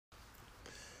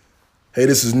Hey,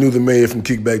 this is New the Mayor from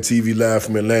Kickback TV, live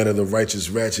from Atlanta, the Righteous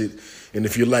Ratchet. And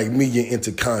if you're like me, you're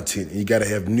into content, and you got to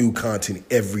have new content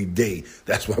every day.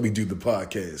 That's why we do the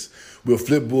podcast. We'll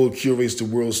Flipboard curates the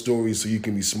world's stories so you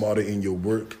can be smarter in your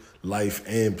work, life,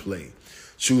 and play.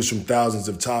 Choose from thousands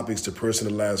of topics to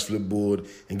personalize Flipboard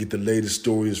and get the latest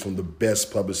stories from the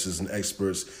best publishers and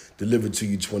experts delivered to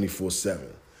you 24/7.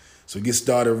 So get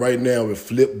started right now with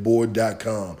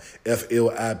Flipboard.com,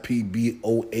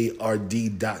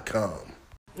 Flipboard.com.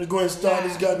 Let's go ahead and start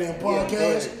this goddamn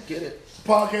podcast. Yeah, get it.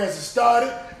 Podcast is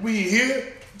started. We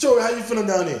here. Joey, how you feeling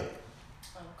down there?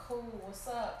 I'm cool. What's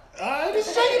up? All right,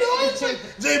 just check it out.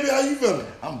 JB, how you feeling?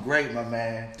 I'm great, my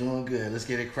man. Doing good. Let's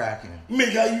get it cracking.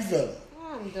 Mick, how you feeling?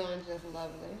 I'm doing just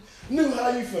lovely. New, how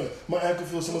you feeling? My ankle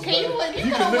feels so much better. You could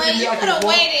have waited. You could have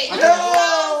waited.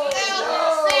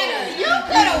 You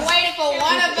could have waited for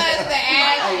one of us to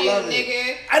ask you,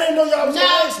 nigga. I didn't know y'all was gonna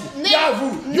ask me. Y'all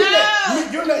rude. You're not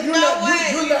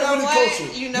really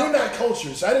cultured. You're not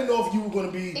cultured. So I didn't know if you were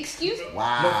gonna be. Excuse me.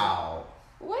 Wow.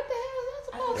 What the hell is that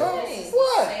supposed to mean?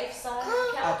 What? Safe side I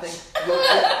couch. think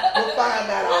you'll find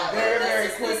that out very, very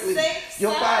quickly.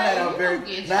 You'll find that out very.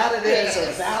 Now that there's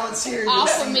a balance here,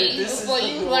 Off of me before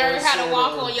you learn how to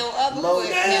walk on your other foot.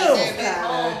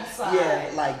 Yeah,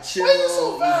 like chill. Why are you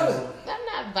so violent? I'm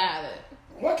not violent.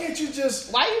 Why can't you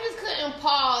just? Why you just couldn't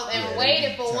pause and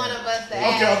waited for one of us to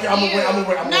ask Okay, I'm gonna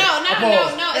wait. No,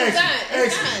 it's done.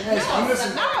 It's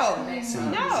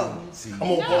done. No. I'm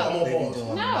gonna pause.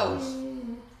 No.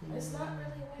 It's not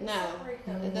really No.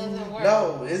 It doesn't work.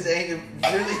 No, this ain't really a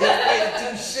way to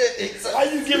do shit. Why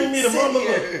you giving me the mama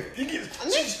look?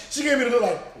 She gave me the look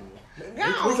like. No.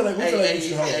 Wait till I get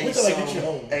you home. Wait till I get you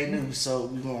home. Hey, New, so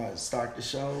we gonna start the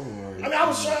show? Or? I mean, I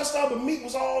was trying to start, but meat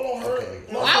was all on her. Okay.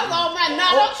 I was on my.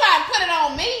 No, don't try to put it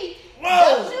on me. Whoa.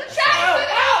 Don't you try to put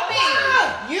it on me.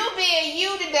 You being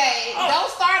you today.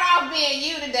 Don't start off being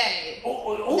you today.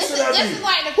 Who should I be? This is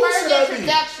like the Who first should I be?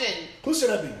 introduction. Who should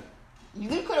I be?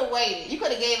 You could have waited. You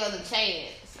could have gave us a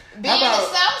chance. Being How about- the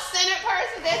self-centered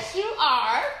person that you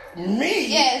are. Me?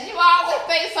 Yes, you always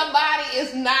think somebody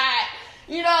is not.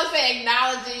 You know what I'm saying?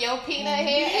 Acknowledging your peanut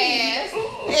head ass. And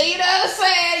you know what I'm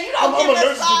saying? You don't I'm give a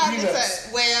allergic to sorry peanuts.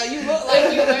 well, you look like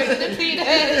you allergic to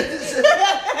peanuts.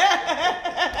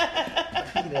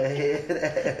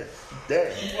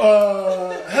 Damn.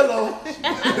 Hello.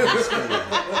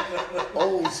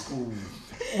 Old school.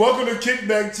 Welcome to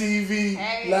Kickback TV,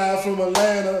 live from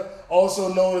Atlanta,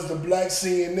 also known as the Black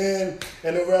CNN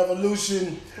and the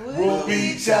Revolution will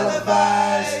be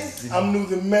televised. I'm New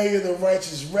the Mayor, the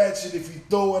Righteous Ratchet. If you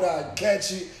throw it, I'll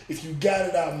catch it. If you got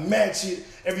it, I'll match it.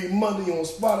 Every Monday on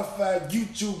Spotify,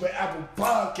 YouTube, and Apple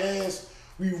Podcasts.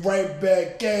 We right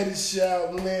back at it,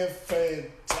 shout, man,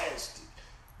 fantastic.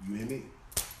 You hear me?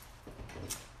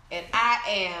 And I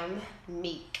am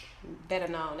Meek, better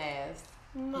known as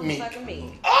Motherfucking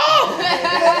Meek. Oh!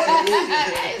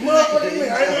 Motherfucking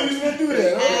Meek. I didn't know you was going to do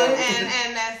that.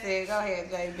 And that's it. Go ahead,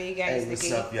 JB. Hey, Gangsta what's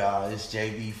Geek. up, y'all? It's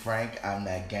JB Frank. I'm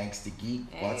that gangsta geek.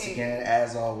 Hey. Once again,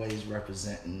 as always,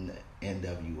 representing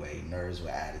NWA, Nerds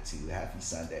with Attitude. Happy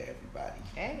Sunday, everybody.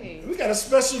 Hey. We got a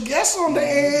special guest on the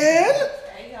end.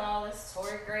 Hey y'all, it's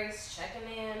Tori Grace checking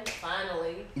in.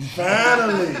 Finally.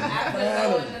 Finally. I've been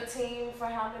knowing the team for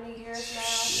how many years now?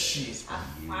 Shit. I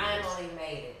finally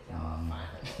made it, y'all. Finally.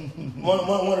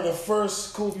 One of the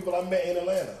first cool people I met in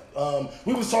Atlanta.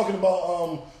 We was talking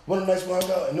about one of the nights we hung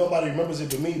out, and nobody remembers it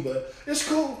but me, but it's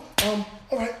cool. All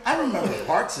right. I remember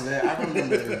parts of it. I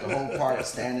remember the whole part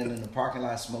standing in the parking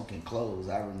lot smoking clothes.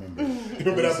 I remember. You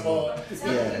remember that part? Tell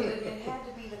me, it had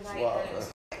to be the night that it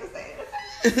was.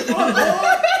 Wait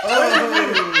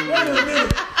a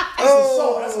minute.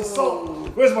 That's assault.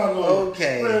 Where's my lawyer?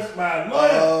 Okay. Where's my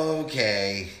lawyer?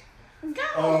 Okay.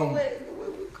 Go.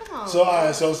 Come on. So, all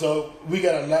right. So we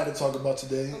got a lot to talk about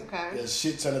today. Okay. There's a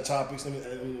shit ton of topics. Let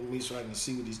me so I can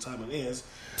see what these timing is.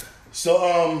 So,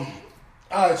 all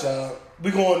right, y'all.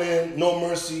 We going in. No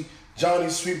mercy. Johnny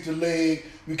sweep the leg.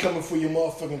 We coming for your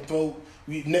motherfucking throat.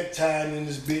 We necktying in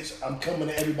this bitch. I'm coming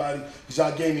to everybody because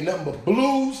y'all gave me nothing but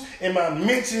blues in my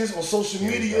mentions on social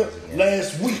media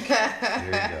last week. Here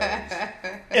it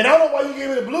goes. And I don't know why you gave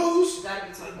me the blues. You gotta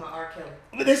be talking about R. Kelly.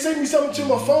 They sent me something to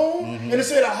my phone and it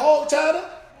said I hog tied her.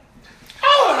 I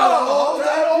don't know how to hog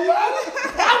tie nobody.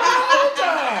 I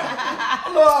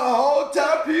know how to hog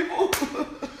tie people.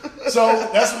 So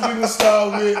that's what we gonna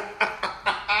start with.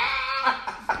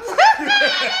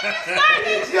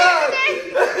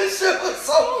 This shit was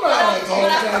so That's what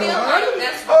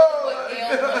what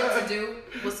Gail wanted to do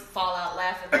was fall out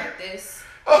laughing like this.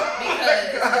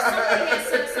 Because if somebody had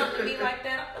said something to me like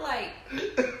that, I'd be like,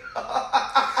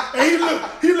 And And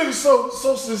he looked so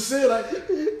sincere, like, I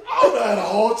don't know how to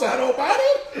hold tight nobody.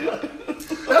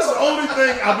 That's the only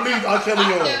thing I believe R. Kelly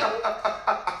on.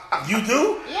 You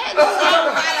do? Yeah,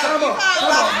 Come on.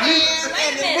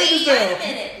 Wait a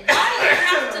minute. Why did you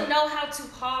have to know how to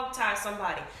hog tie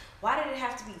somebody? Why did it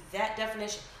have to be that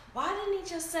definition? Why didn't he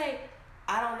just say,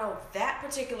 I don't know that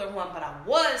particular one, but I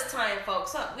was tying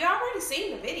folks up? We already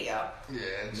seen the video.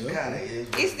 Yeah, it kind of is.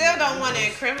 He still don't want to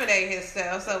incriminate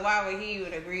himself, so why would he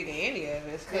even agree to any of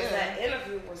it? Because that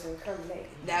interview was incriminating.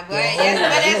 But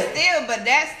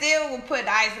that still will put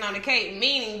the icing on the cake,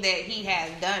 meaning that he has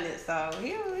done it. So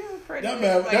he was pretty. That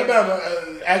man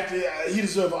acted. He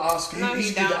deserved an Oscar. No,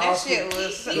 he don't. That shit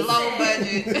was He low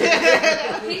said-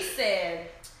 budget. He said,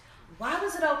 why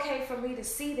was it okay for me to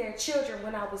see their children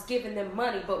when I was giving them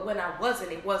money, but when I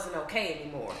wasn't, it wasn't okay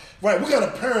anymore? Right, what kind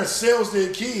of parent sells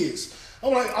their kids?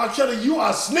 I'm like, R. Kelly, you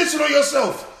are snitching on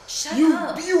yourself. Shut you,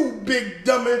 up. You big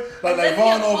dummy. Like Olivia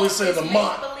Vaughn Pope always said, is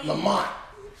Lamont.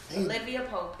 make-believe. Olivia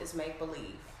Pope is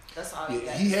make-believe. That's all you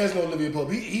got. He has no Olivia Pope.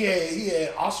 He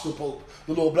had Oscar Pope,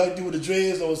 the little black dude with the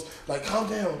dreads that was like, calm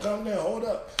down, hold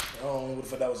up. I don't know what the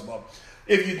fuck that was about.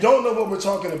 If you don't know what we're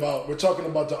talking about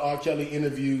the R. Kelly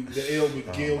interview that aired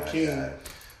with Gayle King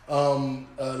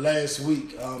last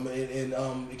week.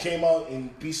 It came out in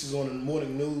pieces on the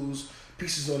morning news,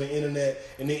 pieces on the internet,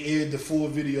 and they aired the full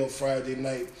video Friday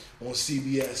night on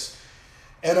CBS.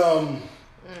 And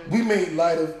we made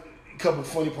light of a couple of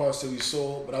funny parts that we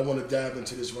saw, but I want to dive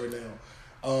into this right now.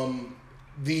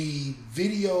 The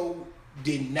video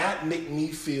did not make me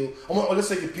feel. Let's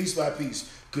take it piece by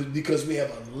piece because we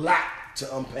have a lot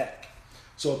to unpack.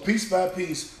 So piece by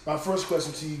piece, my first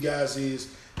question to you guys is: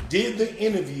 did the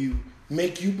interview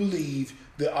make you believe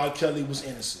that R. Kelly was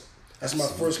innocent? That's my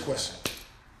first question.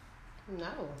 No.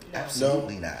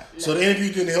 Absolutely not. So the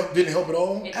interview didn't help at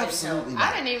all? Absolutely not.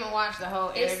 I didn't even watch the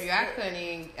whole interview. I couldn't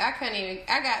even.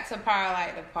 I got to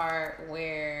the part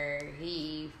where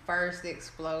he first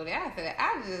exploded. After that,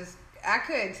 I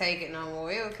couldn't take it no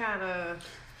more. It was kind of.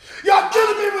 Y'all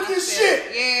killing me with this shit.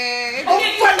 Yeah. I'm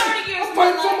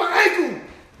fighting for my ankle.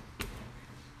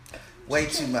 Way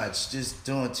too much. Just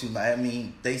doing too much. I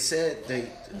mean, they said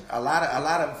a lot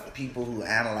of people who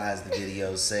analyzed the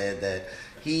video said that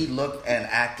he looked and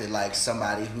acted like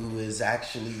somebody who is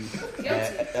actually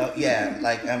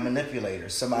like a manipulator,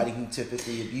 somebody who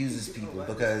typically abuses people,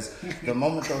 because the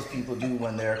moment those people do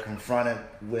when they're confronted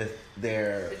with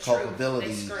their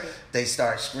culpability, they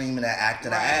start screaming and acting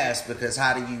an ass, because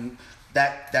how do you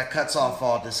that cuts off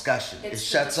all discussion. It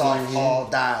shuts off all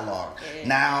dialogue.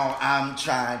 Now I'm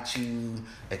trying to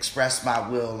express my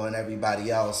will on everybody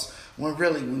else, when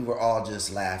really we were all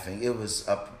just laughing. It was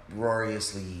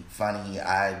uproariously funny.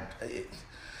 I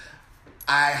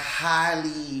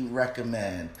highly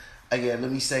recommend, again,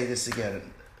 let me say this again,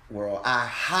 world, I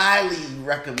highly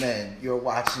recommend you're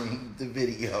watching the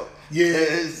video.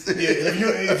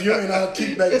 If you're in our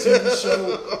Kickback TV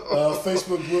show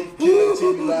Facebook group, Kickback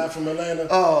TV Live from Atlanta,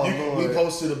 we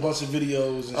posted a bunch of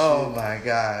videos and shit. Oh my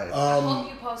God. I hope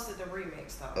you posted the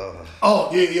remix though.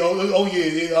 What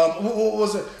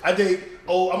was it?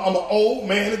 I'm an old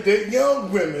man to date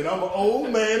young women. I'm an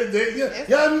old man to date young.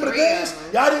 Y'all remember the dance?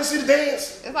 Y'all didn't see the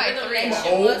dance? It's like I'm an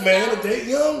old man to date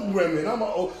young women.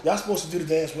 Y'all supposed to do the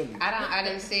dance with me. I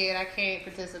didn't see it. I can't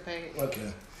participate.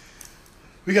 Okay.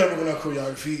 We gotta work on our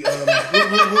choreography.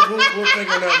 We'll think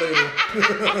on that later.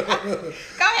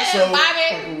 Go ahead,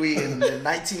 Bobby. We in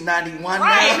 1991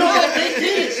 right.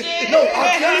 now? No,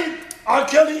 R.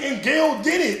 Kelly and Gayle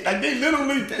did it. Like, they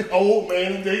literally, old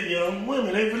man and date young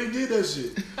women. They really did that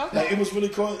shit. Okay. Like, it was really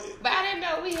cool. But I didn't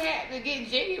know we had to get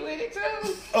jiggy with it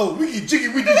too. Oh, we get jiggy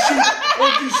with this shit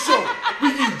on this show.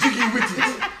 We get jiggy with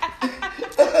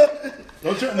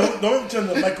it. Don't turn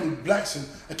to Michael Blackson.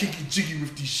 I can't get jiggy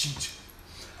with this shit.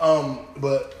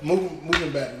 But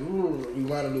moving back,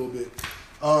 rewind a little bit.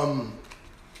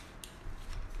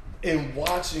 In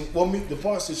watching, the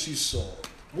parts that you saw,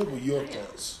 what were your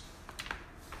thoughts?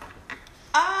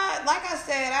 Like I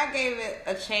said, I gave it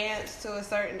a chance to a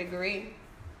certain degree.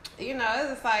 You know, it's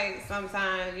just like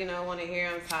sometimes, want to hear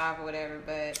him talk or whatever,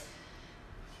 but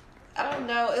I don't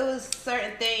know. It was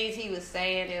certain things he was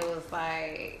saying. It was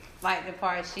like the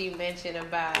part she mentioned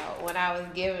about when I was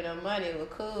giving him money, it was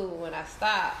cool. When I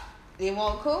stopped, it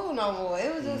wasn't cool no more.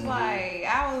 It was just like,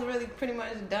 I was really pretty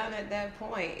much done at that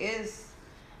point. It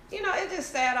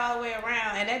just sad all the way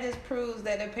around, and that just proves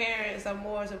that the parents are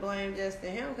more to blame just to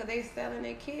him, because they selling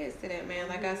their kids to that man,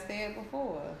 like I said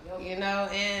before.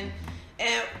 And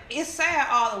it's sad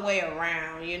all the way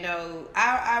around.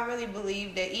 I really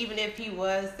believe that even if he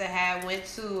was to have went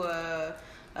to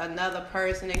another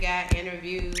person that got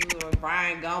interviewed, or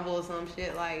Brian Gumble or some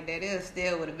shit like that, it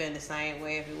still would have been the same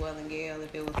way if it wasn't Gayle,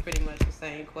 if it was pretty much the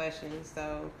same questions.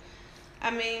 So,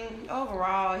 I mean,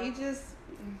 overall, he just,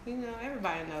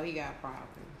 everybody know he got problems.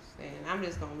 And I'm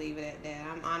just going to leave it at that.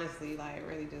 I'm honestly,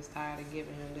 really just tired of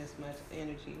giving him this much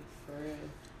energy, for real.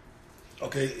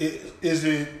 Okay, is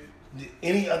there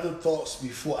any other thoughts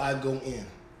before I go in?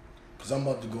 Because I'm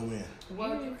about to go in.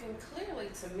 Well, you can clearly,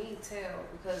 to me, tell,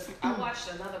 because I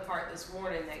watched another part this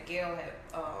morning that Gayle had,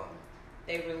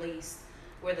 they released,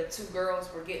 where the two girls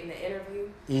were getting the interview.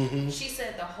 Mm-hmm. She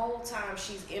said the whole time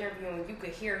she's interviewing, you could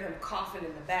hear him coughing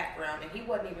in the background, and he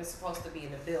wasn't even supposed to be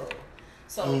in the building.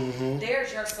 So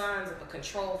there's your signs of a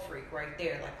control freak right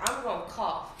there. Like, I'm going to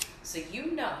cough, so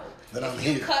you know that if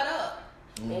you cut up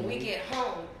when we get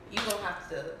home, you're going to have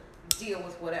to deal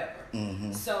with whatever.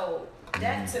 Mm-hmm. So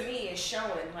that to me is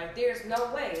showing, like, there's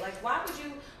no way. Like, why would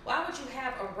you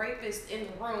have a rapist in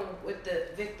the room with the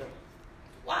victim?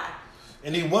 Why?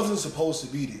 And he wasn't supposed to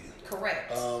be there.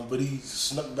 Correct. But he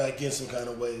snuck back in some kind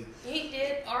of way. He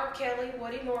did R. Kelly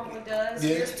what he normally does.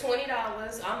 Yeah. Here's $20.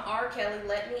 I'm R. Kelly.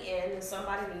 Let me in, and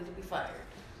somebody needs to be fired.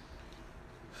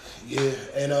 Yeah,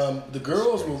 and the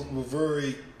girls were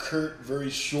very curt, very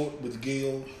short with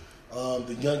Gayle.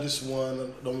 The youngest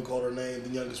one, don't we call her name? The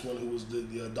youngest one, who was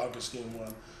the darker skinned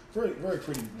one, very very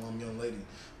pretty young lady.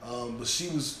 But she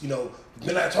was,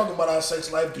 we're not talking about our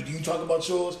sex life. Do you talk about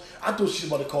yours? I thought she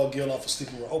was about to call Gayle off for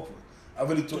sleeping with Oprah. I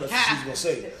really thought that's what she was gonna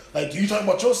say. Like, do you talk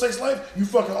about your sex life? You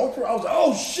fucking Oprah? I was like,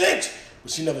 oh shit!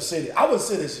 But she never said it. I would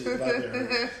say that shit if I did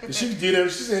her. But she did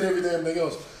everything. She said everything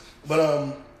else.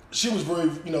 But she was very,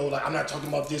 like, I'm not talking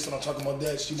about this, I'm not talking about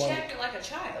that. She acted like a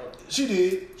child. She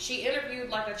did. She interviewed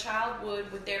like a child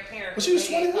would with their parents. But she was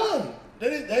 21.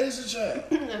 That is a child.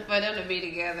 For them to be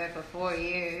together for 4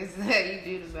 years, you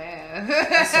do the math.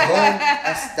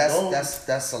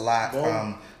 That's a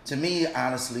lot. To me,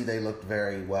 honestly, they looked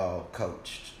very well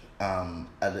coached.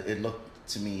 It looked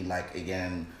to me like,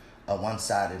 again, a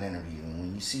one-sided interview. And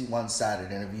when you see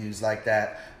one-sided interviews like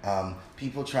that,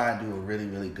 people try and do a really,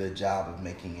 really good job of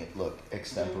making it look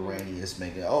extemporaneous,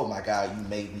 making, oh my God, you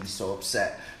made me so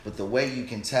upset. But the way you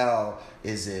can tell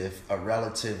is if a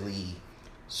relatively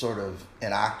sort of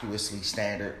innocuously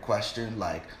standard question,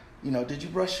 like, did you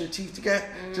brush your teeth today?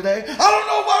 I don't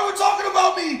know why we're talking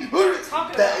about me. We're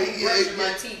talking about me brushing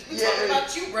my teeth. We're talking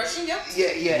about you brushing your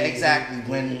teeth. Yeah, exactly.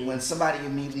 When somebody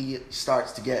immediately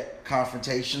starts to get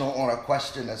confrontational on a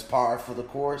question that's par for the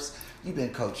course, you've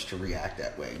been coached to react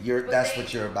that way. That's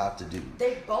what you're about to do.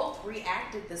 They both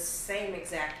reacted the same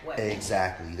exact way.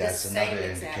 Exactly. That's another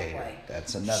indicator.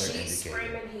 That's another indicator. She's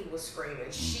screaming, he was screaming.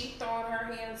 She throwing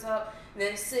her hands up, and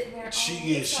then sitting there.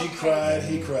 She cried,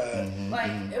 he cried. Mm-hmm.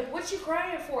 Like, what you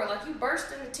crying for? Like, you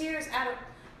burst into tears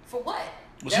for what?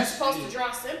 That's supposed to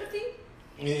draw sympathy?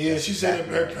 Yeah, she said that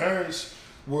her parents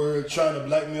were trying to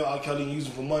blackmail R. Kelly and use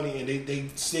him for money, and they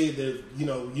said that, you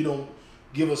don't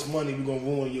give us money, we're going to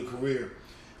ruin your career.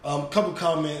 Couple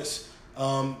comments.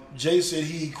 Jay said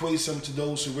he equates him to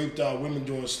those who raped our women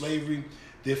during slavery,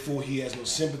 therefore he has no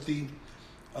sympathy.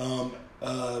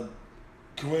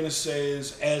 Karina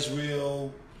says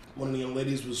Azriel, one of the young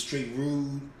ladies, was straight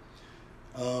rude.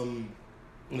 And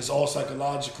it's all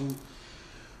psychological.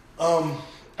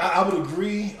 I would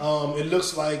agree. It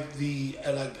looks like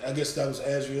I guess that was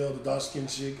Azriel, the dark-skinned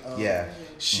chick.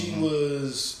 She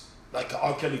was like an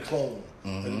R. Kelly clone.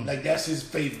 Mm-hmm. Like, that's his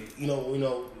favorite.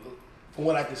 From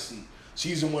what I can see,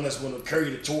 she's the one that's going to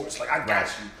carry the torch. Like, I got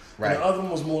you. Right. And the other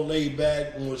one was more laid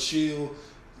back, more chill.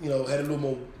 Had a little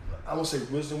more, I won't say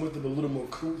wisdom with it, but a little more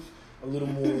couth, a little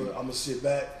more. I'm gonna sit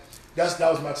back. That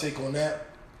was my take on that.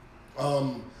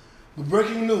 With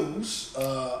breaking news,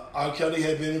 R. Kelly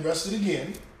had been arrested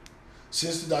again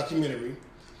since the documentary.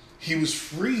 He was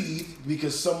freed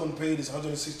because someone paid his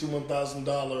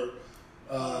 $161,000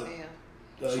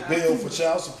 bail for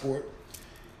child support,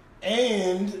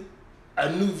 and a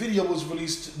new video was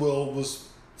released. Was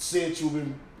said to have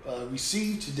been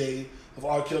received today of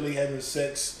R. Kelly having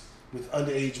sex with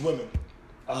underage women.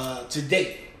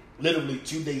 Today, literally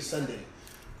today, Sunday.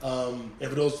 And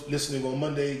for those listening on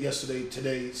Monday, yesterday,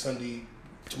 today, Sunday,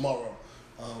 tomorrow.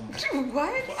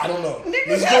 What? I don't know.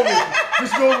 Let's go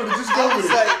with it.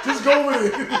 Just go with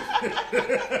it.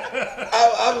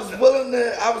 I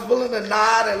was willing to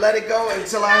nod and let it go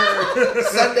until I heard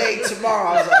Sunday tomorrow.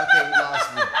 I was like, okay, you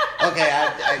lost me. Okay,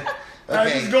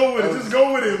 okay. Just go with it. Just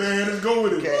go with it, man. Just go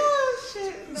with it. Okay. Oh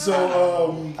shit. No. So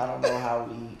I don't know how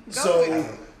we. So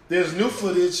there's new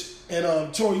footage,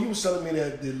 and Tori, you were telling me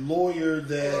that the lawyer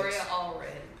that Gloria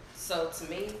Allred. So to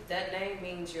me, that name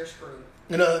means you're screwed.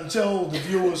 And tell the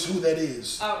viewers who that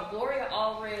is. Gloria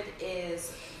Allred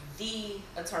is the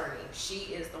attorney.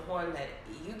 She is the one that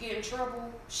you get in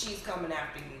trouble, she's coming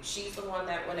after you. She's the one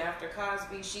that went after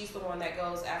Cosby. She's the one that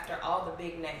goes after all the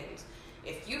big names.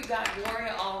 If you've got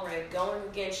Gloria Allred going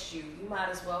against you, you might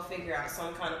as well figure out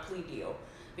some kind of plea deal.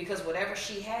 Because whatever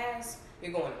she has,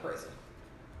 you're going to prison.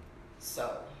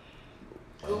 So,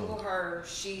 Google her.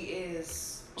 She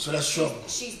is... So that's trouble.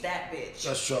 She's that bitch.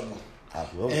 That's trouble. I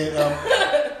will. And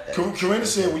Corinna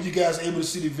said, were you guys able to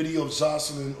see the video of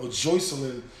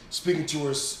Joycelyn speaking to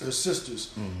her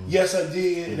sisters? Mm-hmm. Yes, I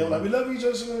did. And they were like, we love you,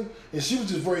 Joycelyn. And she was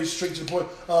just very straight to the point.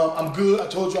 I'm good. I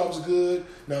told you I was good.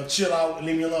 Now chill out and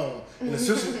leave me alone. And the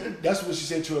sister, that's what she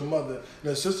said to her mother.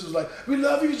 And the sister was like, we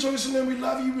love you, Joycelyn. We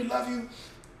love you. We love you.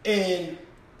 And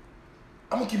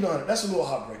I'm going to keep it honest. That's a little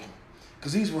heartbreaking.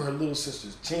 Because these were her little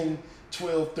sisters, 10,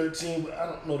 12, 13. I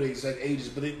don't know the exact ages,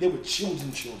 but they were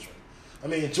children. I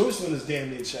mean, Joycelyn is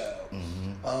damn near a child.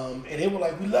 Mm-hmm. And they were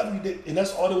like, we love you. And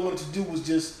that's all they wanted to do was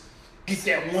just get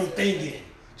that one thing in.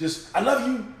 Just, I love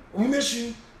you. We miss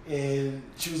you. And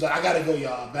she was like, I got to go,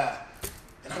 y'all. Bye.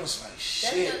 And I was like,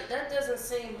 shit. That doesn't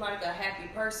seem like a happy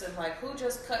person. Like, who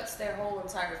just cuts their whole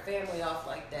entire family off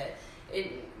like that?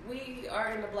 We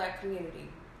are in the black community.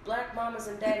 Black mamas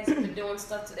and daddies have been doing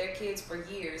stuff to their kids for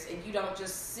years, and you don't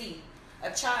just see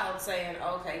a child saying,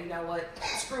 okay, you know what,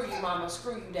 screw you mama,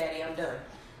 screw you daddy, I'm done.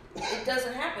 It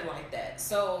doesn't happen like that.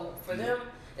 So for them,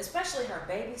 especially her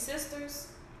baby sisters,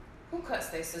 who cuts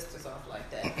their sisters off like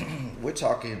that? We're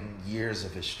talking years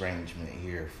of estrangement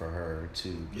here for her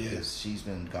too, because she's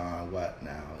been gone, what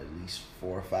now, at least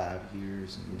 4 or 5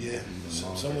 years? Yeah,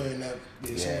 somewhere in that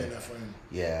frame.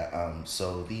 Yeah,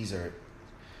 so these are...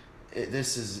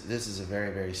 This is a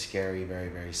very, very scary, very,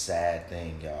 very sad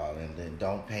thing, y'all. And then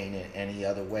don't paint it any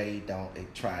other way. Don't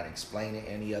try and explain it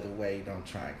any other way. Don't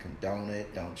try and condone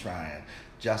it. Don't try and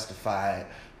justify it,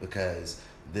 because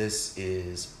this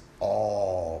is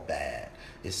all bad.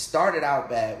 It started out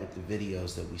bad with the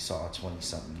videos that we saw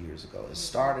 20-something years ago. It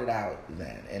started out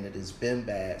then, and it has been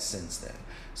bad since then.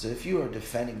 So if you are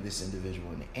defending this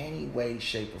individual in any way,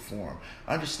 shape, or form,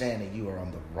 understand that you are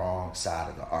on the wrong side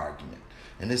of the argument.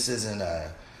 And this isn't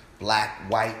a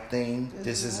black-white thing.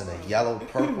 This isn't a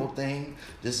yellow-purple thing.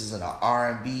 This isn't an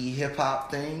R&B hip-hop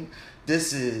thing.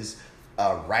 This is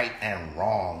a right and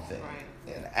wrong thing.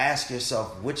 Right. And ask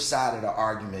yourself, which side of the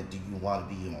argument do you want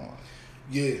to be on?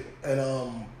 Yeah,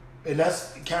 and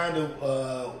that's kind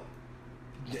of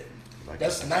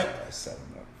that's nice.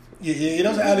 Yeah,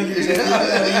 that's out of you. That's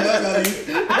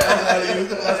out of you.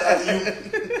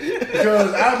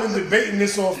 Because I've been debating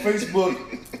this on Facebook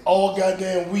all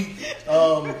goddamn week,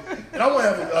 and I want to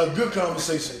have a good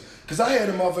conversation. Because I had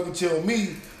a motherfucker tell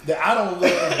me that I don't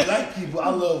love black people, I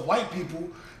love white people,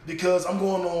 because I'm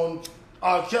going on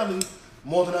R. Kelly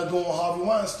more than I go on Harvey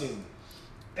Weinstein.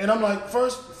 And I'm like,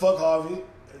 first, fuck Harvey.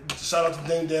 Shout out to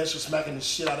Dame Dash for smacking the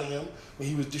shit out of him when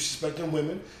he was disrespecting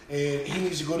women. And he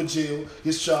needs to go to jail.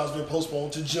 His trial's been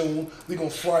postponed to June. We're going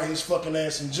to fry his fucking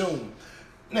ass in June.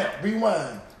 Now,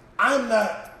 rewind. I'm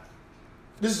not,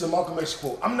 this is a Malcolm X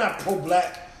quote, I'm not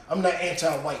pro-black. I'm not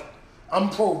anti-white. I'm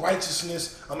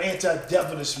pro-righteousness. I'm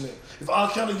anti-devilishment. If R.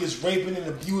 Kelly is raping and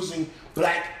abusing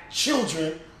black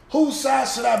children, whose side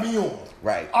should I be on?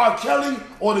 Right. R. Kelly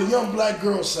or the young black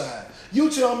girl side? You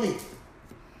tell me.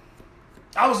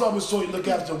 I was always told you look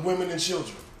after women and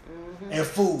children and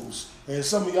fools. And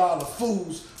some of y'all are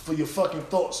fools for your fucking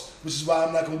thoughts, which is why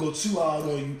I'm not going to go too hard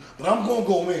on you. But I'm going to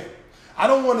go in. I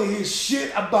don't want to hear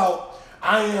shit about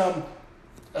I am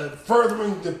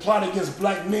furthering the plot against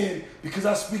black men because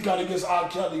I speak out against R.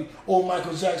 Kelly or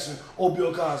Michael Jackson or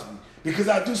Bill Cosby. Because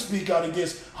I do speak out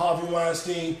against Harvey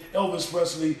Weinstein, Elvis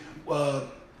Presley,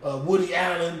 Woody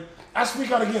Allen. I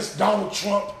speak out against Donald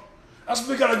Trump. I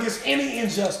speak out against any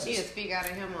injustice. He'll speak out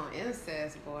of him on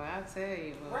incest, boy. I tell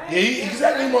you. Boy. Right. Yeah, he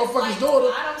exactly motherfucker's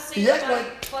daughter. I don't see anybody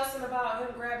fussing about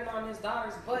him grabbing on his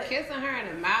daughter's butt. Kissing her in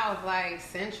the mouth, like,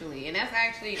 sensually. And that's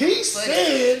actually... He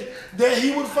said that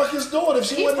he would fuck his daughter if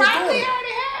she wasn't his daughter. He probably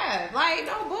already have. Like,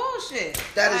 no bullshit.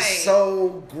 That like, is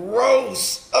so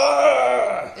gross.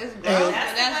 It's gross.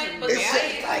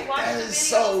 That is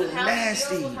so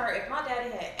nasty. If my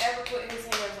daddy had ever put his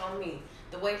hands on me,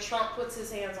 the way Trump puts his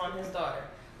hands on his daughter,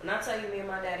 When I tell you, me and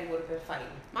my daddy would have been fighting.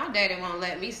 My daddy won't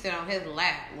let me sit on his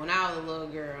lap when I was a little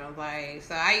girl. Like,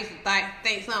 so I used to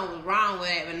think something was wrong with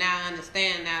it, but now I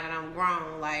understand now that I'm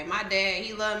grown. Like, my dad,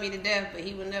 he loved me to death, but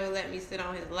he would never let me sit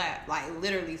on his lap. Like,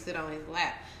 literally sit on his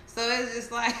lap. So it's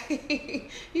just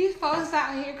like, these folks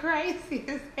out here crazy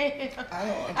as hell.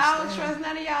 I don't trust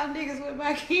none of y'all niggas with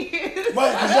my kids.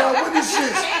 Right, because y'all with this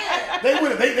shit. They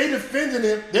with it. They defending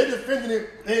it. They're defending it.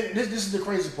 And this is the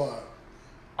crazy part.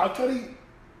 R. Kelly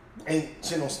ain't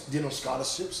did no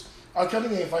scholarships. R.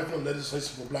 Kelly ain't fighting for no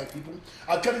legislation for black people.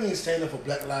 R. Kelly ain't standing up for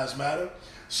Black Lives Matter.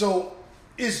 So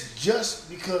it's just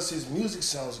because his music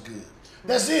sounds good.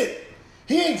 That's it.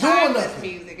 He ain't doing nothing.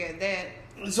 Music at that.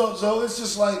 So it's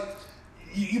just like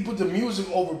you put the music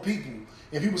over people,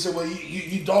 and people say, "Well,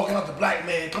 you dogging out the black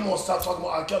man. Come on, stop talking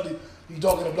about R. Kelly. You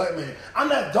dogging a black man." I'm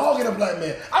not dogging a black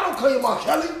man. I don't claim R.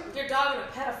 Kelly. You're dogging a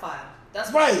pedophile.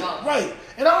 That's what you're dogging. Right.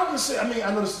 And I don't consider. I mean,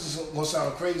 I know this is gonna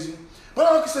sound crazy, but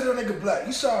I don't consider that nigga black.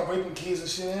 You start raping kids and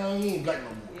shit. Hell, he ain't black no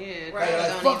more. Yeah, right.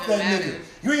 Like fuck that nigga.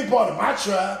 You ain't part of my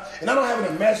tribe, and I don't have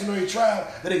an imaginary tribe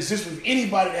that exists with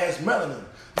anybody that has melanin.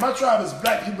 My tribe is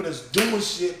black people that's doing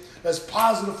shit that's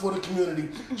positive for the community,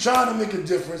 trying to make a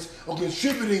difference, or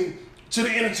contributing to the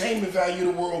entertainment value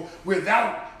of the world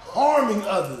without harming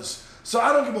others. So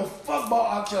I don't give a fuck about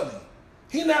R. Kelly.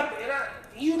 You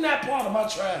not part of my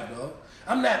tribe, dog.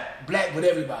 I'm not black with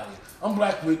everybody. I'm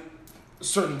black with a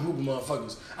certain group of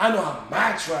motherfuckers. I know how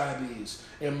my tribe is,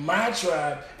 and my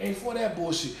tribe ain't for that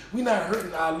bullshit. We not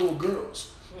hurting our little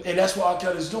girls. And that's what R.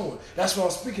 Kelly's doing. That's why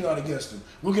I'm speaking out against him.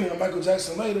 We'll get into Michael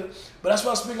Jackson later, but that's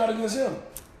why I speak out against him.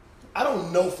 I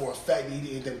don't know for a fact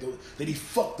that he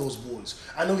fucked those boys.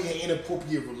 I know he had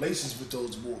inappropriate relations with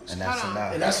those boys. And that's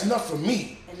enough. And that's enough for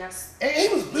me. And he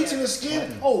was bleaching his skin.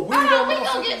 Yeah. Oh, we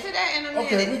gonna get to that in a minute.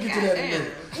 Okay, we get to that in a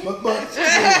minute. But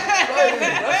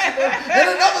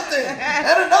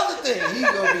and another thing, he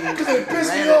gonna be because they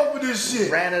pissed me off with this shit.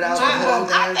 Ran it out the whole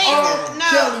damn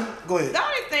Kelly, go ahead. The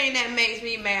only thing that makes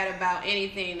me mad about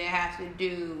anything that has to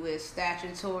do with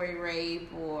statutory rape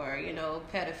or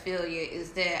pedophilia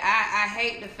is that I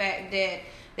hate the fact that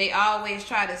they always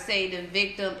try to say the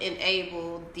victim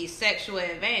enabled the sexual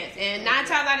advance. And 9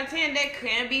 times out of 10, that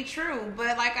can be true.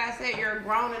 But like I said, you're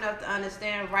grown enough to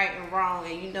understand right and wrong.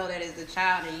 And you know that as a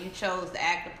child and you chose to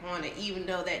act upon it even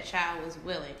though that child was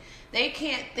willing. They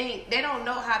can't think. They don't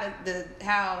know how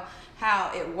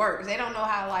it works. They don't know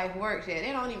how life works yet.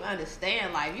 They don't even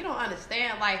understand life. You don't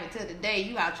understand life until the day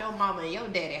you out your mama and your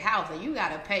daddy house and you got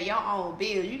to pay your own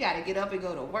bills. You got to get up and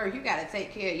go to work. You got to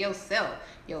take care of yourself,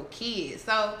 your kids.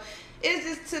 So it's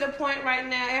just to the point right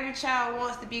now, every child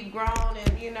wants to be grown and,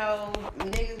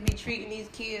 niggas be treating these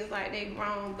kids like they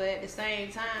grown, but at the same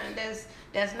time,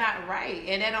 that's not right,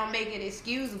 and that don't make it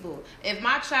excusable. If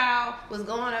my child was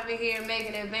going over here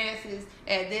making advances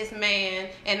at this man,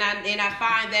 and I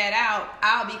find that out,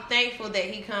 I'll be thankful that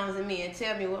he comes to me and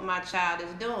tell me what my child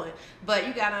is doing. But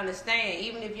you gotta understand,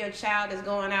 even if your child is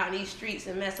going out in these streets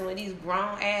and messing with these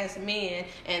grown ass men,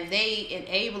 and they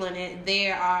enabling it,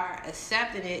 they are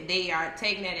accepting it, they are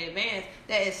taking that advance,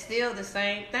 that is still the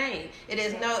same thing. It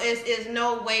is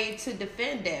no way to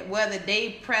defend that, whether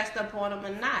they pressed upon them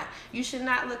or not. You should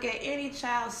not look at any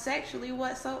child sexually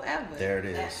whatsoever. There it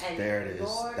is. There it is.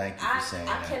 Lord, thank you for saying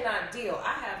that. I cannot deal.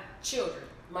 I have children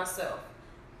myself.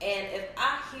 And if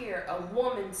I hear a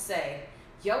woman say,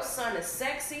 your son is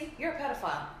sexy, you're a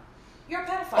pedophile. You're a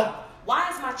pedophile. Oh. Why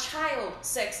is my child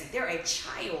sexy? They're a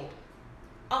child.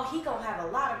 Oh, he gonna have a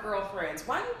lot of girlfriends.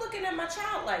 Why are you looking at my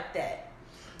child like that?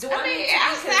 I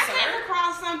came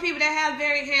across some people that have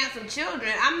very handsome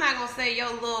children. I'm not gonna say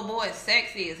your little boy is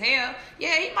sexy as hell.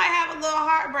 Yeah, he might have a little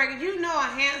heartbreak. You know a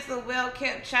handsome,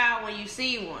 well-kept child when you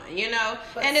see one,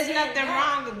 But and there's nothing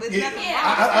wrong with it.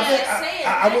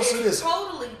 I will say this. It's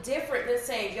totally different than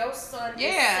saying your son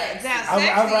is sexy.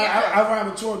 I ride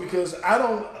with Tori because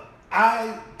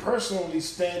I personally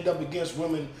stand up against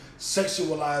women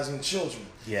sexualizing children.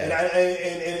 Yeah,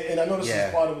 and I know this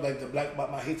is part of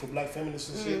my hate for black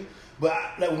feminists and shit.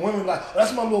 But women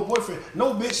that's my little boyfriend.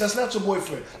 No, bitch, that's not your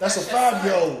boyfriend. That's a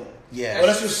 5-year-old. Yeah, or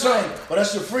that's your son, or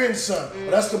that's your friend's son,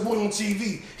 or that's the boy on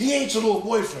TV. He ain't your little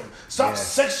boyfriend. Stop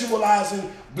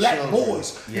sexualizing black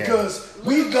boys because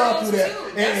we've gone through that.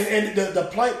 And the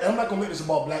plight. I'm not gonna make this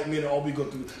about black men and all we go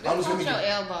through. I'm just gonna your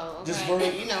elbow. Okay? Just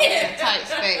very, in a tight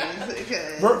space.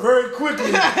 Very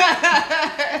quickly. Now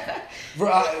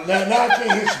I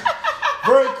can't hit you.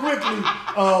 Very quickly.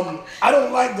 I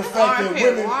don't like the fact that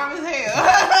women. Warm as hell.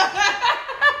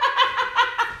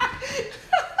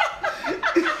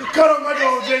 Cut on my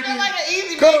goal, JB.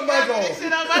 Cut on my goal.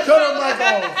 Cut on my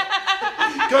goal.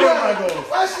 Cut on my goal.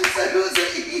 Why she said it was an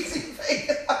easy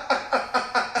thing?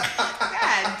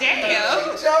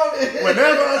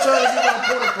 whenever I'm trying to get my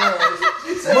point across,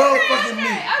 motherfucking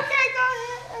me. Okay, go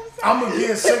ahead. I'm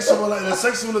against the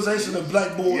sexualization of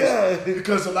black boys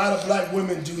because a lot of black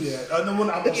women do that. I'm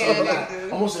gonna say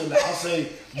that. I'll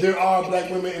say there are black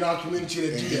women in our community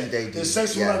that do that. They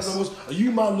sexualize those. Are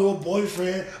you my little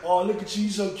boyfriend? Oh, look at you,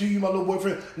 so cute. You my little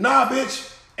boyfriend? Nah,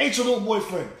 bitch, ain't your little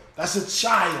boyfriend. That's a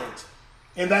child,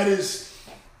 and that is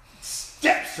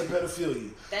steps to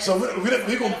pedophilia. So we're gonna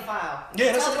pedophile.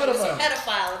 Yeah, that's a pedophile. It's a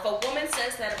pedophile. If a woman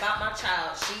says that about my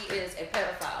child, she is a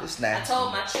pedophile. It's nasty. I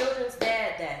told my children's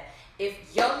dad that if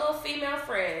your little female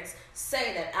friends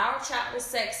say that our child is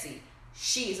sexy,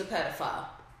 she's a pedophile.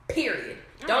 Period.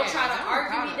 Don't try to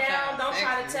argue me down. Don't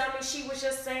try to tell me she was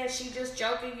just saying, she just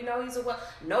joking. You know he's a what?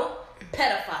 Nope.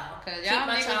 Pedophile. Cause Keep y'all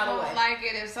my niggas child away. won't like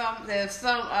it if some man.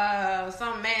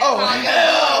 Oh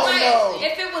hell no!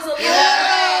 If it was a little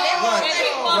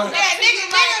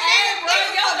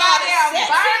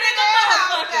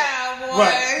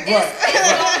Right. Right.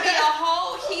 It's gonna be a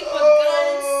whole heap of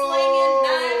guns slinging,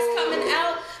 knives coming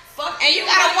out. Fuck. And you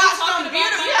gotta watch them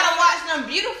beautiful. You gotta watch them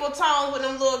beautiful tones with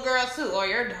them little girls too. Oh,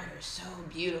 your daughter's so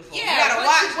beautiful. Yeah, you gotta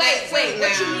watch that. Wait,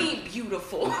 what now. you mean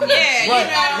beautiful? Yeah,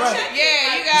 Right.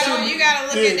 you gotta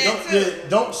look at that too.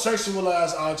 Don't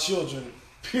sexualize our children.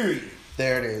 Period.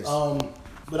 There it is.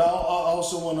 But I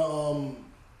also want to,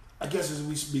 I guess as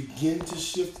we begin to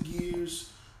shift gears,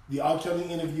 the R. Kelly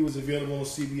interview is available on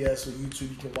CBS or YouTube.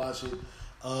 You can watch it.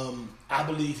 I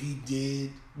believe he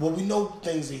did. Well, we know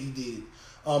things that he did.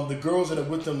 The girls that are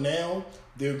with him now,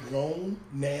 they're grown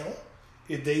now.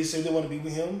 If they say they want to be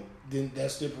with him, then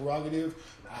that's their prerogative.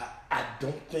 I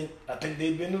think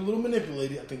they've been a little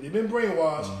manipulated. I think they've been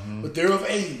brainwashed, but they're of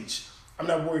age. I'm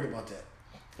not worried about that.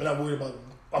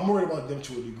 I'm worried about them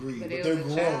to a degree, but they're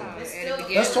grown.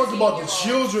 Let's talk about the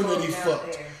children that he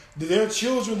fucked. There are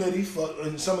children that he fucked,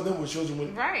 and some of them were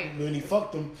children when he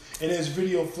fucked them. And there's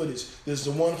video footage. There's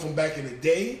the one from back in the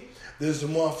day. There's the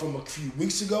one from a few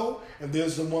weeks ago, and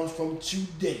there's the one from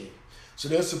today. So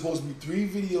there's supposed to be 3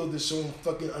 videos that show him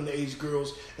fucking underage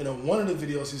girls, and on one of the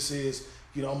videos he says,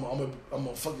 you know, I'm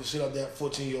gonna fuck the shit out that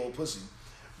 14-year-old pussy.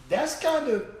 That's kind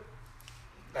of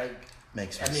like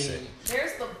makes me sick.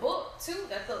 There's the book too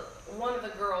that one of the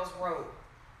girls wrote.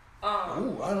 I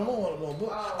don't know about the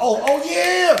book. Oh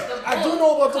yeah, I do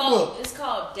know about the book. It's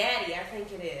called Daddy, I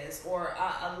think it is, or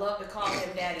I love to call him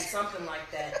Daddy, something like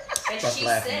that. And she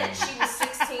said she was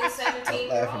 16, 17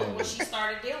 years old when she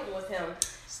started dealing with him.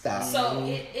 Stop. So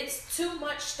it's too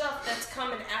much stuff that's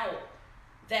coming out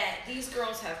that these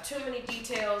girls have too many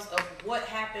details of what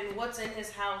happened, what's in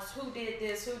his house, who did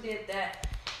this, who did that.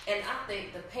 And I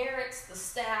think the parents, the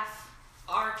staff,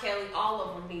 R. Kelly, all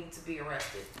of them need to be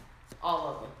arrested. All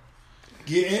of them.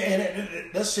 Yeah,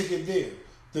 and let's take it there.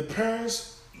 The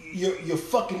parents, you're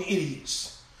fucking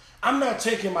idiots. I'm not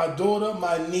taking my daughter,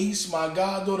 my niece, my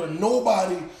goddaughter,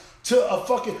 nobody to a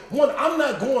fucking one. I'm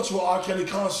not going to an R. Kelly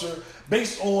concert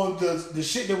based on the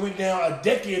shit that went down a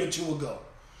decade or 2 ago.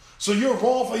 So you're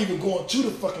wrong for even going to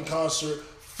the fucking concert.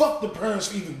 Fuck the parents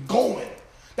for even going.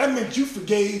 That meant you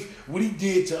forgave what he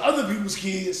did to other people's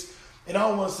kids. And I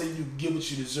don't want to say you get what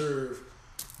you deserve,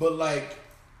 but like.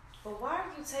 But why are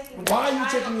you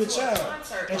taking your child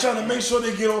and trying to make sure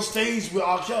they get on stage with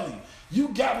R. Kelly? You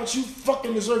got what you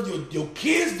fucking deserve. Your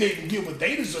kids didn't get what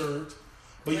they deserved,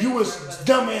 but you as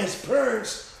dumbass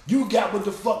parents, you got what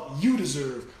the fuck you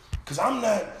deserve. Cause I'm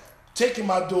not taking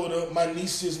my daughter, my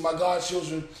nieces, my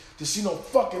godchildren to see no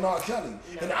fucking R. Kelly,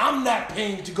 and I'm not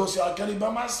paying to go see R. Kelly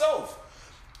by myself.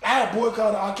 I had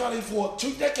boycotted R. Kelly for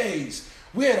 2 decades.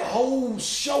 We had a whole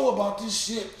show about this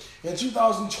shit in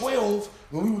 2012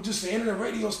 when we were just an internet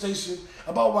radio station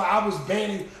about why I was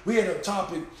banning. We had a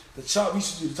topic, we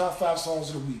used to do the top 5 songs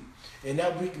of the week. And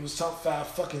that week it was top 5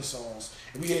 fucking songs.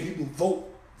 And we had people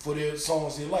vote for their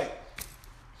songs they like.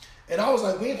 And I was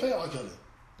like, we ain't playing R. Kelly.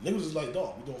 Niggas was like,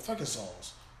 dog, we doing fucking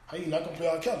songs. How you not gonna play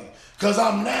R. Kelly? Cause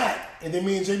I'm not. And then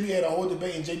me and JB had a whole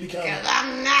debate and JB kind of. Cause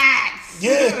I'm not.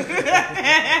 Yeah.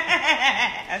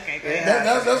 Okay, great.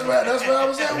 That's where I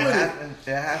was at with it.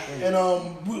 That happened.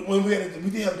 And we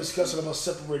did have a discussion about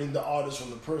separating the artist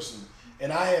from the person.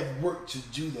 And I have worked to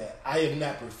do that. I have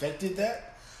not perfected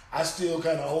that. I still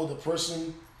kind of hold the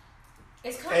person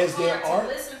it's kind of hard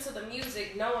to listen to the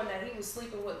music knowing that he was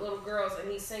sleeping with little girls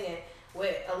and he's singing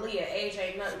with Aaliyah, age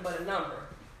ain't nothing but a number.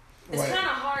 It's kind of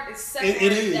hard to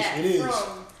separate that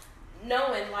from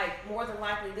knowing, like, more than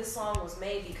likely this song was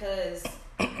made because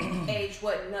age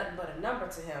wasn't nothing but a number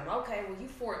to him. Okay, well, you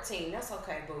 14. That's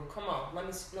okay, boo. Come on. Let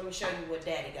me show you what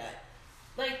daddy got.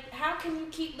 Like, how can you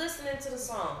keep listening to the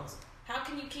songs? How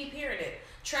can you keep hearing it?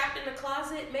 Trapped in the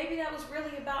closet? Maybe that was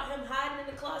really about him hiding in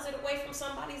the closet away from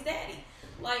somebody's daddy.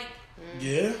 Like,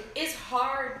 yeah, it's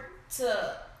hard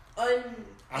to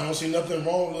I don't see nothing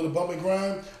wrong with Little Bump and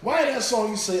Grind. Why in that song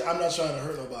you say, I'm not trying to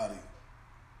hurt nobody,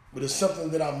 but it's something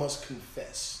that I must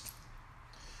confess?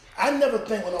 I never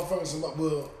think when I'm fucking somebody,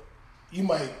 well, you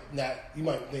might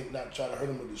think not trying to hurt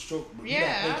him with the stroke, but you're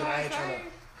not thinking I ain't trying to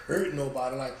hurt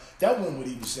nobody. Like, that wasn't what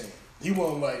he was saying. He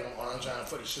wasn't like, oh, I'm trying to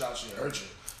fuck the shit out you and hurt you.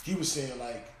 He was saying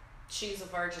like, she's a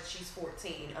virgin, she's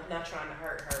 14. I'm not trying to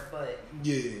hurt her, but...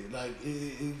 Yeah, like,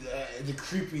 the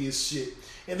creepiest shit.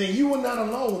 And then You Were Not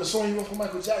Alone, the song he wrote for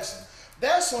Michael Jackson.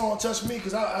 That song touched me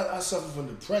because I suffer from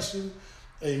depression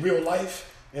in real life.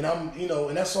 And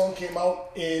and that song came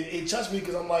out and it touched me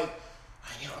because I'm like,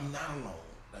 I'm not alone.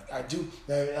 Like, I do.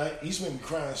 It used to make me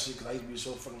cry and shit because I used to be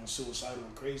so fucking suicidal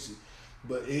and crazy.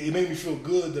 But it made me feel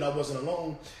good that I wasn't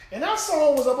alone. And that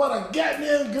song was about a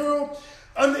goddamn girl,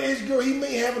 underage girl, he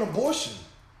may have an abortion.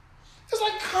 It's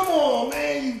like, come on,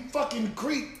 man, you fucking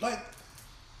creep. Like,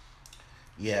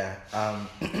 yeah,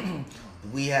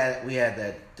 we had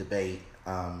that debate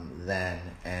then,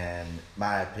 and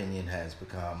my opinion has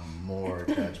become more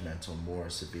judgmental, more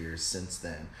severe since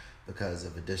then because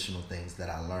of additional things that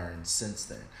I learned since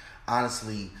then.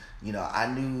 Honestly, I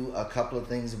knew a couple of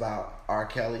things about R.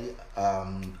 Kelly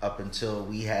up until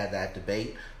we had that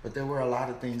debate, but there were a lot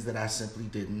of things that I simply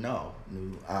didn't know.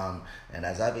 And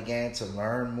as I began to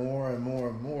learn more and more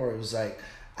and more, it was like,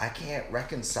 I can't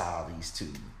reconcile these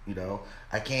two.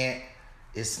 I can't.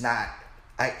 It's not.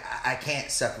 I can't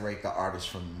separate the artist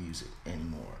from the music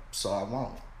anymore. So I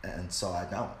won't, and so I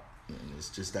don't. And it's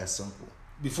just that simple.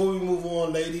 Before we move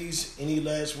on, ladies, any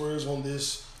last words on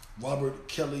this Robert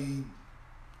Kelly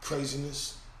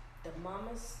craziness? The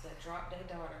mamas that drop their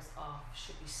daughters off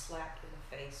should be slapped in the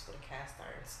face with a cast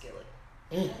iron skillet.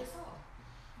 That is all.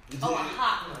 Oh, a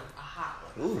hot one.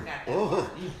 Ooh. I forgot that.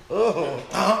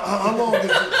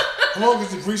 How long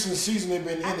has the grease and seasoning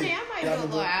been in it? I might do a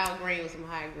little Al Green with some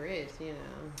high grits, Damn.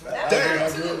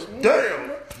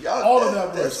 All of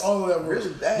that works.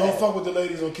 Really bad. Don't fuck with the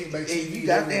ladies on Kickback TV. You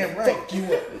goddamn right. Fuck you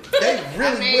up. They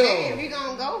really will. If you're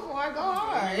going to go for it, go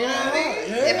hard. You know what I mean?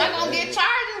 Yeah. If I'm going to get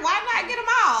charges, why not get them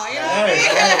all? You know what I mean?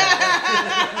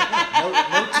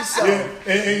 Note to self.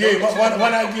 Why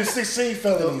not get 16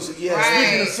 felonies? Yeah. Right.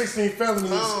 Speaking of 16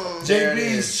 felonies,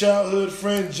 JB's childhood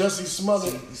friend, Jussie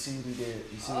Smollett. You see what he did?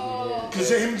 Because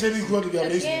him and JB grew up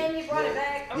together. Again, he brought it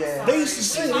back. I'm sorry. They used to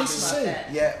sing.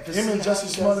 Yeah. Him and Jussie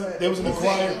Smollett, they was in the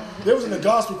choir. They was in the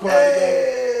gospel choir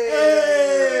together.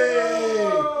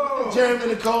 Hey! Jeremy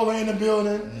and Nicole are in the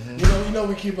building. Mm-hmm. You know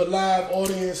we keep a live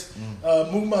audience.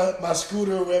 Move my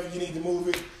scooter wherever you need to move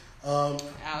it.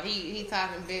 He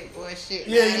talking big boy shit.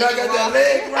 Yeah, I got that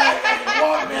leg right. I can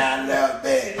walk down left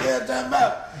bed. Yeah, I'm talking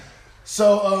about.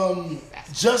 So,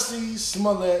 Jussie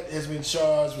Smollett has been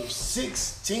charged with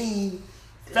 16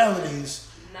 felonies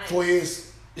for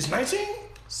his... It's 19?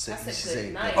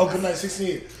 Good night. Oh, good night.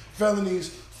 16 felonies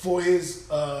for his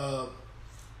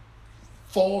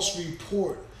false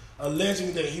report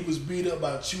alleging that he was beat up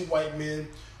by two white men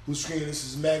who screamed, "This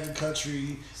is MAGA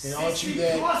country," and "Aren't you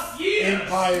that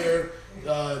empire,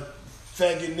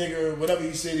 faggot nigger," whatever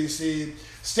he said,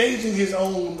 staging his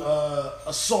own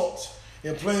assault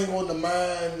and playing on the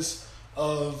minds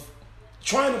of,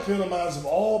 trying to play on the minds of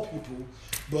all people,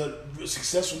 but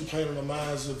successfully playing on the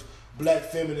minds of black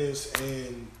feminists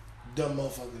and dumb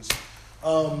motherfuckers.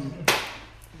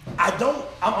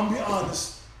 I'm being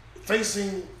honest,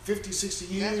 facing 50, 60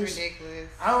 years. That's ridiculous.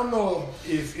 I don't know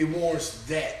if it warrants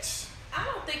that. I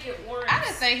don't think it warrants. I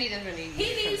just think he doesn't need.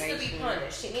 He needs to be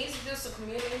punished. He needs to do some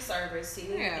community service. He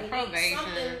needs probation.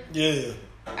 Something. Yeah.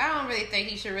 I don't really think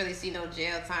he should really see no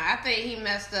jail time. I think he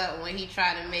messed up when he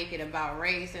tried to make it about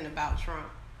race and about Trump.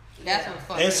 That's what fucked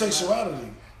him up. And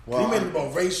sexuality. Well, he made it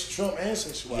about race, Trump, and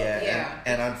sexuality. Yeah.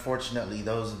 And unfortunately,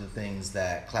 those are the things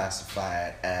that classify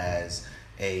it as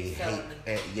a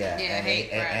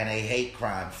hate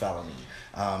crime felony.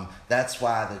 That's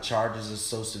why the charges are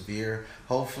so severe.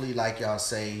 Hopefully, like y'all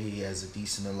say, he has a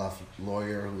decent enough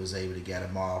lawyer who is able to get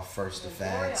him off first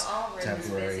offense,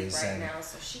 temporary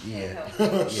sentence. So he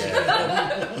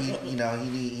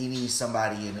needs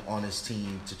somebody on his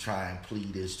team to try and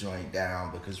plead his joint down,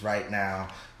 because right now,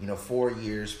 4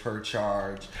 years per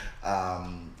charge,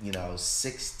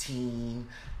 16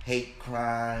 hate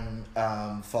crime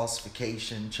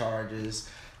falsification charges.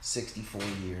 64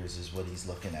 years is what he's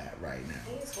looking at right now.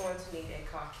 He's going to need a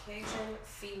Caucasian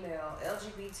female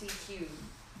LGBTQ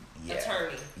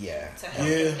attorney to help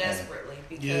him desperately,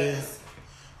 because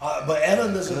but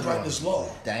Ellen doesn't practice law.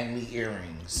 Dangly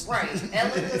earrings. Right.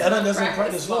 Ellen doesn't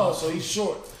practice law, so he's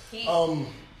short.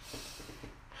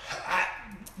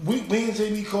 We and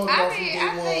JB called him off from day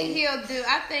one. I think he'll do.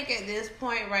 I think at this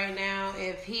point right now,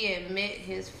 if he admit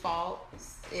his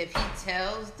faults, if he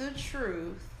tells the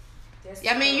truth,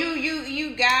 I mean,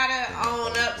 you gotta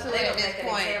own up to it at this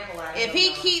point. If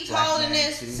he keeps holding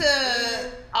this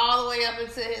to all the way up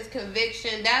into his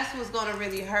conviction, that's what's gonna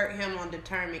really hurt him on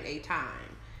determining a time.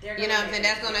 You know what I'm saying?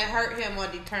 That's gonna hurt him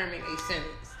on determining a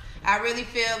sentence. I really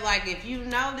feel like if you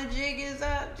know the jig is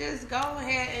up, just go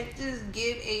ahead and just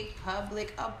give a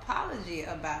public apology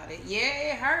about it.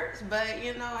 Yeah, it hurts, but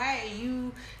you know, hey,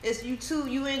 you in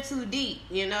too deep.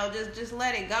 You know, just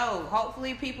let it go.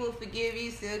 Hopefully, people will forgive you,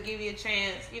 still give you a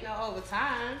chance. You know, over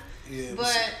time. Yeah,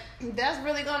 but that's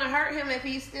really gonna hurt him if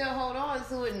he still hold on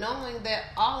to it, knowing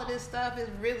that all of this stuff is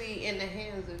really in the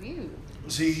hands of you.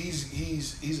 See,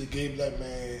 he's a gay black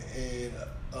man, and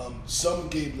some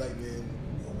gay black men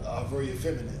are very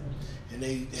effeminate, and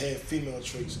they have female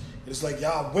traits. It's like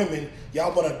y'all women,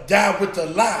 y'all want to die with the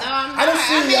lie. I don't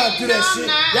see y'all do that shit.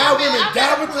 Y'all women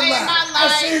die with the lie. I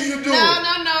see you do it.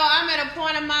 No. I'm at a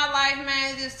point in my life,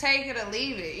 man. Just take it or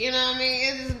leave it. You know what I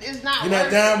mean? It's not. You're not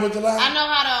down with the lie. I know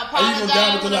how to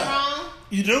apologize when I'm wrong.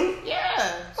 You do?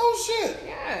 Yeah. Oh shit.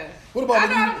 Yeah. What about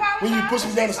when you pushed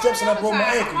me down the steps and I broke my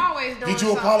ankle? Did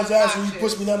you apologize when you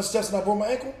pushed me down the steps and I broke my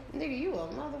ankle? Nigga, you a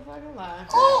motherfucking liar.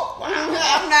 Oh, wow.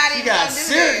 I'm not even gonna do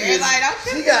that. Like, I'm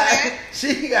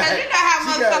she got. Cause you know how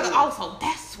motherfuckers. So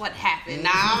that's what happened.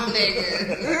 Nah, nigga.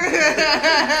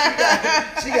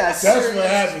 She got. That's what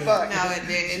happened. No, it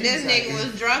didn't. This nigga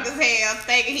was drunk as hell,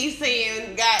 thinking he's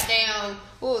seeing goddamn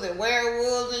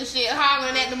werewolves and shit,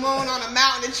 hollering at the moon on a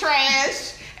mountain of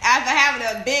trash. After having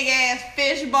a big ass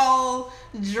fish bowl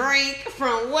drink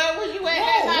from where was you at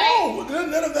that night? Whoa,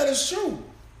 none of that is true.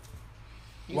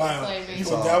 Wow, you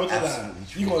gonna die with the lie.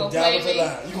 You gonna die with the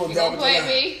lie. You gonna die with the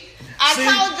lie. I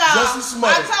told y'all. Justin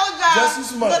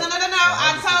Smothers. No.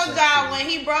 I told y'all when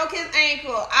he broke his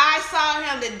ankle. I saw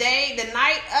him the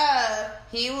night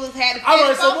he had a fish bowl. All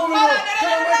right, so moving on.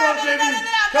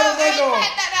 Cut him back on.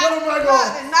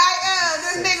 The night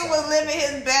this nigga was living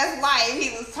his best life.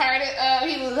 He was turning up.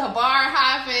 He was bar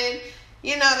hopping.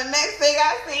 You know, the next thing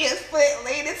I see his foot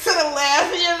leaning to the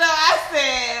left. You know, I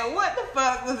said, what the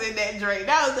fuck was in that drink?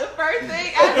 That was the first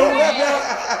thing I said.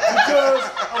 Because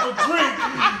of a drink.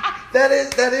 That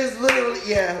is literally,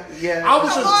 yeah. I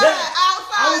was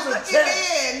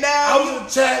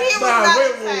attacked by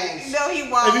werewolves. No, he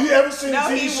won't. Have you ever seen a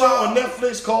TV show on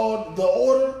Netflix called The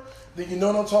Order? Then you know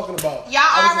what I'm talking about. Y'all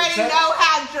already know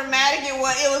how dramatic it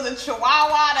was. It was a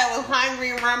chihuahua that was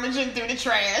hungry and rummaging through the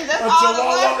trash. That's all it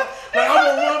was. Like, I'm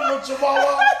gonna run from a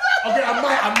chihuahua. Okay, I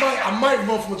might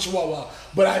run from a chihuahua,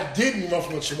 but I didn't run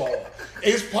from a chihuahua.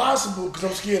 It's possible because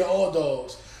I'm scared of all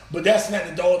dogs. But that's not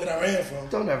the dog that I ran from.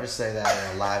 Don't ever say that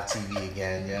on live TV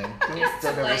again, yeah.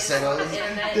 Don't ever say those.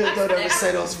 Don't ever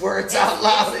say those words out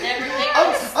loud.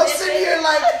 I'm sitting here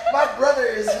like my brother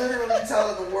is literally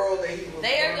telling the world that he was.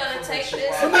 They are gonna take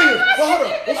this. But hold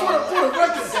on.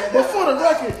 Before the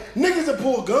record, niggas that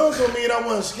pull guns on me and I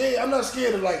wasn't scared. I'm not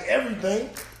scared of like everything.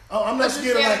 I'm not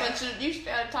scared of like. You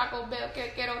scared of Taco Bell?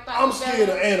 I'm scared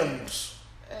of animals.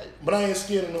 But I ain't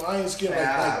scared of like niggas.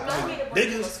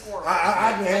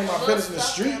 I can handle my business in the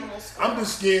street. I'm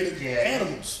just scared of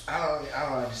animals. I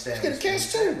don't understand. Scared of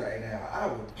cats too. Right now, I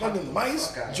would fucking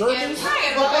mice, Germans. You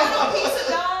scared of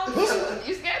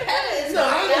cats? No, I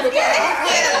ain't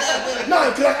scared.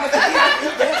 No, because I can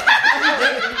eat that.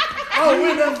 I don't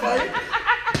win that fight.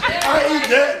 I eat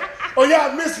that. Oh,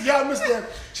 y'all missed that.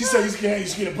 She said you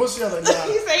scared of pussy. I was like, nah.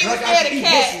 He said you scared of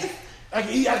cats. I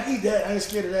can eat that. I ain't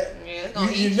scared of that. Yeah, it's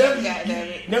gonna eat never eat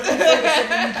something you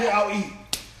can out eat.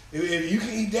 If you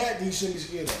can eat that, then you shouldn't be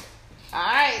scared of. All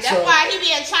right, that's why he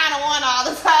be in China One all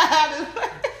the time.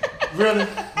 Really?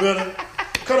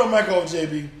 Cut her mic off,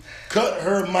 JB. Cut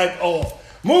her mic off.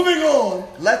 Moving on.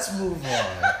 Let's move on.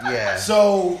 Yeah.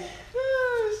 So,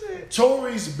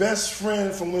 Tori's best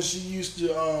friend from when she used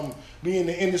to be in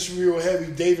the industry real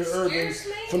heavy, David Irvin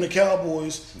from the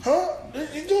Cowboys. Huh?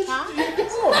 Your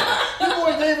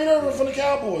boy David Irvin from the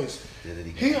Cowboys.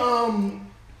 He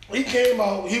came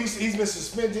out. He's been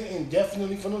suspended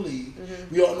indefinitely from the league.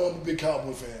 Mm-hmm. We all know I'm a big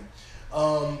Cowboy fan.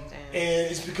 And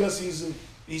it's because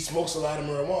he smokes a lot of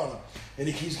marijuana and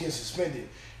he keeps getting suspended.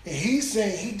 And he's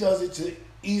saying he does it to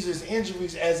ease his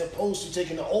injuries as opposed to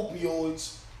taking the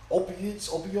opioids. How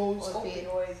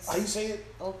you say it?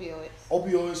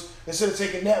 Opioids. Instead of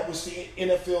taking that, which the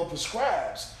NFL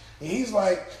prescribes. And he's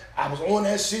like, I was on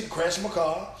that shit, crashed my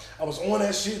car. I was on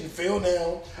that shit and fell down.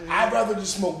 Mm-hmm. I'd rather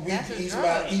just smoke weed to ease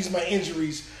my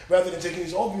injuries rather than taking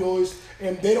these opioids.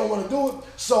 And they don't want to do it.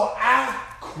 So I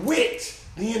quit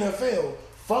the NFL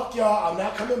fuck y'all, I'm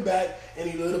not coming back. And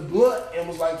he lit a blunt and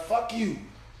was like, fuck you.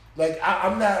 Like,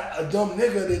 I'm not a dumb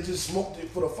nigga that just smoked it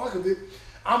for the fuck of it.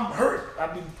 I'm hurt. I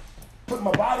be putting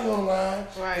my body on the line.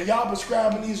 Right. And y'all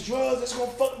prescribing these drugs that's going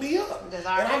to fuck me up. And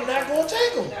I'm not going to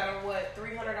take them. That are what,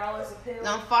 $300 a pill?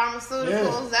 Them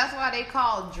pharmaceuticals, that's why they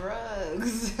call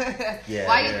drugs.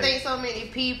 Why you think so many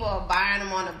people are buying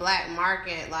them on the black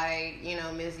market, like, you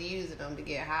know, misusing them to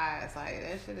get high? It's like,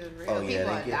 that shit is real. People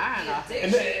are dying off it.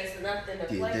 Addiction is nothing to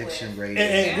The play addiction with. rate.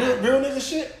 And real nigga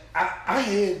shit, I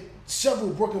had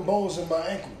several broken bones in my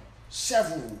ankle.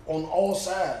 Several on all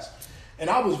sides. And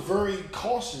I was very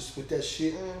cautious with that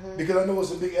shit because I know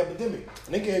it's a big epidemic.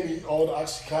 And they gave me all the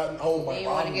Oxycontin. Oh my God. You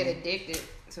want to get addicted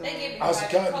to They give you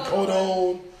Oxycontin,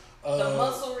 Codone. The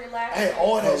muscle relaxer. I had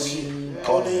all that shit.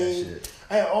 Codeine.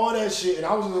 I had all that shit. And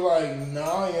I was just like,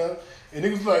 nah, yeah. And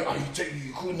it was like, oh, you take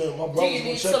you couldn't. My brother Do you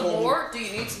need some more? Do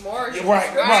you need some more? Yeah,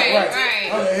 right. Right.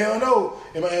 Oh, hell no.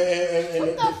 And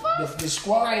the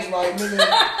squad was like, nigga,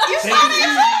 take it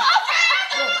easy.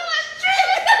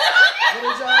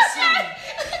 What did y'all see?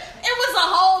 It was a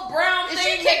whole brown And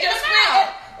thing she that kicked just him went.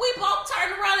 out. We both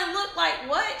turned around and looked like,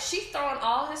 what? She's throwing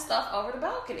all his stuff over the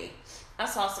balcony. I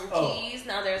saw some keys.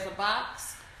 Now there's a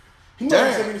box. He might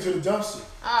have taken it to the dumpster.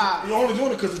 He only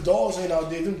doing it because the dogs ain't out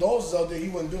there. If them dogs is out there, he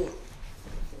wouldn't do it.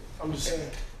 I'm just saying.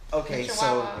 Okay,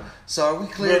 so are we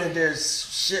clear that there's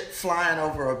shit flying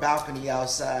over a balcony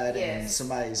outside and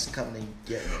somebody's coming and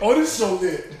getting it? Oh, this so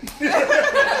lit.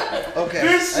 Okay.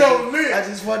 This so lit. I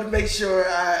just wanted to make sure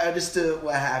I understood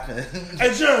what happened.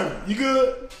 Hey, Jeremy, you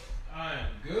good? I am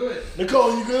good.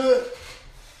 Nicole, you good?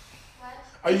 What?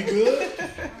 Are you good?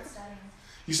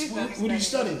 I'm studying. What are you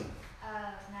studying?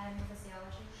 Anatomy and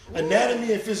physiology.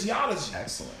 Anatomy and physiology.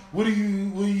 Excellent. What do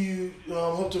you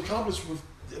hope to accomplish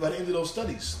by the end of those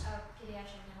studies?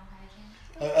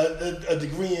 Pediatric dental hygiene. A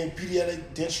degree in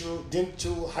pediatric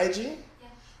dental hygiene? Yeah.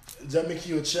 Does that make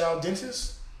you a child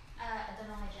dentist? A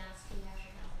dental hygienist,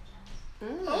 pediatric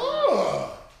dental hygienist.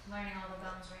 Oh, I'm learning all the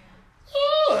bones right now.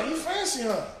 oh, you fancy,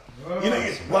 huh? You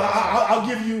know, well, I'll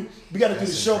give you. We got to do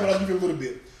the show, but I'll give you a little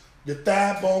bit. The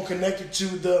thigh bone connected to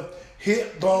the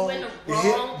hip bone. You in the The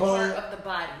hip wrong bone. part of the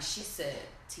body. She said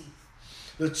teeth.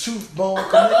 The tooth bone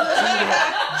connected to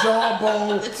the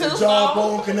jawbone. The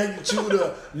jawbone connected to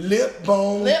the lip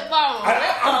bone. Lip bone.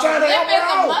 I'm trying to help her Lip is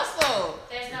a out. muscle.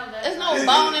 There's no lip. There's no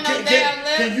bone in no damn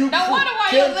lip. Can you No prove- wonder why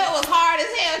your lip was hard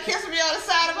as hell kissing me on the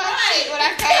side of my cheek when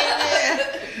I came in.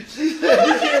 You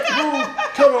can't prove.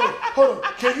 Come on, hold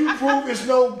on. Can you prove there's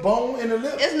no bone in the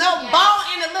lip? There's no bone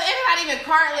in the lip. It's not even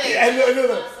cartilage. And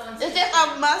look. It's just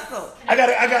a muscle. I got.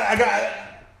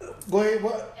 Go ahead.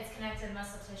 What? It's connected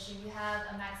muscle tissue. You have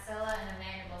a maxilla and a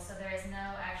mandible, so there is no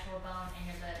actual bone in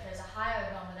your lip. There's a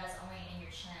hyoid bone, but that's only in your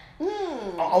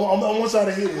chin. I want y'all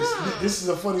to hear this. This is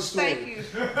a funny story. Thank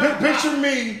you. Picture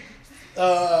me,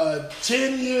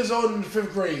 10 years old in the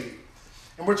 5th grade,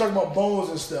 and we're talking about bones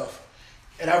and stuff.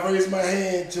 And I raised my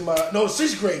hand to my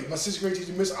 6th grade. My 6th grade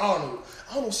teacher, Miss Arnold.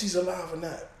 I don't know if she's alive or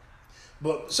not,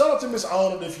 but shout out to Miss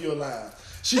Arnold if you're alive.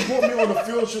 She brought me on a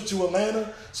field trip to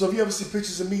Atlanta. So if you ever see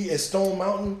pictures of me at Stone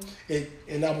Mountain,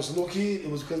 and I was a little kid,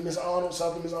 it was because Miss Arnold,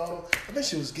 shout out to Miss Arnold. I think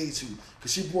she was gay too,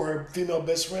 because she brought her female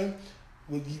best friend.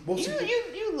 You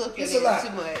look at It's it a lot. too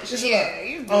much. It's Yeah, a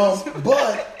you lot. do.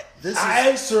 But This I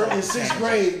is asked her in 6th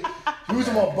grade, we was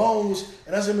talking about bones,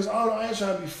 and I said, Miss Arnold, I ain't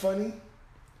trying to be funny,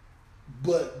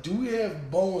 but do we have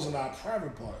bones in our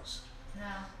private parts? No.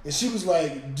 And she was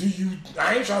like,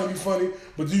 I ain't trying to be funny,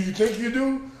 but do you think you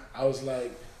do? I was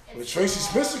like, when Tracy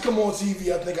Spencer come on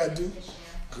TV, I think I do.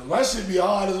 Cause my shit be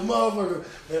hard as a motherfucker.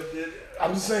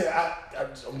 I'm just saying,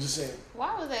 I'm just saying.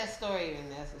 Why was that story even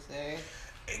necessary?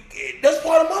 That's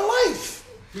part of my life.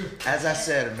 as I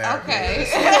said, America. Okay.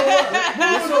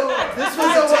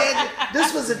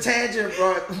 This was a tangent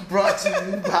brought to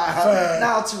you by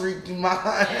now Tariq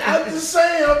Iman. I'm just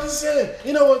saying.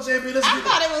 You know what, JB? Let's I get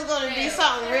thought it was going to be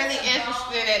something really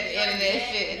interesting at the end of that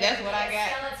shit, and that's what I got.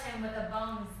 Skeleton with a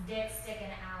bone's dick sticking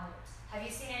out. Have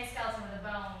you seen any skeleton with a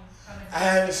bone from its I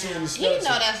haven't seen the You skeleton.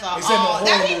 know that's all. Except in the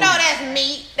horror You know movies. that's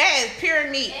meat. That is pure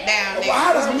meat down there. Well,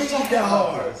 how does meat get that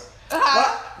hard?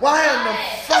 Why in the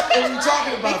fuck are you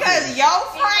talking about Because this? your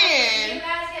You friend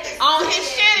guys get on his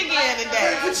shit again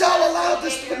today. But y'all allowed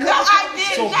this to No, I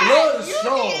did So not. blood is You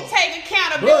strong. need to take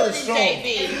Blood is accountability, strong. JB.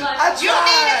 I You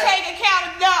need to tried. take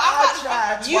accountability. No, I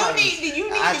tried you twice.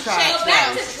 need I to tried check twice. Back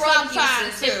to drug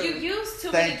sometimes uses. If you too. use too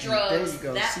Thank many you. There drugs, you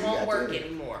go. that See, won't I work did it.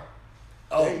 anymore.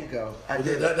 Oh, there you go.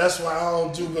 That's why I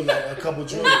don't do but like a couple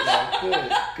drinks.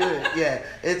 Good. Yeah,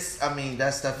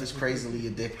 that stuff is crazily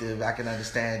addictive. I can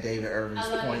understand David Irving's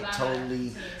point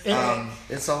totally.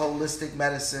 It's a holistic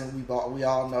medicine. We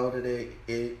all know that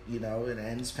it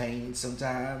ends pain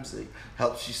sometimes. It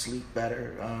helps you sleep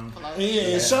better. And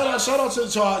shout out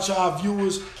to our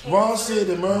viewers. Ron said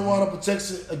that marijuana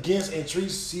protects against and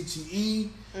treats CTE.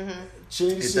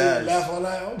 Shannon said, laugh out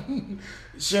loud.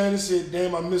 Shannon said,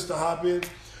 damn, I missed the hop in.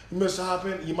 You missed the hop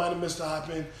in? You might have missed the hop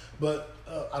in, but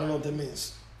I don't know what that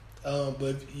means.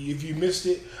 But if you missed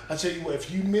it, I tell you what, if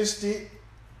you missed it.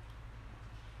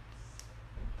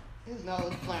 His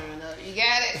nose flaring up. You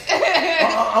got it?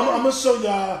 I'm going to show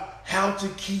y'all how to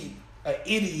keep an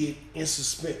idiot in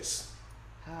suspense.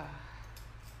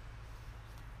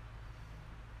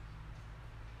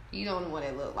 You don't want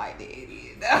to look like the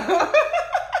idiot, though.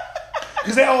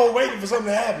 Because they all waiting for something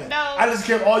to happen. No. I just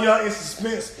kept all y'all in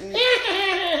suspense. No,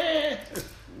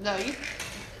 you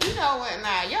know what?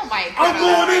 Nah, your mic. I'm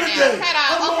going in today.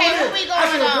 Okay, what we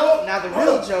going on? Now the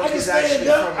real joke is actually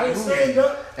from a movie.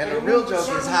 And the real joke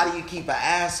is how do you keep an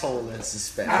asshole in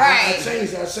suspense? Right. I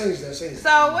changed that.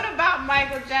 So what about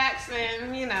Michael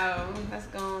Jackson? Let's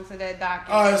go on to that document.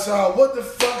 All right, so what the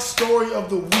fuck story of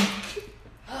the week?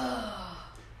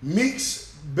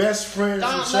 Meek's best friends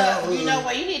from childhood. You know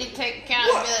what? You need to take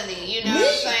accountability. What? You know Me? what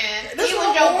I'm saying? That's He what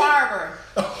was your I'm barber.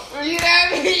 You know what I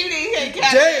mean? You need to take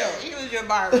accountability. He was your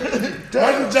barber.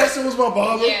 Michael Jackson was my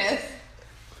barber? Yes.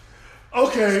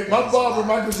 Okay, my barber,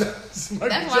 Michael Jackson.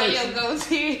 That's why your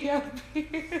goatee up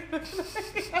here.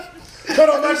 Cut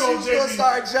on Michael, She's gonna JB.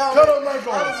 start jumping. Cut on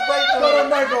Michael. I Cut was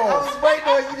waiting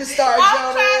on you to start I'm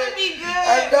jumping. trying to be good. I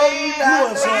know you You not.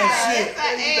 want some shit.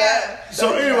 Yes, I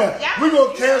So anyway, we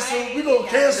gonna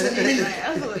cancel me,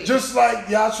 Absolutely. just like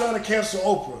y'all trying to cancel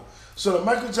Oprah. So the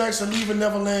Michael Jackson Leaving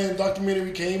Neverland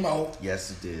documentary came out, Yes,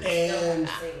 it did. and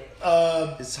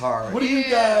It's hard. what do you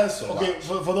guys? Okay,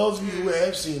 for those of you who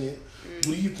have seen it,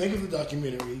 what do you think of the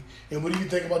documentary, and what do you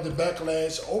think about the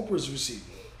backlash Oprah's receiving?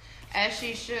 As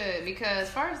she should, because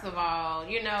first of all,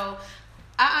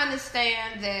 I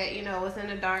understand that, what's in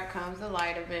the dark comes to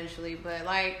light eventually, but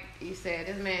like you said,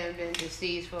 this man has been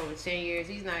deceased for over 10 years.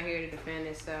 He's not here to defend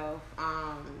himself.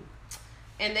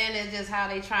 And then it's just how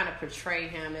they trying to portray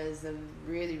him as a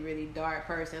really, really dark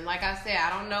person. Like I said, I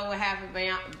don't know what happened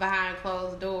behind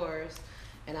closed doors,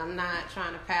 and I'm not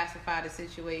trying to pacify the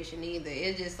situation either.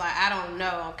 It's just like, I don't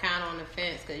know. I'm kind of on the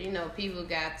fence because, people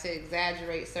got to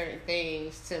exaggerate certain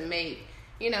things to make,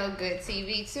 good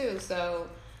TV too. So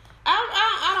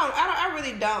I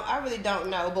really don't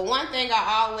know. But one thing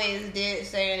I always did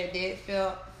say, and it did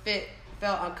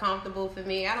felt uncomfortable for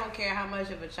me. I don't care how much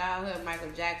of a childhood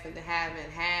Michael Jackson haven't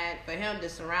had. For him to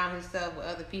surround himself with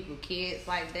other people's kids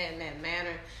like that in that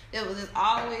manner, it was just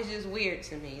always just weird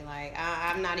to me. Like,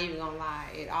 I'm not even gonna lie,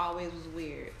 it always was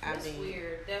weird. It's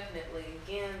weird, definitely.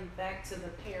 Again, back to the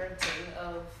parenting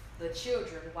of the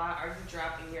children. Why are you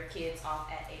dropping your kids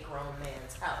off at a grown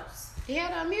man's house? He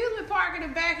had an amusement park in the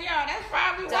backyard. That's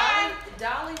probably why.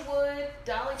 Dolly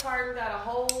Parton got a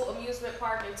whole amusement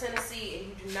park in Tennessee, and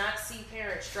you do not see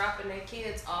parents dropping their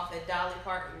kids off at Dolly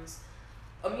Parton's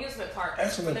amusement park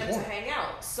for them to hang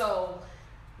out. So,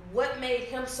 what made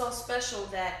him so special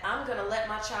that I'm gonna let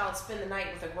my child spend the night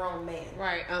with a grown man?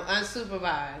 Right,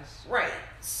 unsupervised. Right.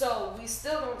 So we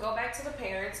still gonna go back to the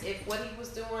parents if what he was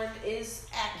doing is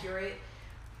accurate.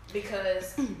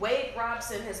 Because Wade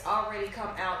Robson has already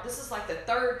come out. This is like the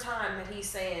third time that he's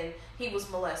saying he was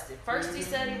molested. First he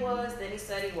said he was, then he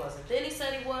said he wasn't. Then he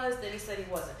said he was, then he said he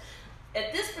wasn't.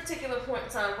 At this particular point in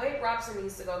time, Wade Robson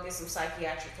needs to go get some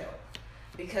psychiatric help.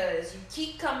 Because you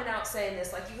keep coming out saying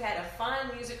this, like you had a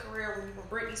fine music career when you were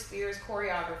Britney Spears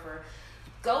choreographer.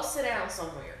 Go sit down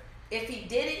somewhere. If he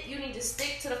did it, you need to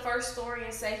stick to the first story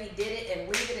and say he did it and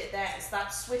leave it at that and stop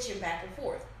switching back and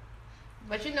forth.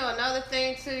 But another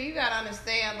thing too, you gotta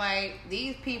understand, like,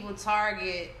 these people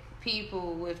target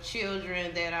people with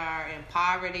children that are in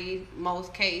poverty,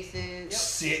 most cases.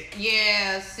 Sick.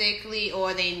 Yeah, sickly,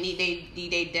 or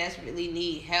they desperately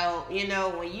need help.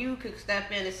 When you could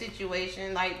step in a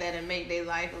situation like that and make their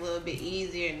life a little bit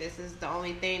easier, and this is the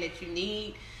only thing that you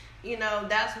need.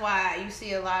 That's why you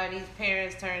see a lot of these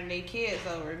parents turning their kids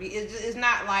over. It's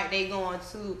not like they going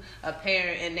to a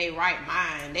parent in their right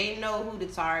mind. They know who to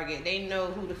target. They know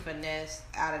who to finesse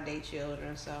out of their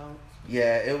children. So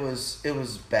yeah, it was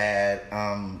bad.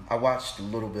 I watched a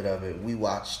little bit of it. We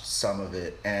watched some of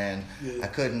it, and I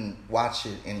couldn't watch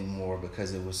it anymore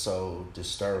because it was so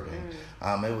disturbing.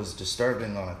 It was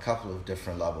disturbing on a couple of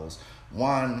different levels.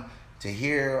 One, to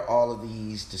hear all of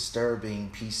these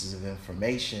disturbing pieces of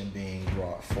information being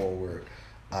brought forward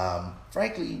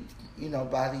frankly,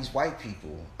 by these white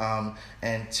people.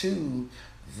 And two,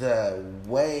 the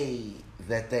way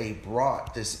that they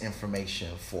brought this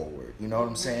information forward. You know what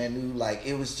I'm saying? Like,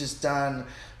 it was just done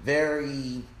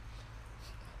very,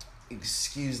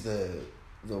 excuse the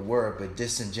word, but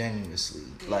disingenuously.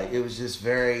 Like, it was just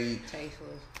very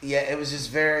tasteless. Yeah, it was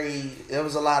just very, there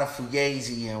was a lot of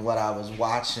fugazi in what I was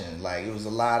watching. Like, it was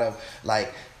a lot of,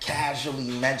 like,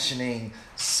 casually mentioning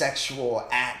sexual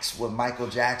acts with Michael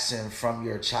Jackson from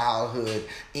your childhood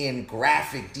in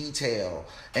graphic detail,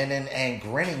 and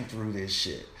grinning through this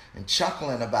shit and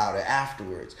chuckling about it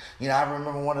afterwards. I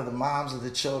remember one of the moms of the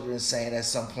children saying at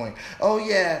some point, oh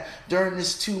yeah, during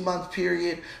this 2-month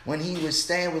period when he was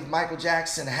staying with Michael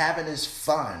Jackson having his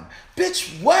fun.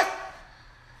 Bitch, what?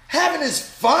 Having his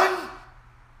fun?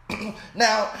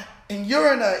 Now, and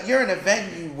you're in a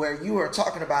venue where you are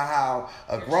talking about how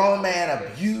a grown man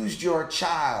abused your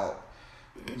child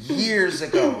years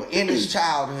ago in his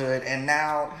childhood, and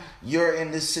now you're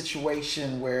in this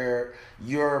situation where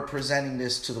you're presenting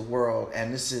this to the world,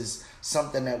 and this is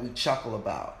something that we chuckle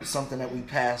about, something that we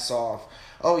pass off.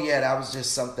 Oh yeah, that was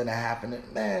just something that happened.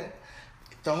 Man,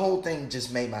 the whole thing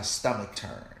just made my stomach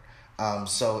turn.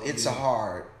 So it's a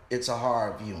hard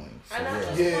viewing. And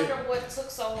I just wonder what took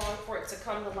so long for it to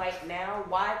come to light now.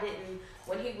 Why didn't,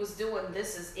 when he was doing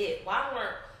This Is It,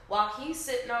 while he's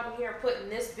sitting over here putting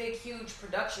this big, huge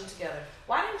production together,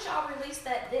 why didn't y'all release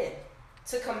that then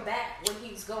to combat when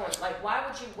he's going? Like, why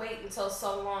would you wait until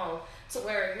so long to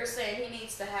where you're saying he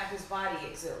needs to have his body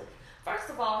exhumed? First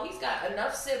of all, he's got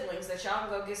enough siblings that y'all can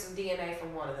go get some DNA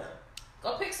from one of them.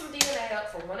 Go pick some DNA up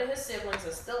from one of his siblings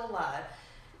that's still alive.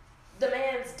 The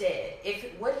man's dead. If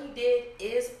what he did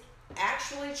is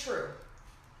actually true,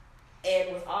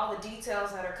 and with all the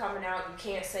details that are coming out,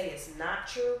 you can't say it's not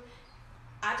true.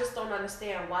 I just don't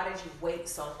understand, why did you wait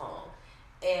so long?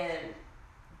 And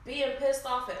being pissed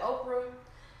off at Oprah,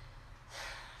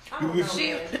 I don't know.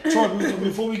 Troy,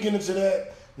 before we get into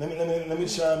that, let me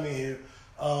chime in here.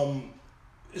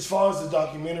 As far as the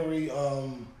documentary,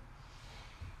 I'm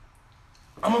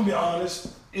gonna be honest.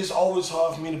 It's always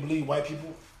hard for me to believe white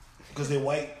people because they're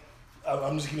white.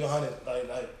 I'm just keeping it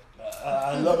 100.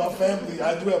 I love my family.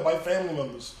 I do have white family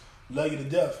members. Love you to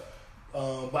death.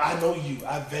 But I know you.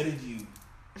 I vetted you.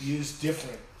 You're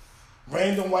different.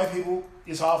 Random white people,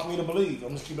 it's hard for me to believe.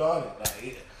 I'm just keeping it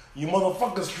 100. You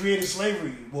motherfuckers created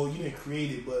slavery. Well, you didn't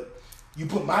create it, but you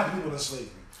put my people in slavery.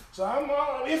 So I'm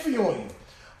iffy on you.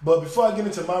 But before I get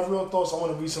into my real thoughts, I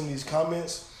want to read some of these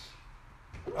comments.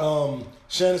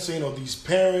 Shannon said, these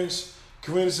parents.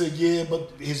 Karina said, yeah,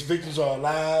 but his victims are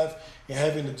alive and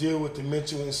having to deal with the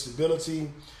mental instability.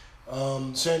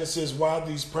 Shannon says, why are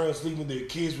these parents leaving their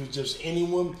kids with just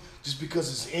anyone? Just because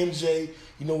it's MJ,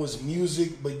 it's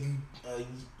music, but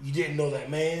you didn't know that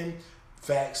man.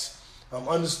 Facts.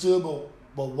 Understood,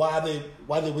 but why they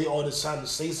wait all this time to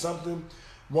say something?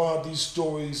 Why aren't these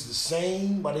stories the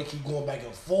same? Why they keep going back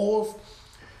and forth?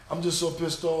 I'm just so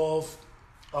pissed off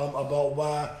about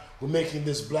why we're making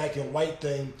this black and white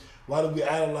thing. Why do we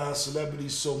idolize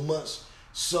celebrities so much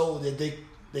so that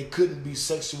they couldn't be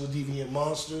sexual deviant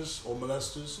monsters or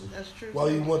molesters? That's true. Why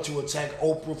you want to attack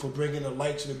Oprah for bringing a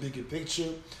light to the bigger picture?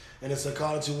 And it's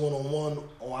Psychology 101,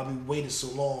 why we waited so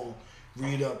long.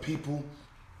 Read up, people.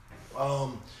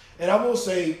 And I will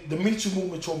say, the Me Too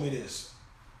movement told me this.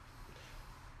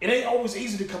 It ain't always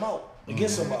easy to come out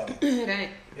against somebody. It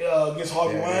ain't. Against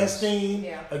Harvey Weinstein,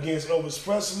 Yeah. against Elvis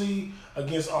Presley,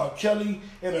 against R. Kelly,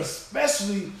 and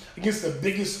especially against the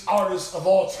biggest artist of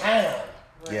all time.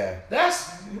 Right. Yeah.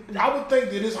 I would think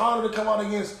that it's harder to come out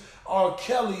against R.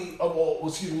 Kelly,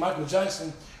 Michael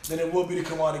Jackson, than it would be to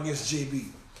come out against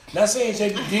JB. Not saying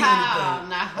JB did anything. I'm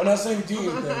not saying he did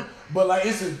anything. But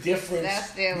it's a difference. That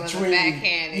still was between, a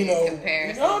backhanded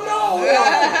comparison. No.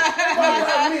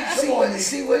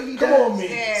 See what he does. Come on, me.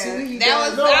 Yeah. See what he That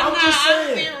does. was. I'm just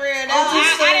saying. Being real. I'm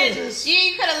just saying.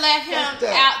 You could have left him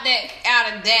out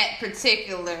of that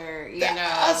particular,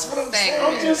 That's what I'm saying. segment.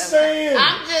 I'm just saying.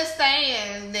 I'm just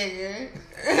saying, nigga.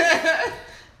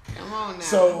 Come on now.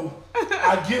 So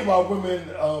I get why women,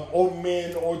 or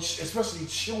men, or especially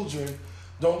children,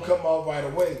 don't come out right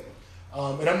away.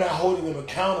 And I'm not holding them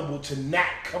accountable to not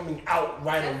coming out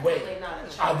right away.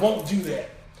 I won't do that.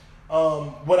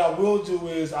 What I will do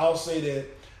is I'll say that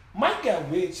Mike got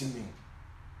weird to me.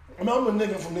 I'm a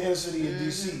nigga from the inner city of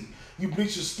DC. You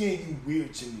bleach your skin, you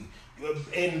weird to me.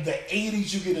 In the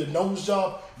 80s, you get a nose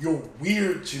job, you're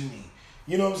weird to me.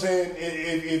 You know what I'm saying?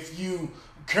 If you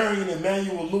carrying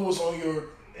Emmanuel Lewis on your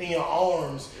in your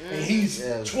arms, and he's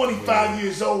 25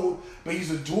 years old, but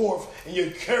he's a dwarf, and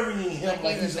you're carrying him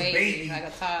like he's a baby. Like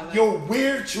a toddler. You're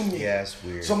weird to me. Yeah, it's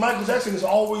weird. So Michael Jackson has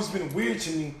always been weird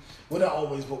to me. Well, not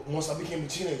always, but once I became a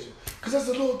teenager. Because as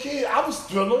a little kid, I was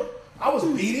Thriller. I was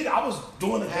Beat It. I was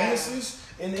doing the dances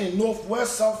in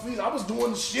Northwest, Southeast. I was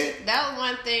doing the shit. That was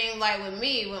one thing, like with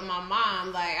me, with my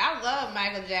mom. Like, I love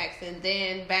Michael Jackson.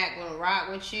 Then back when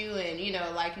Rock With You and, you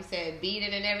know, like you said, Beat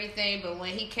It and everything. But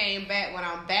when he came back, when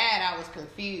I'm bad, I was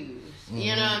confused.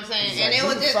 You know what I'm saying? Like, and it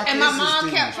was just, and my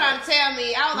mom kept trying to tell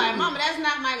me, I was like, Mm-hmm. Mama, that's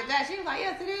not Michael Jackson. She was like,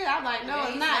 yes, it is. I was like, no, Yeah,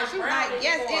 it's he's not. not She was brown like,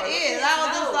 yes, anymore. it is. Look at I was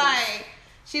his just nose. like,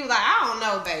 she was like, I don't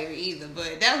know, baby, either,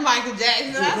 but that's Michael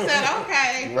Jackson. I said,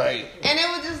 okay. Right. And it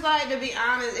was just like, to be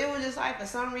honest, it was just like, for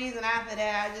some reason after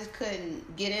that, I just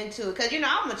couldn't get into it. Because, you know,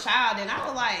 I'm a child, and I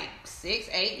was like 6,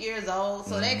 8 years old.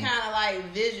 So that kind of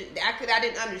like I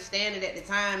didn't understand it at the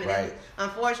time. And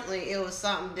unfortunately, it was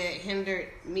something that hindered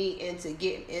me into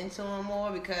getting into him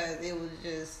more, because it was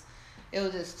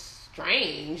just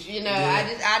strange, you know.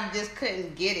 I just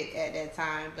couldn't get it at that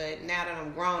time. But now that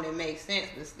I'm grown, it makes sense.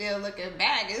 But still, looking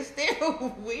back, it's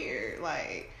still weird.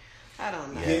 Like, I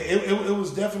don't know. Yeah, it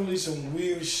was definitely some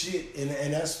weird shit,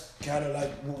 and that's kind of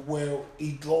like where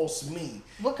he lost me,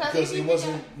 because it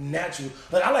wasn't natural.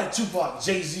 Like, I like Tupac,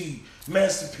 Jay-Z,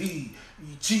 Master P,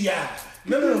 T.I.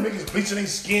 None of them niggas bleaching their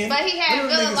skin. But he had None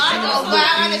of them niggas Villalago. hanging But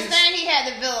out I with understand he had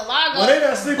the Villalago. Well, they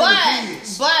not sleeping with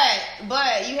kids.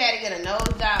 But you had to get a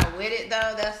nose job with it,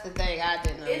 though. That's the thing I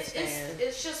didn't understand.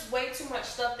 It's just way too much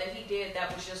stuff that he did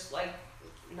that was just like,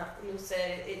 you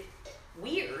said it.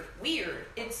 Weird.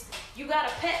 It's, you got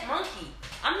a pet monkey.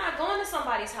 I'm not going to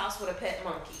somebody's house with a pet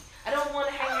monkey. I don't want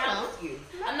to hang out with you.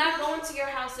 I'm not going to your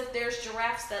house if there's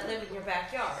giraffes that live in your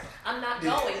backyard. I'm not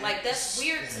going. Like, that's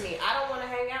weird to me. I don't want to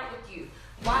hang out with you.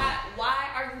 Why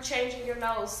are you changing your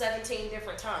nose 17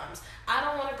 different times? I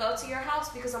don't want to go to your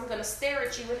house because I'm going to stare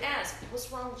at you and ask,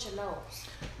 what's wrong with your nose?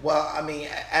 Well, I mean,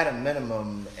 at a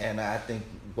minimum, and I think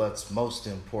what's most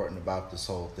important about this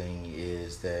whole thing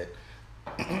is that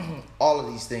all of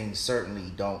these things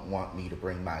certainly don't want me to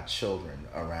bring my children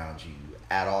around you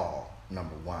at all,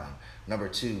 number one. Number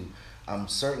two, I'm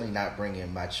certainly not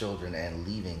bringing my children and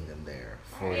leaving them there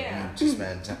for you to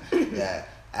spend time. Yeah.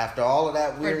 After all of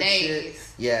that weird shit.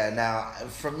 Yeah, now,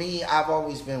 for me, I've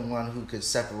always been one who could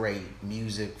separate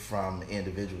music from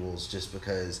individuals, just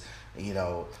because, you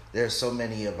know, there's so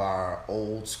many of our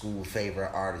old school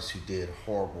favorite artists who did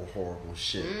horrible, horrible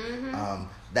shit.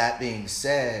 That being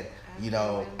said, you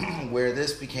know, where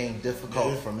this became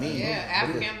difficult for me. Yeah,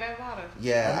 African Bambaataa.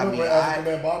 Yeah, I remember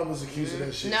African Bambaataa was accused of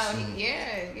that shit. No,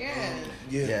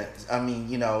 yeah. I mean,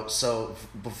 you know, so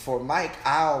for Mike,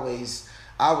 I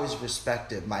always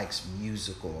respected Mike's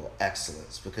musical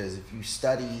excellence, because if you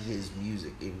study his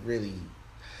music, it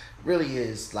really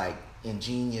is like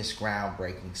ingenious,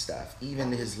 groundbreaking stuff.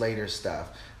 Even his later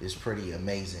stuff is pretty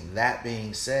amazing. That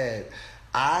being said,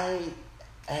 I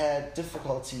had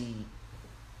difficulty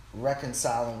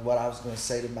reconciling what I was going to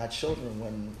say to my children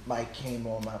when Mike came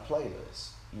on my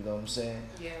playlist. You know what I'm saying?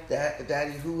 Yeah.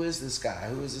 Daddy, who is this guy?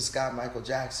 Who is this guy, Michael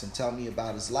Jackson? Tell me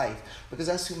about his life, because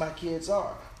that's who my kids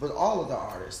are. But all of the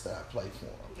artists that I play for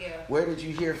them. Yeah. Where did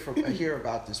you hear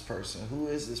about this person? Who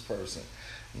is this person?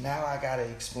 Now I gotta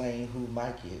explain who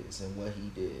Mike is and what he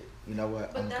did. You know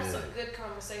what? But that's a good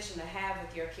conversation to have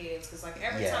with your kids, because like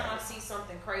every time I see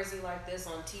something crazy like this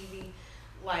on TV,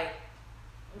 like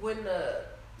when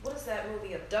what is that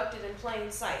movie, Abducted in Plain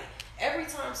Sight? Every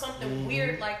time something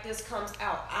weird like this comes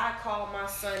out, I call my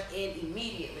son in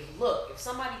immediately. Look, if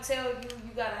somebody tell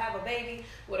you gotta have a baby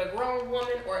with a grown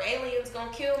woman or aliens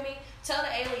gonna kill me, tell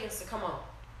the aliens to come on.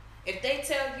 If they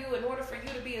tell you in order for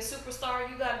you to be a superstar,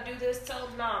 you gotta do this, tell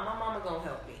them, nah, my mama gonna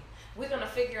help me. We're gonna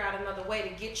figure out another way to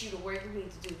get you to where you need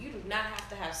to do. You do not have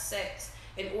to have sex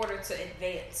in order to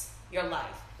advance your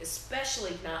life,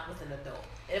 especially not with an adult.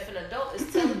 If an adult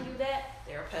is telling you that,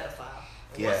 they're a pedophile.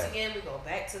 And once again, we go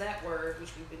back to that word, which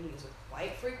we've been using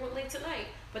quite frequently tonight,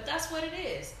 but that's what it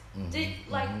is.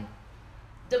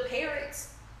 The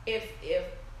parents, if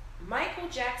Michael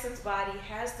Jackson's body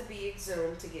has to be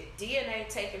exhumed to get DNA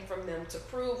taken from them to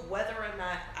prove whether or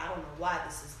not, I don't know why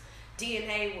this is,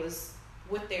 DNA was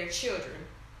with their children.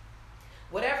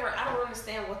 Whatever, I don't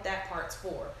understand what that part's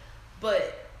for.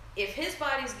 But if his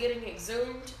body's getting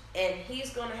exhumed and he's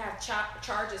going to have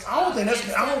charges, I don't think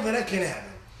that can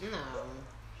happen. No.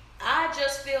 I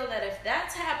just feel that if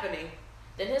that's happening,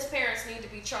 then his parents need to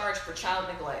be charged for child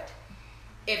neglect.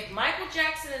 If Michael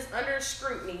Jackson is under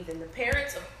scrutiny, then the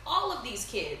parents of all of these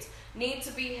kids need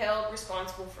to be held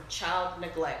responsible for child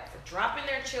neglect, for dropping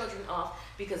their children off.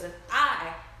 Because if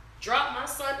I drop my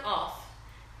son off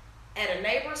at a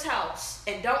neighbor's house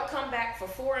and don't come back for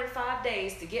 4 and 5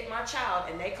 days to get my child,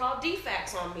 and they call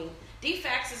DFAX on me,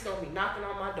 DFAX is going to be knocking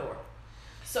on my door.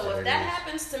 So if that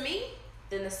happens to me,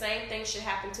 then the same thing should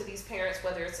happen to these parents,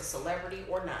 whether it's a celebrity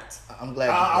or not. I'm glad.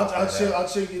 I'll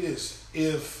tell you this: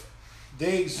 if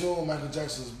they exhume Michael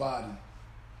Jackson's body,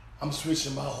 I'm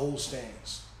switching my whole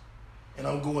stance, and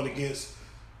I'm going against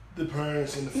the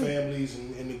parents and the families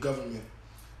and the government.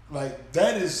 Like,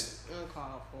 that is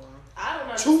uncalled for. I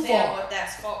don't too understand far. what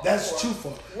that's for. That's too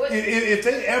far. If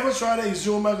they ever try to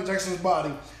exhume Michael Jackson's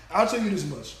body, I'll tell you this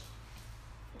much: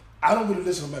 I don't really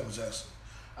listen to Michael Jackson.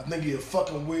 I think he's a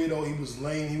fucking weirdo. He was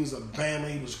lame. He was a bammer.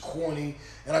 He was corny.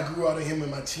 And I grew out of him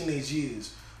in my teenage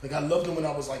years. Like, I loved him when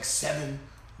I was like 7.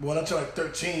 But when I turned like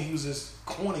 13, he was just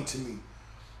corny to me.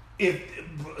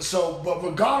 But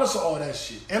regardless of all that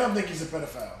shit, and I think he's a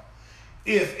pedophile,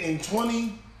 if in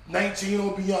 2019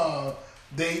 or beyond,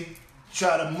 they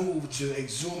try to move to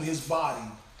exhume his body,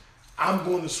 I'm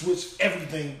going to switch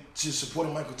everything to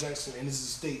supporting Michael Jackson and his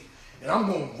estate. And I'm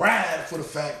going to ride for the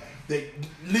fact that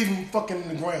leave him fucking in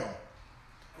the ground.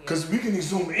 Because we can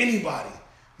exhume anybody.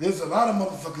 There's a lot of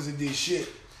motherfuckers that did shit.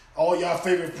 All y'all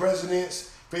favorite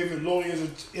presidents, favorite lawyers,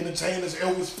 entertainers,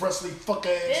 Elvis Presley, fuck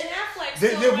ass. Ben Affleck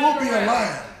There will be a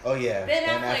line. Oh yeah, Ben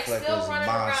Affleck still was running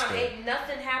a monster. around. Ain't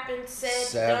nothing happened,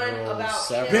 done about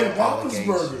several Ben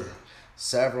Roethlisberger.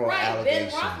 Several Ben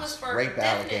allegations, Roethlisberger, rape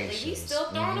definitely. allegations. He's still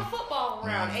throwing the football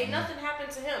around. Ain't nothing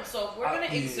happened to him. So if we're going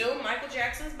to exhume Michael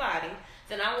Jackson's body,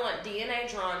 then I want DNA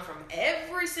drawn from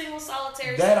every single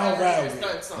solitary That I'll survivor ride that's with.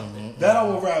 done something. That I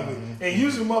will ride with. And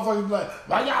usually motherfuckers be like,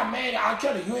 why y'all mad at R.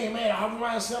 Kelly? You ain't mad at Harvey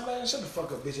Weinstein? Like, shut the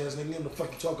fuck up, bitch ass nigga. What the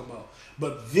fuck you talking about?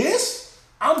 But this,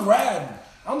 I'm riding.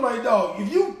 I'm like, dog,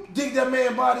 if you dig that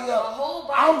man's body up, whole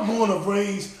body. I'm going to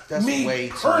raise That's me way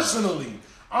too personally.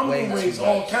 I'm going to raise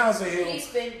all kinds of hell. He's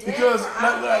been dead because, for I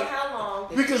don't know how long.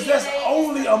 The because DNA that's is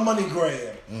only a money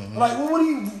grab. Like, well,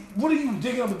 what are you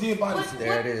digging up a dead body for?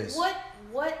 There it is.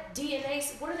 What DNA?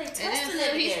 What are they And testing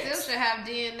then it he against? still should have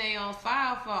DNA on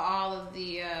file for all of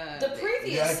the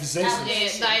previous accusations.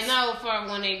 allegations. I know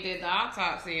for when they did the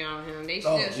autopsy on him, they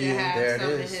still should there have it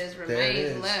some of is. his There it remains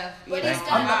is. left. But you he's know,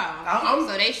 done- wow.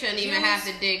 So they shouldn't even have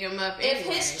to dig him up If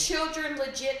anyway. his children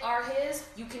legit are his,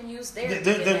 you can use their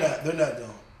They're DNA. not. They're not, though.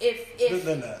 If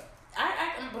They're not.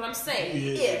 but I'm saying,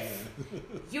 Yeah. if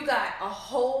you got a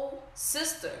whole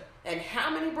sister and how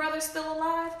many brothers still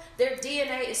alive, their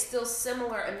DNA is still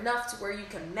similar enough to where you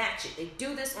can match it. They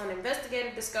do this on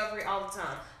investigative discovery all the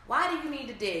time. Why do you need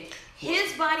to dig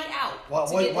his body out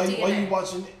to get the DNA? Why you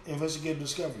watching Investigative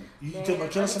Discovery? You talking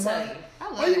about killing somebody? I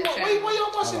love Why you that channel.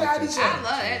 watching the ID I channel?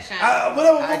 love that channel.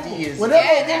 Whenever Yeah,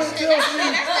 a woman that's- tells me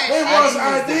that's- they watch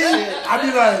ID, I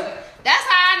be like, That's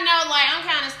how I know, like, I'm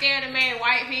kind of scared to marry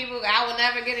white people. I will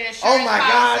never get an insurance Oh my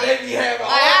God, policy. they be having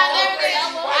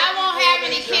I won't have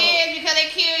any kids because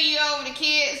they kill you over the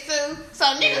kids, too. So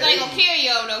niggas ain't gonna kill you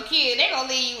over no kids. They gonna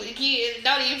leave you with the kids.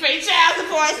 Don't even pay child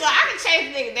support. So I can chase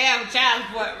a nigga down for child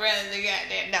support rather than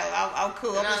goddamn. No, I'm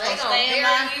cool. I'm No, just they gonna gonna stay in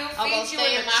bury my, you, I'm gonna feed you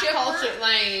stay in in a my chipper, culture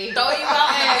lane. Throw you out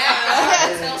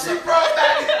there. She brought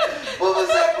back. What was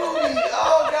that movie?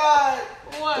 Oh God.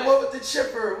 What? The one with the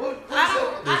chipper. What was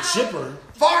that? the chipper.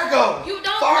 Fargo. You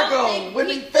don't Fargo. think When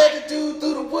he fed the dude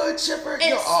through the wood chipper. And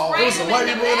There was some white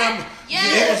people in them.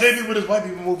 Yes. They be with his white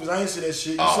people movies. I ain't see that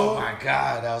shit. You Oh saw it? my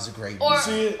God, that was a great Or, movie.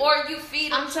 see it? or you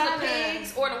feed them I'm to trying the to-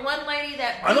 pigs, or the one lady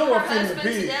that I know beat her what feeding the husband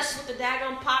to pigs. death with the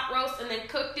daggone pot roast and then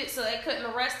cooked it so they couldn't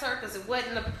arrest her because it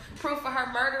wasn't the proof of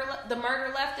her murder, the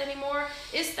murder left anymore.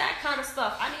 It's that kind of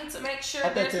stuff. I need to make sure I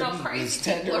bet there's that no meat crazy was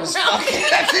tender people as around. fuck.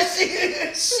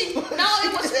 No,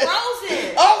 it was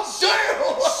frozen. Oh, damn.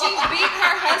 She beat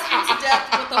her husband to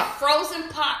death with a frozen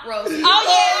pot roast. Oh, yeah,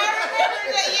 I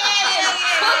remember that.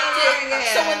 Cooked it.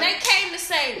 Yeah. So when they came to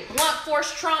say blunt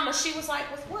force trauma, she was like,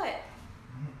 with what?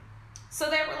 So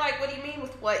they were like, what do you mean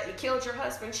with what? You killed your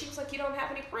husband? She was like, you don't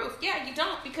have any proof. Yeah, you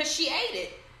don't, because she ate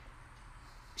it.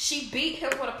 She beat him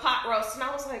with a pot roast, and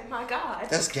I was like, my God.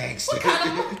 That's gangster. What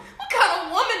kind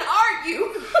of woman are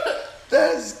you?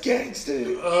 That's gangster.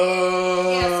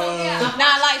 Yeah.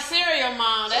 Not like Serial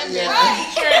Mom. That's Yeah.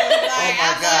 just true. Like, Oh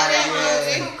my God, I love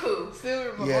yeah. that Cuckoo.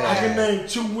 Serial Mom. Yeah. I can name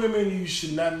 2 women you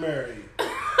should not marry.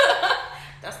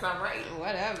 That's not right.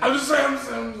 Whatever. I'm just saying.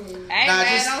 Hey, Nah,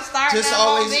 man, don't start just nothing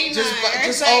always, on me, just, man. bu-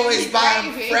 just Everything always be buy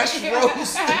gravy. fresh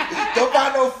roast. Don't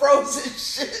buy no frozen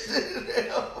shit.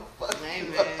 Hey,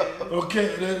 man.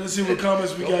 Okay, let's see what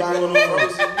comments we Don't got buy going no on.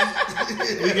 frozen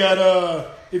meat. We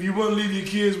got if you want to leave your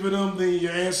kids with them, then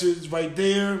your answer is right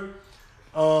there.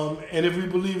 And if we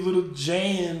believe little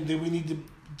Jan, then we need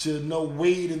to know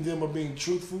Wade and them are being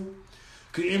truthful.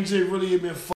 Could MJ really have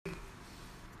been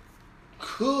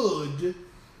could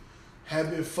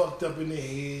have been fucked up in the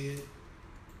head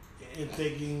and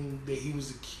thinking that he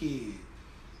was a kid.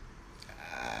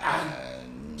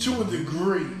 To a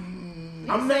degree.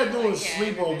 I'm not doing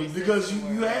sleepovers because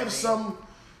you have some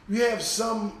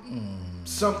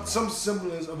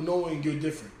semblance of knowing you're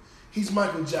different. He's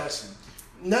Michael Jackson.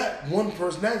 Not one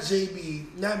person, not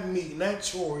JB, not me, not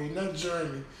Tori, not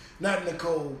Jeremy, not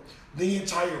Nicole. The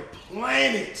entire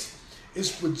planet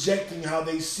is projecting how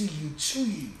they see you to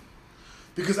you.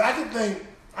 Because I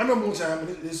remember one time, and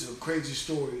this is a crazy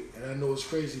story, and I know it's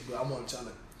crazy, but I want to tell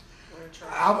it.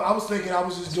 I was thinking I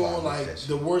was just doing like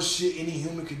the worst shit any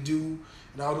human could do,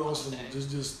 and I was doing some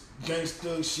just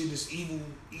gangster shit, this evil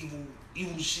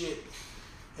shit.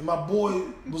 And my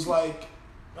boy was like,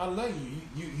 "I love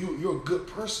you. You're a good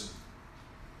person."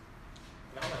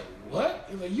 And I'm like, "What?"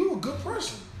 He's like, "You a good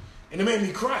person," and it made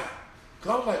me cry.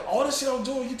 Cause I was like, "All this shit I'm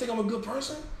doing, you think I'm a good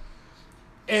person?"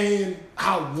 And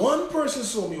how one person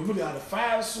saw me, or really out of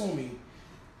 5 saw me,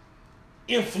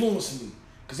 influenced me.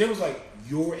 Cause they was like,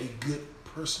 "You're a good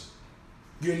person.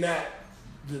 You're not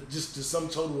just the sum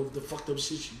total of the fucked up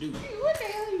shit you do." What the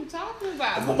hell are you talking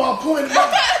about? But my point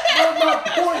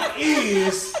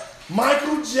is,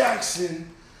 Michael Jackson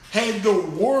had the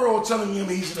world telling him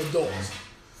he's an adult.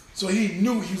 So he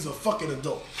knew he was a fucking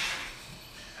adult.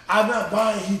 I'm not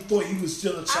buying he thought he was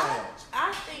still a child.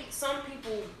 I think some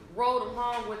people rode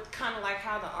along with kind of like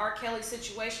how the R. Kelly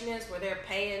situation is, where they're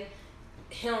paying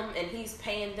him and he's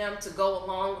paying them to go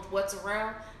along with what's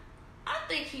around. I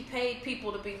think he paid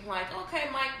people to be like, "Okay,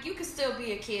 Mike, you can still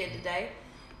be a kid today."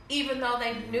 Even though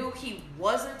they knew he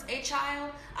wasn't a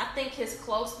child, I think his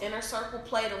close inner circle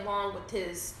played along with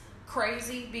his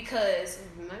crazy because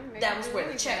that was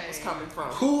where the check was coming from.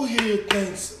 Who here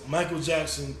thinks Michael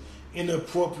Jackson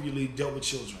inappropriately dealt with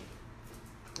children?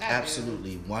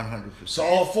 Absolutely, 100%. So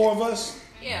all 4 of us?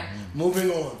 Yeah. Moving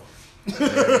on.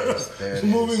 There it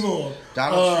Moving is. on.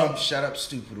 Donald Trump Shut Up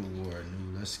Stupid Award.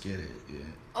 Let's get it. Yeah.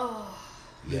 Oh.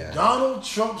 The Donald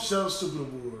Trump Shut Up Stupid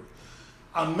Award.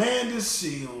 Amanda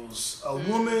Seals, a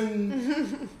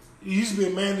woman. Used to be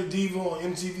Amanda Diva on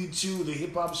MTV2, the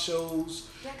hip hop shows.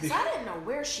 Yeah, because I didn't know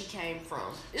where she came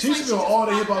from. It's She used to be on all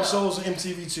the hip hop popped up. shows on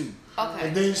MTV2. Okay.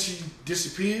 And then she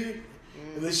disappeared,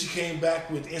 and then she came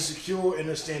back with Insecure and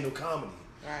her stand-up comedy.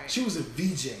 Right. She was a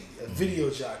VJ, a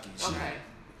video jockey. She Okay.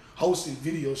 hosted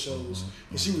video shows,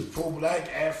 and she was pro-black,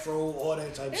 afro, all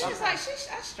that type of It's stuff. just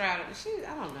like I straddled.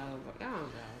 I don't know.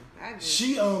 I just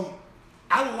She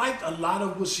I liked a lot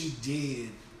of what she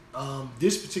did.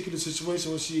 This particular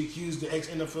situation when she accused the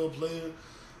ex-NFL player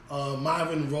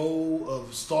Marvin Rowe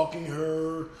of stalking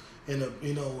her and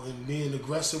and being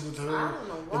aggressive with her. I don't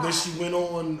know why. And then she went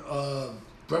on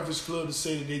Breakfast Club to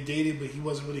say that they dated, but he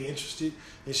wasn't really interested,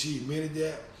 and she admitted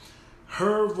that.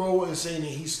 Her role in saying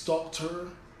that he stalked her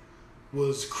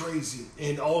was crazy,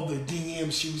 and all the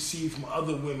DMs she received from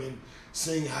other women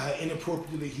saying how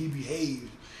inappropriately he behaved.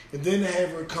 And then to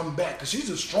have her come back, because she's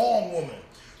a strong woman.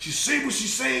 She say what she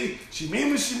say, she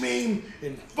mean what she mean,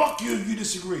 and fuck you if you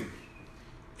disagree.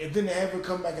 And then to have her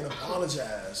come back and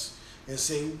apologize and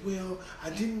say, "Well, I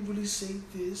didn't really say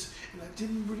this, and I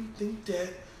didn't really think that."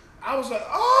 I was like,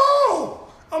 "Oh,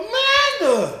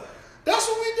 Amanda, that's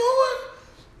what we doing?"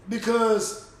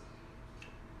 Because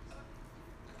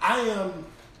I am,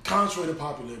 contrary to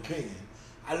popular opinion,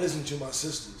 I listen to my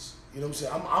sisters. You know what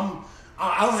I'm saying?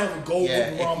 I don't have a gold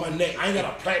hoop around my neck. I ain't got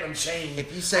a platinum chain.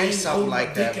 If you say something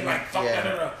like that,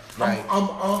 right. I'm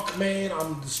Unc, man.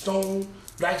 I'm the Stone,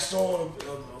 Black Stone.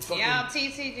 Fucking, y'all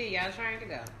TTG. Y'all trying to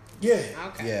go? Yeah.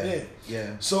 Okay.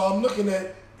 Yeah. So I'm looking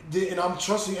at, and I'm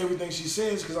trusting everything she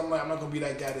says because I'm like, I'm not gonna be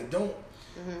that guy that don't.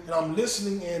 Mm-hmm. And I'm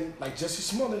listening, and like Jesse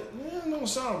Smollett, it don't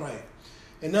sound right.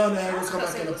 And now they have to come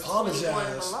back and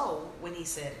apologize. Below when he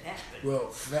said it happened. Well,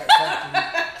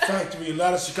 factory. A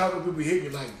lot of Chicago people hit me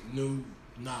like, no,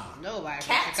 nah. Nobody.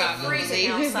 Cats are freezing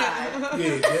outside.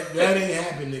 Yeah, that ain't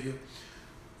happen, nigga.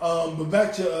 But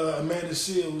back to Amanda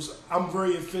Seals, I'm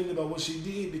very offended by what she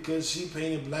did because she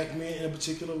painted black men in a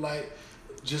particular light,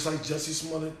 just like Jussie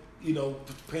Smollett,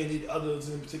 painted others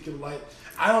in a particular light.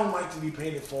 I don't like to be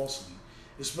painted falsely,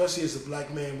 especially as a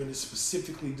black man when it's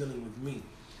specifically dealing with me.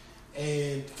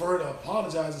 And for her to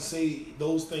apologize and say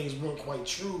those things weren't quite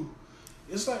true,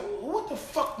 it's like, what the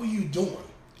fuck were you doing?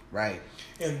 Right.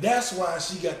 And that's why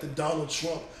she got the Donald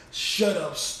Trump Shut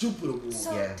Up Stupid Award.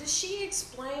 So does she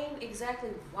explain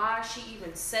exactly why she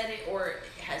even said it, or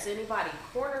has anybody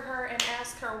cornered her and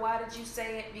asked her, why did you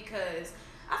say it? Because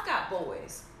I've got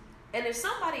boys. And if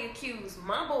somebody accused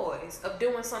my boys of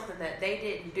doing something that they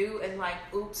didn't do and like,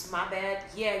 oops, my bad,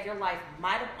 yeah, your life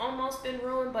might have almost been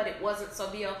ruined, but it wasn't, so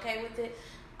be okay with it.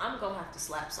 I'm gonna have to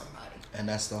slap somebody. And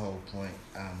that's the whole point.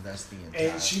 That's the entire.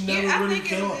 And she never really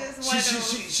came up.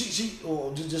 She,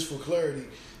 or just for clarity,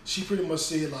 she pretty much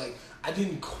said like, I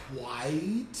didn't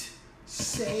quite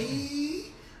say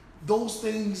those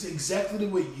things exactly the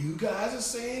way you guys are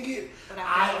saying it. But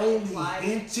I only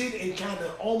hinted and kind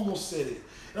of almost said it.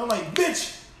 And I'm like,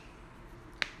 bitch,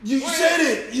 you said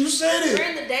it. We're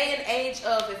in the day and age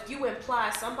of if you imply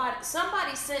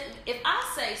somebody sent. If I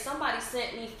say somebody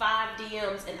sent me 5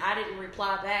 DMs and I didn't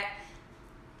reply back,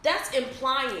 that's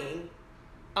implying,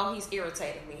 oh, he's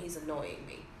irritating me. He's annoying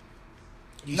me.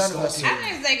 I just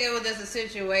think it was just a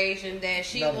situation that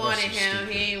she wanted him,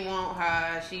 he didn't want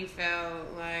her. She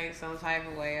felt like some type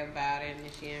of way about it, and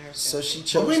she and her. So she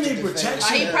chose. But we need to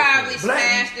protection. He probably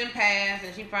smashed and passed,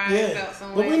 and she probably felt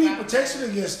some way. But we need protection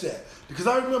against that, because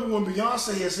I remember when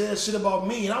Beyonce had said shit about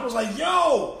me, and I was like,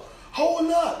 "Yo, hold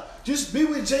up, just be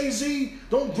with Jay-Z.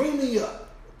 Don't bring me up."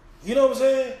 You know what I'm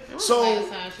saying? So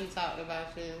last time she talked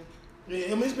about you.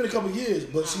 Yeah, I mean, it's been a couple of years,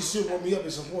 but she still brought me up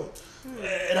at some point.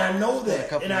 And I know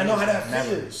that. And I know how that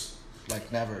feels.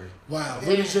 Like never. Wow.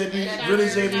 Really, JB? Really,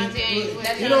 JB?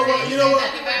 You know what?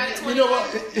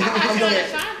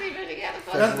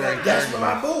 That's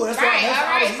my boo. That's why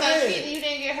I was mad. You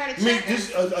didn't get her to check.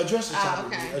 Just address the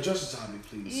topic. Address the topic,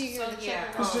 please. So yeah,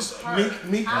 It's just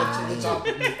meet the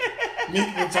topic.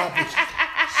 Meet the topic.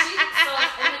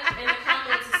 In the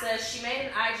comments it says she made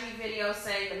an IG video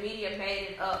saying the media made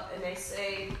it up, and they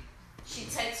say she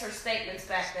takes her statements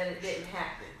back that it didn't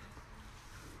happen.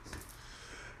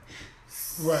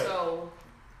 Right. So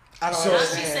I don't now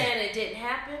understand. she's saying it didn't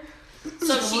happen.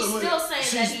 So she's still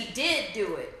saying that he did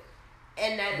do it,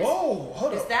 and that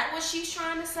is that what she's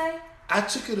trying to say? I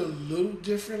took it a little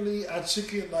differently. I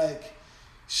took it like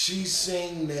she's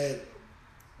saying that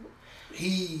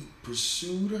he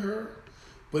pursued her,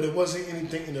 but it wasn't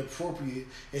anything inappropriate.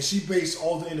 And she based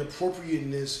all the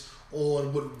inappropriateness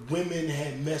on what women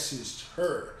had messaged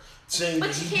her, saying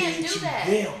but that you he can't did do to that.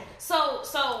 them.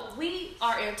 So we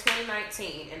are in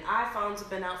 2019, and iPhones have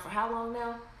been out for how long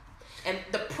now? And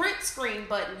the print screen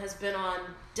button has been on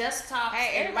desktops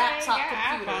and laptop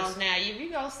computers. iPhones now. If you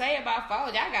gonna say about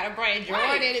phones, y'all gotta bring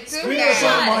Android in it too. Y'all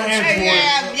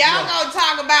gonna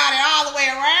talk about it all the way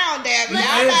around there, but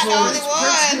y'all not the only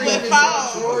ones with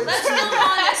phones. Let's move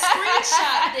on and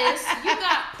screenshot this. You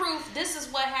got proof. This is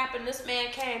what happened. This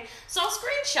man came. So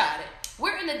screenshot it.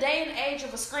 We're in the day and age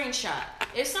of a screenshot.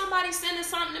 If somebody's sending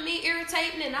something to me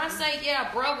irritating and I say,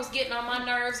 yeah, bro was getting on my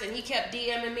nerves and he kept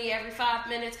DMing me every 5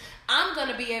 minutes, I'm going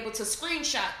to be able to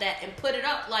screenshot that and put it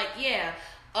up like, yeah,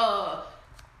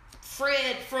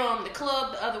 Fred from the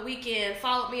club the other weekend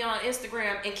followed me on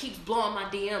Instagram and keeps blowing my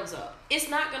DMs up. It's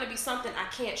not going to be something I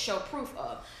can't show proof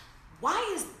of.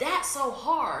 Why is that so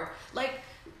hard? Like,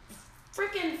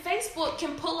 freaking Facebook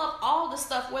can pull up all the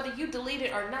stuff whether you delete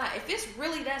it or not. If it's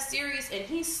really that serious and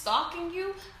he's stalking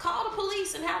you, call the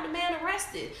police and have the man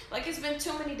arrested. Like, it's been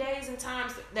too many days and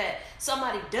times that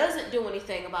somebody doesn't do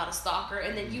anything about a stalker,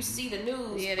 and then you see the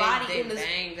news body in the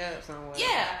banged up somewhere.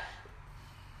 Yeah.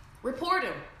 Report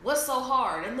him. What's so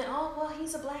hard? And then, oh, well,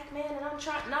 he's a black man and I'm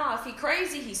trying. Nah, if he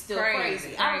crazy, he's still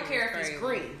crazy. I don't care if he's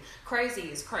green. Crazy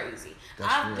is crazy.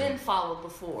 I've been followed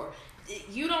before.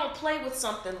 You don't play with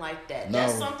something like that.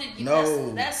 That's something.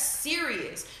 That's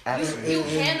serious. You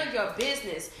handle your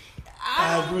business.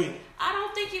 I agree. I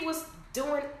don't think he was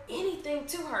doing anything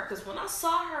to her, because when I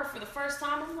saw her for the first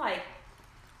time, I'm like,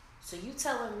 so you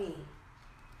telling me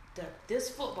that this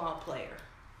football player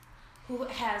who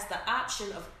has the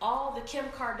option of all the Kim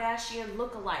Kardashian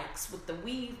lookalikes with the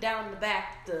weave down the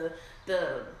back, the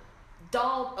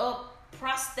dolled up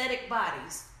prosthetic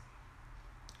bodies,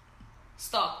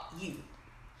 stalk you?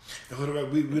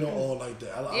 We don't all like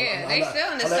that. They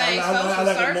still in the same social circle. I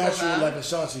like a natural like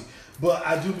Ashanti, but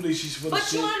I do believe she's for the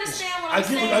But you understand what I'm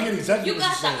saying? I get exactly you what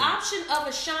you're saying. You got the option of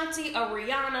Ashanti, a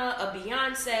Rihanna, a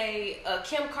Beyonce, a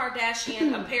Kim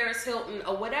Kardashian, a Paris Hilton,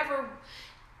 or whatever.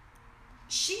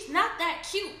 She's not that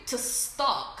cute to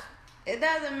stalk. It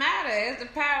doesn't matter. It's the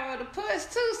power of the puss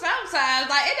too. Sometimes,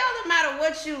 like, it doesn't matter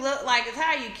what you look like. It's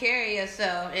how you carry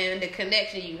yourself and the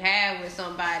connection you have with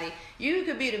somebody. You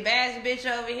could be the baddest bitch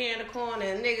over here in the corner,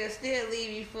 and niggas still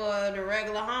leave you for the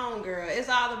regular homegirl. It's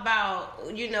all about,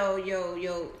 your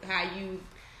how you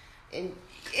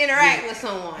interact with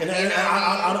someone. And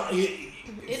I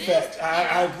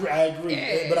agree.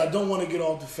 Yeah. But I don't want to get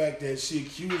off the fact that she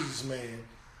accuses this man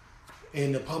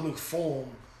in the public forum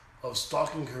of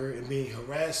stalking her and being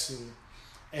harassing,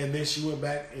 and then she went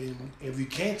back and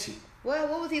recanted. Well,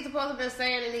 what was he supposed to have been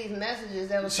saying in these messages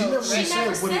that was She so never threatening?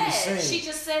 said what he was saying. She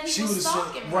just said he was would have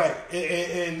stalking her. right,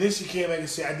 and then she came back and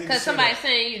said, "I didn't." Because say somebody that.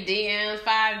 saying you DMs,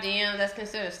 5 DMs, that's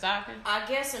considered stalking. I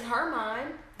guess in her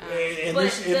mind. And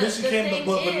But then she came, thing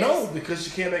but is- no, because she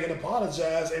came back and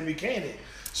apologized and recanted.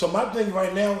 So my thing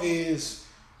right now is,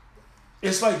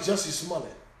 it's like Jussie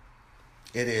Smollett.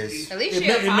 It is. At least It, she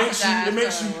ma- apologized. it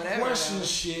makes you or whatever, question though.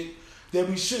 shit that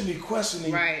we shouldn't be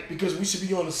questioning, Right. because we should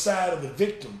be on the side of the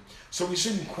victim. So we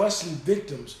shouldn't question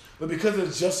victims. But because of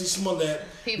Jussie Smollett,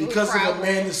 People because cry of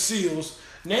Amanda wolf. Seals,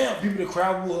 now people that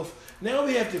cry wolf, now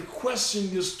we have to question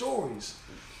your stories.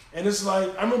 And it's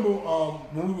like, I remember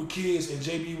when we were kids and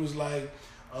JB was like,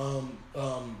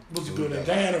 what's it good?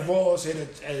 Diana Ross had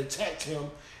attacked him.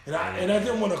 And I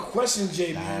didn't want to question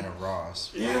JB. Diana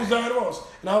Ross. Yeah, it was Diana Ross.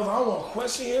 And I was like, I don't want to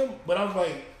question him, but I was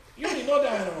like, you already know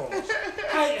Diana Ross.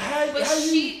 But how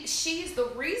you... she's the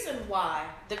reason why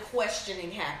the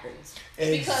questioning happens.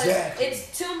 Exactly. Because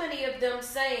it's too many of them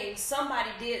saying somebody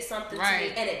did something to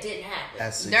Right. me and it didn't happen.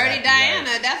 That's Dirty exactly Diana,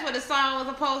 right. that's what the song was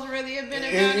supposed to really have been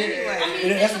about And, anyway. I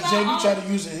mean, and that's think what about JB all- tried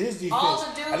to use in his defense. all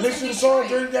the dudes I listened to in the song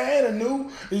Detroit. Dirty Diana,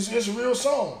 knew it's a real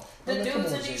song. The I'm like, come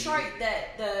dudes on, in JB. Detroit,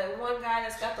 that the one guy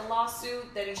that's got the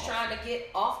lawsuit that he's trying to get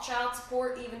off child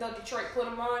support, even though Detroit put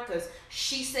him on because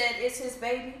she said it's his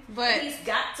baby. But- he's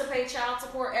got to pay child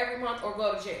support every month or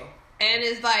go to jail. And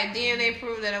it's like DNA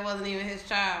proved that it wasn't even his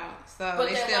child. So But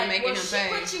they they're still like, making well, him she pay.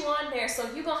 put you on there, so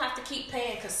you're going to have to keep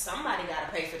paying because somebody got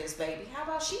to pay for this baby. How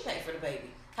about she pay for the baby?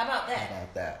 How about How that?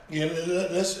 about that? Yeah,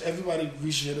 let's everybody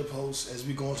reshare the post as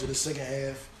we go into the second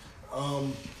half.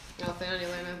 Oh, so they only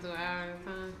let us do an hour at a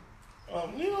time.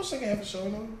 Second half of the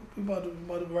show, we about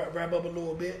to wrap up a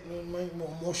little bit,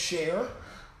 more share.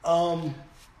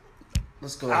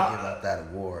 Let's go ahead and give up that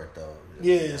award, though.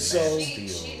 Yeah, Amanda so-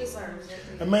 Seals. She deserves it.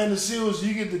 Amanda Seals,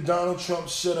 you get the Donald Trump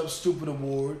Shut Up Stupid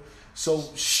Award. So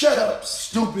shut up,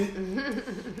 stupid.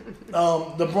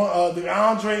 The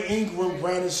Andre Ingram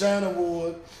Brandon Shine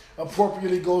Award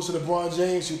appropriately goes to LeBron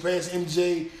James, who passed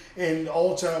MJ in the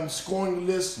all-time scoring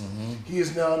list. He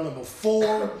is now number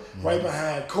 4, right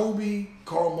behind Kobe,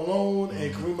 Karl Malone,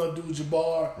 and Kareem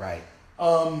Abdul-Jabbar. Right.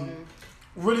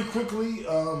 Really quickly,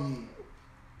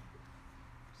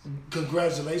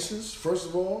 congratulations, first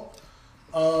of all.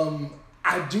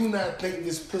 I do not think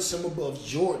this puts him above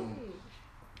Jordan.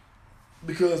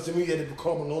 Because to me, you had to put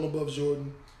Karl Malone above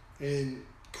Jordan and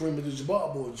Kareem Abdul-Jabbar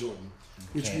above Jordan,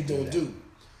 which we Can't do don't that. do.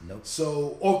 Nope.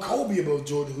 So, or Kobe above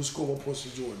Jordan, who scored more points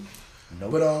than Jordan.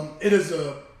 Nope. But it is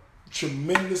a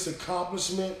tremendous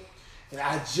accomplishment, and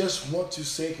I just want to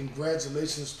say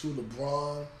congratulations to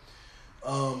LeBron.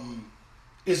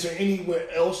 Is there anywhere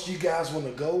else you guys want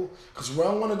to go? Because where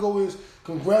I want to go is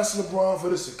congrats to LeBron for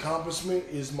this accomplishment.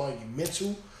 It's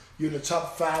monumental. You're in the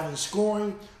top 5 in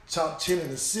scoring, top 10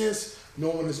 in assists. No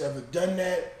one has ever done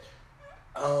that.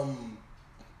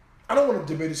 I don't want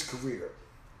to debate his career.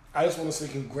 I just want to say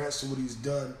congrats to what he's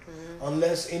done.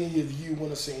 Unless any of you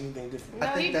want to say anything different. No,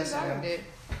 I think he that's deserved enough. it.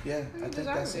 Yeah, I think deserved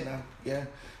that's it. enough. Yeah.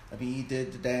 I mean, he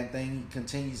did the damn thing. He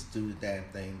continues to do the damn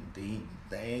thing.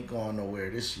 They ain't going nowhere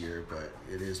this year, but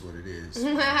it is what it is. Just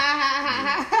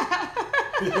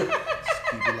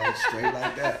keep it like straight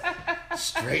like that.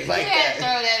 Straight like Yeah, that.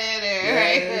 throw that in there,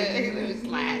 right? Let me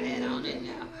slide that on it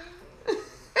now.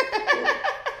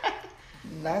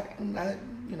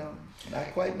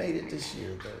 Not quite made it this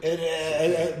year, but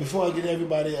And before I get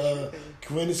everybody,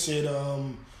 Corinne said,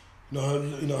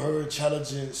 her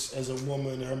intelligence as a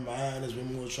woman, her mind has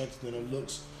been more attractive than her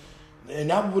looks. And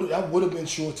that would have been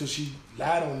true until she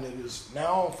lied on niggas. Now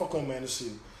I don't fuck with Amanda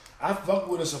Seals. I fuck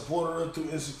with and supported her through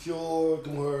Insecure,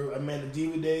 through her Amanda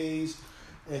Diva days,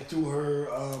 and through her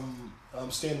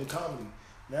stand-up comedy.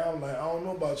 Now I'm like, I don't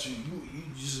know about you. You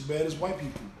just as bad as white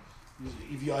people.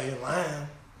 If you out here lying,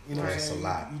 you know what I'm That's a saying?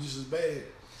 lot. You just as bad.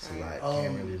 it's a lot.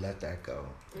 Can't really let that go.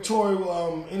 Tori,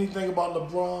 anything about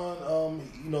LeBron?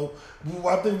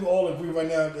 I think we all agree right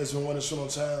now, as we want to show on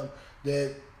time,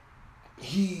 that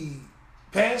he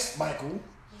passed Michael,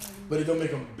 but it don't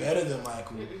make him better than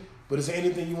Michael. But is there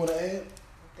anything you want to add?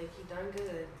 I think he done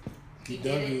good. He He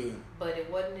done did it, good. but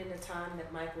it wasn't in the time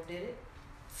that Michael did it.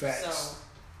 Facts. So,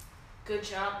 good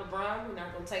job, LeBron. We're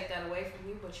not going to take that away from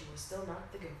you, but you were still not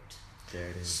the GOAT. There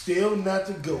it is. Still not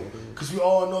the GOAT. Because we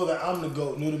all know that I'm the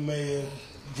GOAT. New the man,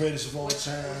 greatest of all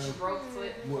time. With your broke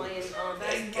foot and playing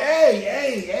basketball.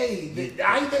 Hey.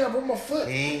 I ain't think I broke my foot.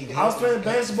 I was playing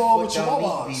basketball with Don't need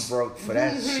to be Chihuahuas. broke for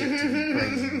that shit to be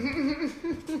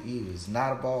crazy. He was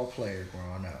not a ball player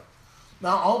growing up.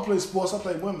 Now, I don't play sports. I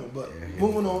play women. But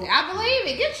moving on. I believe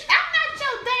it. I'm not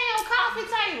your damn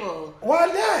coffee table. Why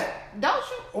not? Don't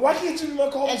you? Why can't you be my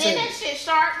coffee And table? then that shit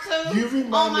sharp too. You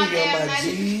remind me of damn my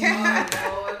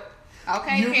G.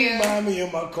 Okay, You Kel. remind me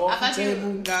of my I coffee thought you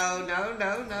table. no.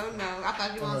 I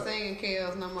thought you weren't singing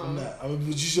Kels no more. Nah, but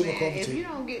you should my Man, coffee if table. you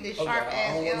don't get this Okay, sharp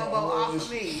ass elbow off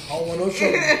of me, I don't want no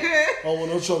trouble. I don't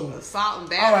want no trouble. salt and All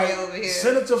battery right, over here.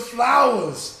 Senator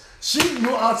Flowers. She knew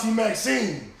Auntie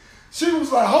Maxine. She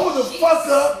was like, hold the fuck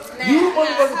up. You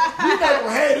motherfucker, we not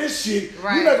gonna have this shit.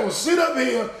 Right. We're not gonna sit up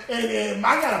here and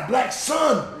I got a black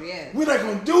son. Yeah. We're not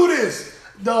gonna do this.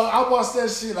 Dog, I watched that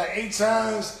shit like 8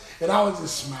 times and I was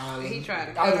just smiling. He tried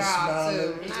to I cut was her off,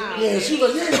 smiling. too. Nah. Yeah, she was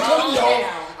like, you ain't cutting me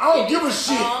off. I don't give a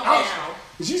shit. down.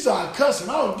 She started cussing.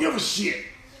 I don't give a shit.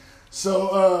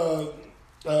 So,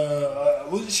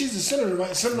 she's a senator,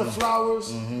 right? Senator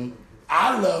Flowers. Mm-hmm.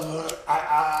 I love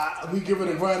her. We give her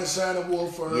the Grind and Shine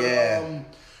Award for her,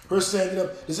 her standing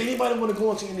up. Does anybody want to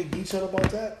go into any detail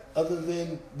about that, other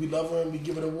than we love her and we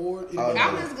give her an award?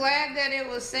 I'm just glad that it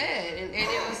was said, and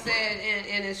it was said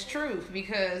in its truth,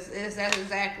 because that's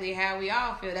exactly how we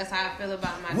all feel. That's how I feel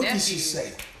about my What nephew. did she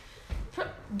say?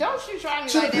 Don't you try me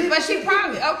To like the that. But people, she to the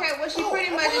probably people. what she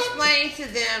pretty much explained to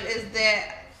them is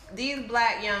that these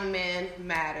black young men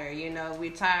matter. You know,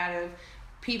 we're tired of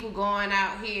people going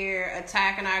out here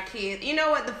attacking our kids. You know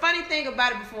what? The funny thing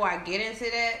about it, before I get into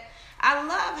that, I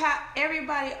love how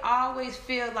everybody always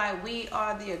feel like we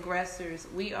are the aggressors,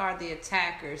 we are the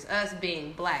attackers, us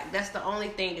being black. That's the only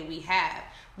thing that we have.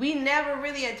 We never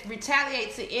really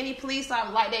retaliate to any police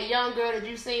officer, like that young girl that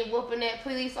you seen whooping that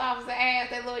police officer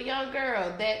ass, that little young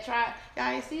girl that tried. Y'all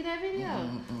ain't see that video?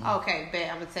 Mm-hmm. Okay,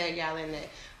 bet. I'm going to tag y'all in that.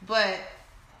 But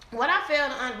what I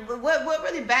failed what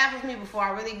really baffles me before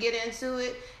I really get into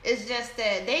it is just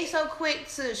that they so quick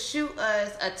to shoot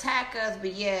us, attack us,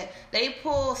 but yet they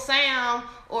pull Sam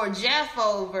or Jeff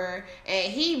over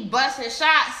and he busting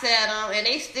shots at them and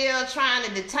they still trying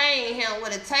to detain him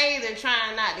with a taser,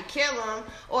 trying not to kill him.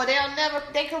 Or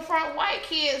they confront white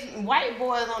kids, white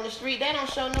boys on the street. They don't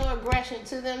show no aggression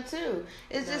to them too.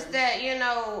 It's just that, you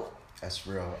know, That's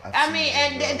real.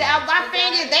 my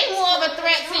thing is, they more of a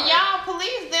threat to y'all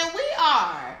police than we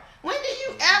are. When do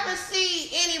you ever see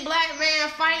any black man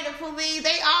fight the police?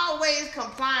 They always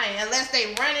complying unless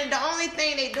they running. The only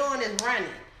thing they doing is running.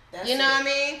 You know what I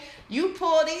mean? You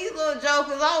pull these little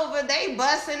jokers over, they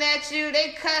busting at you,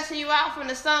 they cussing you out from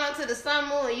the sun up to the sun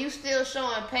moon, and you still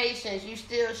showing patience, you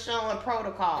still showing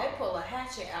protocol. They pull a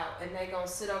hatchet out and they gonna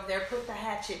sit over there, put the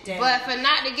hatchet down. But for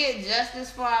not to get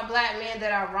justice for our black men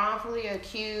that are wrongfully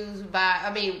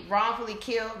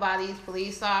killed by these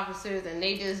police officers, and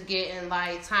they just getting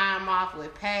like time off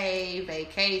with pay,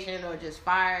 vacation, or just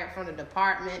fired from the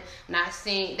department, not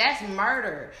seen, that's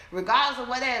murder. Regardless of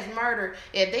whether that's murder,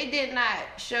 if they did not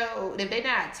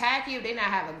attack you, if they not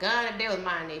have a gun, if they was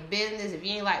minding their business, if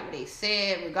you ain't like what they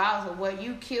said, regardless of what,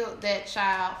 you killed that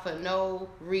child for no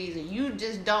reason. You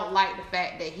just don't like the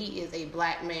fact that he is a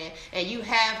black man and you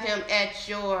have him at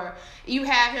your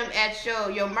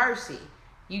mercy.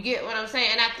 You get what I'm saying?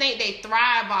 And I think they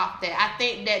thrive off that. I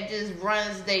think that just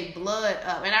runs their blood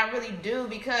up. And I really do,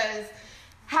 because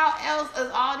how else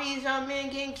is all these young men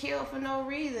getting killed for no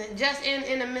reason? Just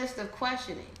in the midst of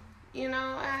questioning. You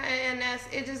know, and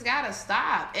it just gotta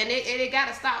stop, and it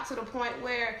gotta stop to the point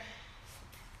where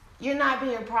you're not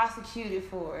being prosecuted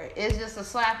for it. It's just a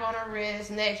slap on the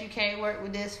wrist. Next, you can't work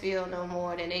with this field no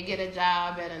more. Then they get a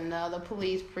job at another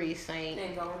police precinct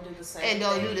and go and do the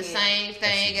same.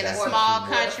 thing in a small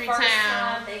country First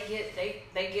town. time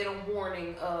they get a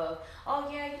warning of, oh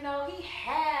yeah, you know, he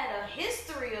had a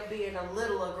history of being a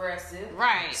little aggressive.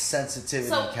 Right.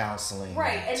 Sensitivity counseling.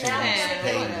 Right. And now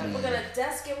we're gonna paid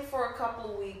desk him for a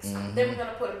couple of weeks. Mm-hmm. Then we're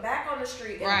gonna put him back on the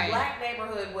street in a black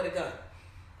neighborhood with a gun.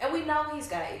 And we know he's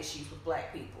got issues with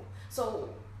black people.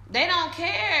 So they don't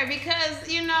care, because,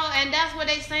 you know, and that's what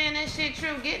they saying that shit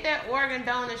true. Get that organ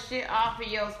donor shit off of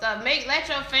your stuff. Let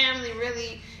your family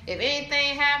really, if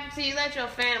anything happens to you, let your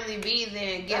family be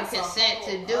there and give consent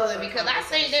to do it. Because I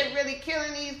think they're really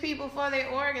killing these people for their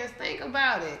organs. Think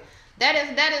about it. That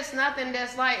is nothing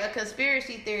that's like a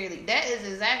conspiracy theory. That is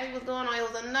exactly what's going on.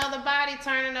 It was another body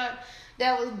turning up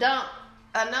that was dumped.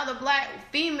 Another black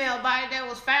female body that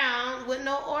was found with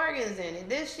no organs in it.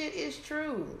 This shit is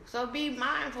true. So be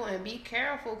mindful and be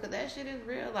careful, because that shit is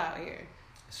real out here.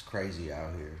 It's crazy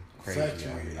out here.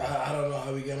 Factory. I don't know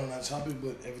how we got on that topic,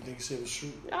 but everything you said was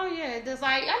true. Oh yeah, just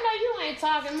like, I know you ain't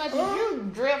talking much. You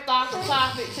drift off the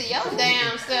topic to your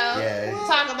damn self. Yeah.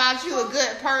 Talk about you a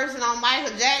good person on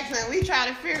Michael Jackson. We try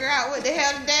to figure out what the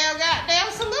hell the damn goddamn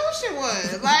solution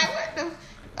was. Like, what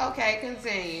the... Okay,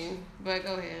 continue. But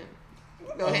go ahead.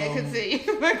 Go ahead, continue.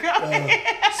 Go ahead.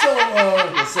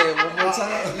 Say it one more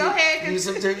time. Go ahead. Use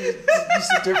some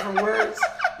different words.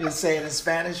 You say it in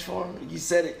Spanish for me. You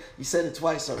said it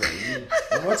twice already.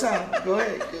 One more time. Go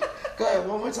ahead. Go ahead.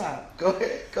 One more time. Go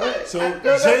ahead. So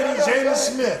Jaden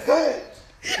Smith. Go ahead.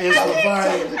 Is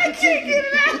providing. I can't get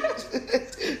it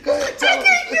out. Go ahead. Tell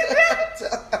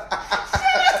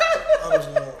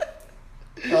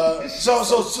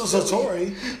So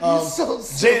Tori,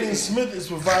 Jaden Smith is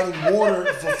providing water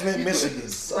for Flint, Michigan.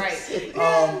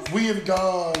 Right. We have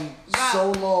gone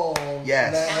so long.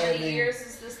 Yes. How many years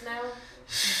is this now?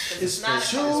 It's not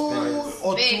 2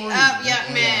 or 3. Big up,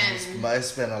 young man. But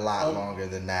it's been a lot longer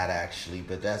than that, actually.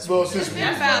 But that's It's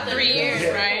been about 3 years, Yeah.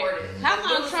 right? How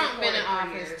long Trump been in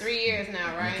office? 3 years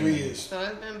now, right? 3 years. So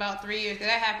it's been about 3 years. Did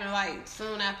that happen like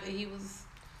soon after he was?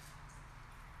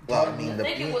 Well, I I mean,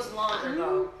 think it was longer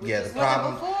though. Yeah, the Was it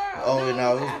problem. before? Oh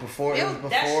no, it was after? before. It was It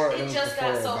before. It just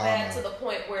got so Obama. bad to the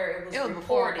point where it was before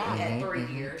reported Obama. at 3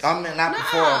 years. I mean, not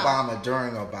before Nah. Obama.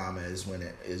 During Obama is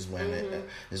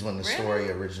when the story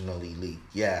originally leaked.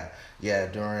 Yeah.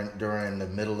 During the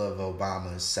middle of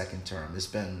Obama's second term. It's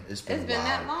been a while.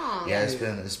 that long. Yeah, it's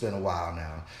been a while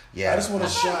now. Yeah. I just want to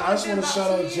shout out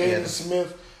Jaden Yeah.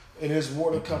 Smith and his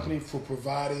water company for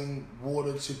providing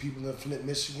water to people in Flint,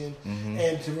 Michigan,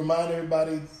 and to remind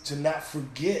everybody to not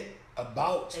forget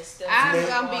about. I'm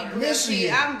gonna be guilty.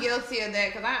 Michigan. I'm guilty of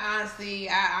that because I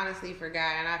honestly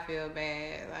forgot and I feel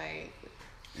bad. Like,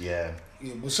 Yeah.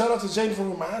 Yeah, but shout out to Jaden for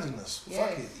reminding us. Yes.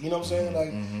 Fuck it, you know what I'm saying?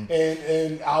 Like,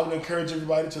 and I would encourage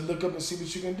everybody to look up and see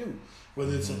what you can do,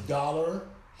 whether it's $1,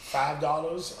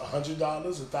 $5,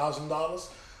 $100, $1,000.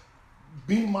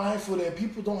 Be mindful that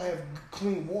people don't have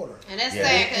clean water. and that's Yeah.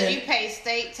 sad because And- you pay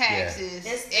state taxes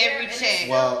It's every there, and check, it's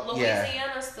Well,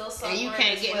 Louisiana still suffering. and you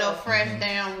can't as get well. no fresh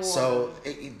damn water. So,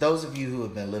 those of you who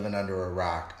have been living under a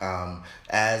rock,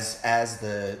 as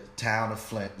the town of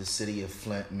Flint, the city of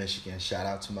Flint, Michigan, shout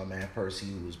out to my man Percy,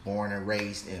 who was born and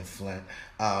raised in Flint.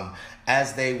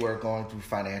 As they were going through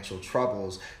financial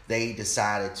troubles, they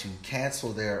decided to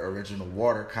cancel their original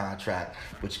water contract,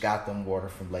 which got them water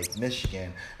from Lake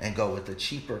Michigan, and go with a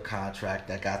cheaper contract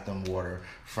that got them water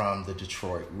from the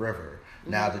Detroit River.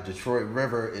 Now, the Detroit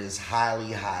River is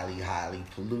highly, highly, highly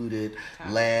polluted,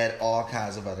 lead, all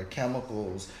kinds of other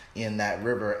chemicals in that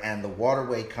river, and the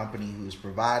waterway company who's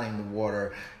providing the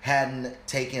water hadn't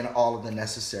taken all of the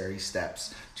necessary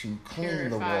steps to clean the Purify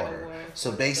the water. water.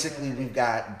 So basically, we've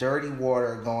got dirty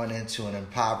water going into an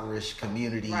impoverished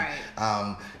community.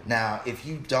 Right. Now, if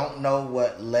you don't know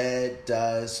what lead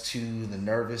does to the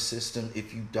nervous system,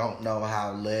 if you don't know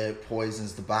how lead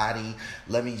poisons the body,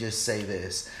 let me just say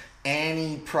this.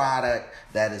 Any product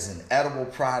that is an edible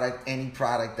product, any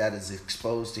product that is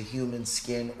exposed to human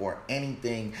skin or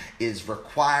anything is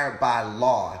required by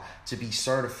law to be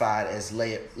certified as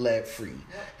lead-free.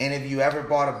 And if you ever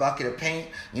bought a bucket of paint,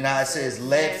 you know how it says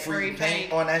lead-free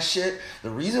paint on that shit? The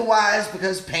reason why is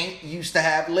because paint used to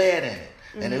have lead in it.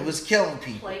 And it was killing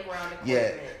people. Playground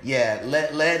equipment.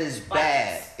 Lead is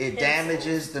bad. Bikes, It pencils.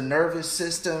 damages the nervous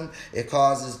system. It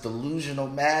causes delusional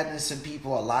madness in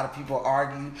people. A lot of people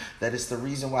argue that it's the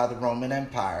reason why the Roman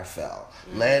Empire fell.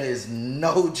 Lead is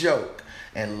no joke.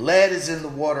 And lead is in the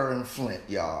water in Flint,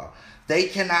 y'all. They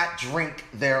cannot drink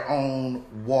their own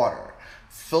water.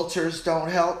 Filters don't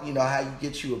help. You know how you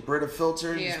get you a Brita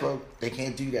filter? Yeah. They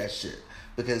can't do that shit.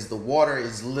 Because the water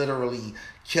is literally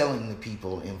killing the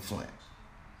people in Flint.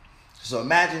 So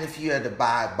imagine if you had to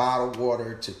buy bottled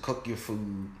water to cook your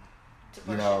food, To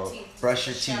brush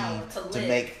your shower, teeth, to live.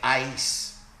 make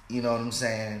ice. You know what I'm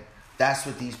saying? That's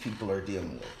what these people are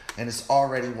dealing with. And it's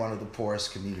already one of the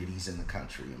poorest communities in the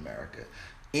country, America,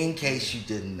 in case you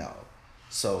didn't know.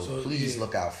 So please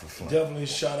look out for Flint. Definitely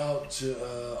shout out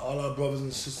to all our brothers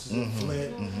and sisters in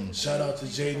Flint. Shout out to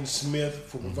Jaden Smith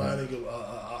for providing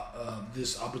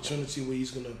this opportunity where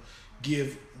he's going to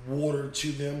give water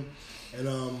to them. And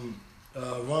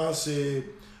Ron said,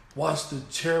 watch the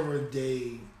terror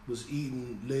day was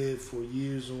eating lead for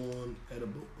years on at a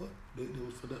book. What? They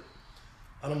was for that.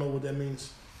 I don't know what that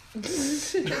means. Maybe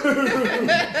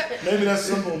that's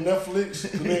something on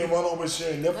Netflix. The man Ron always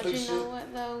sharing Netflix But you know shit.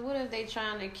 what though? What if they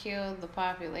trying to kill the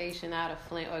population out of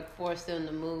Flint or force them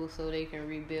to move so they can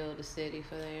rebuild the city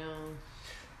for their own?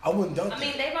 I wouldn't doubt I that.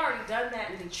 mean, they've already done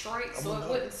that in Detroit, so it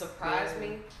wouldn't surprise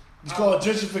me. It's called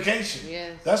gentrification.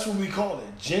 Yes. That's what we call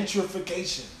it,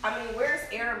 gentrification. I mean, where's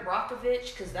Erin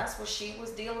Brockovich? Because that's what she was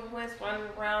dealing with, running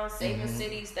around saving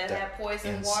cities that had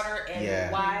poison water.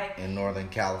 And why in Northern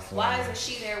California? Why isn't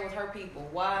she there with her people?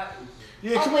 Why?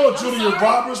 Yeah, come on, Julia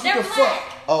Roberts. What the fuck?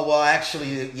 Oh well,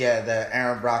 actually, yeah, the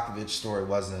Erin Brockovich story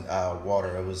wasn't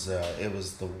water. It was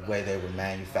the way they were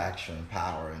manufacturing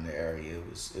power in the area.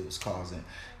 It was causing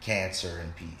cancer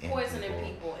and poisoning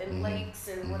people in lakes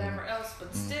and whatever else.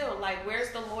 But still, like,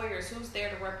 where's the lawyers? Who's there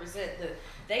to represent the?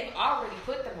 They've already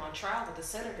put them on trial with the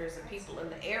senators and people in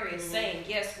the area saying,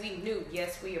 yes, we knew,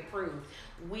 yes, we approved.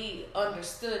 We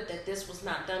understood that this was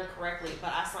not done correctly,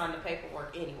 but I signed the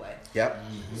paperwork anyway. Yep.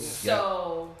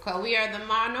 So, because we are the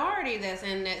minority that's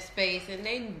in that space, and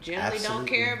they generally don't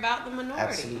care about the minority.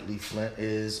 Absolutely. Flint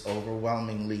is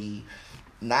overwhelmingly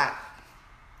not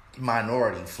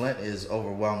minority. Flint is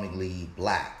overwhelmingly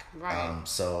black. Right.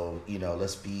 So,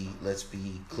 let's be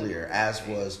clear. As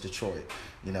was Detroit.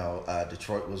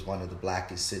 Detroit was one of the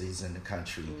blackest cities in the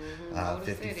country.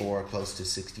 54, close to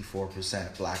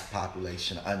 64% black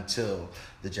population until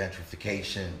the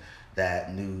gentrification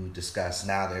that New discussed.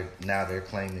 Now they're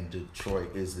claiming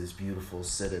Detroit is this beautiful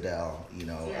citadel.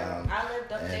 I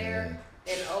lived up there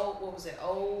in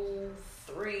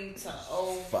 03 to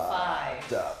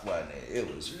 05. Up, wasn't it?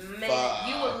 It was man.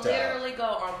 You would literally go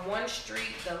on one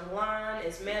street. The line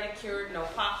is manicured, no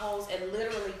potholes, and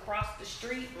literally cross the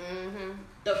street.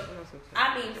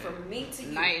 From me to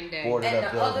you, night and day, and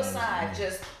the other side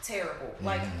just terrible.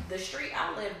 Like the street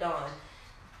I lived on,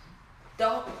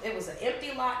 it was an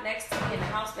empty lot next to me, and the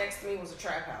house next to me was a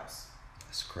trap house.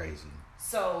 That's crazy.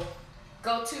 So,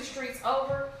 go 2 streets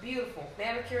over, beautiful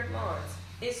manicured lawns.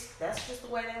 That's just the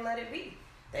way they let it be.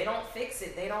 They don't fix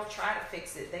it. They don't try to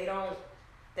fix it. They don't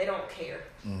care.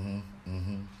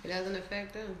 It doesn't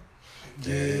affect them.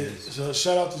 Yeah. So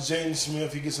shout out to Jaden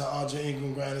Smith. He gets an Andre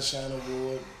Ingram Grind and Shine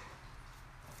Award.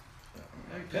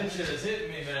 That shit has hit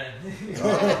me, man.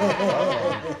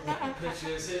 That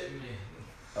shit has hit me.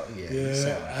 Oh yeah.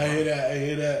 Yeah, I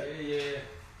hear that.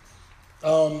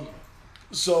 Yeah.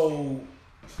 So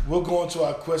we'll go into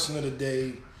our question of the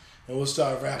day, and we'll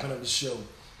start wrapping up the show.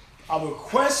 Our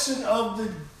question of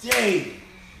the day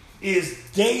is: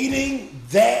 dating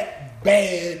that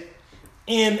bad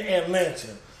in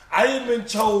Atlanta? I have been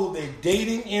told that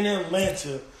dating in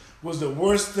Atlanta was the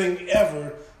worst thing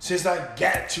ever since I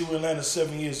got to Atlanta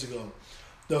 7 years ago.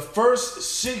 The first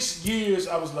 6 years,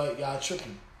 I was like, y'all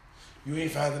tripping. You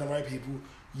ain't finding the right people.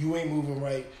 You ain't moving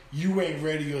right. You ain't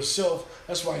ready yourself.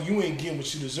 That's why you ain't getting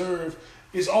what you deserve.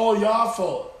 It's all y'all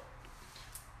fault.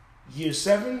 Year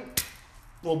 7,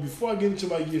 well, before I get into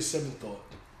my year 7 thought,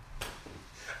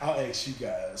 I'll ask you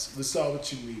guys. Let's start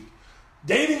with you, Meek.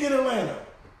 Dating in Atlanta,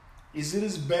 is it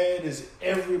as bad as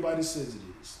everybody says it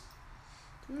is?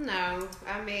 No.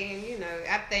 I mean,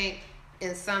 I think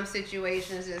in some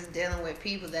situations, just dealing with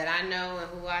people that I know and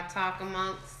who I talk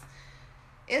amongst,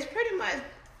 it's pretty much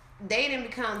dating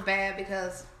becomes bad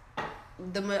because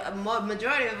the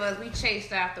majority of us, we chase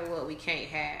after what we can't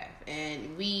have,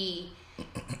 and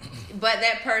but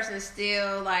that person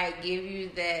still like give you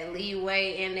that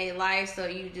leeway in their life, so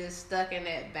you just stuck in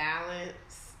that balance.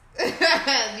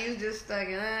 You just stuck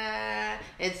in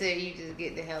until you just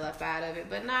get the hell up out of it.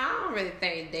 But no, I don't really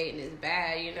think dating is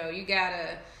bad. You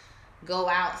gotta go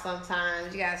out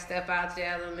sometimes. You gotta step out your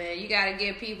element. You gotta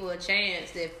give people a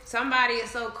chance. If somebody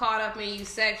is so caught up in you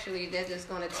sexually, they're just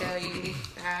gonna tell you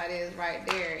how it is right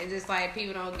there. It's just like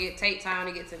people don't take time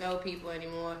to get to know people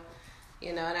anymore.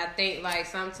 And I think like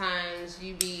sometimes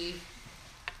you be,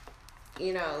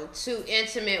 too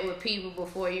intimate with people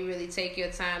before you really take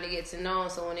your time to get to know them.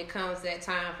 So when it comes that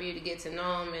time for you to get to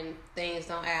know them and things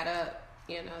don't add up,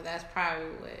 that's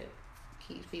probably what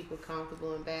keeps people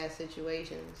comfortable in bad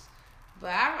situations.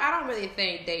 But I don't really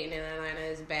think dating in Atlanta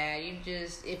is bad.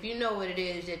 If you know what it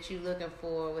is that you're looking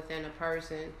for within a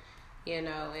person,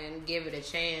 and give it a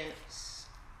chance.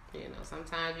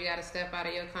 Sometimes you got to step out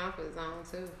of your comfort zone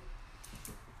too.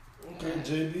 Okay,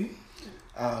 JB?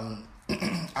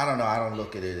 I don't know. I don't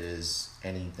look at it as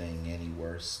anything any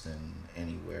worse than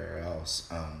anywhere else.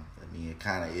 It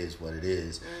kind of is what it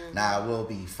is. Now, I will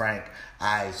be frank.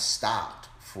 I stopped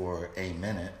for a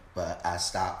minute, but I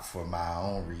stopped for my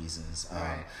own reasons.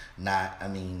 Right.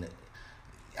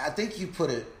 I think you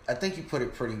put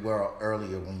it pretty well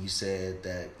earlier when you said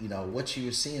that what you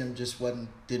were seeing just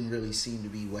didn't really seem to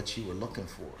be what you were looking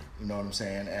for. You know what I'm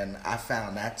saying? And I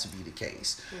found that to be the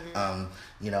case. And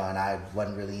I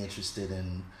wasn't really interested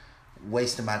in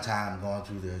wasting my time going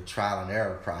through the trial and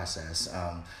error process.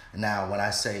 Now, when I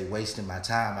say wasting my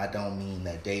time, I don't mean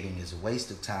that dating is a waste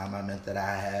of time. I meant that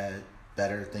I had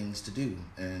better things to do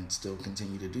and still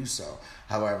continue to do so.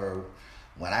 However,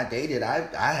 when I dated,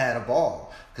 I had a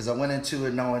ball because I went into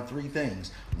it knowing three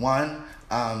things. One,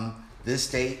 this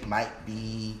date might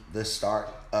be the start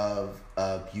of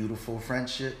a beautiful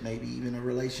friendship, maybe even a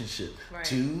relationship. Right.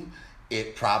 Two,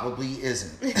 it probably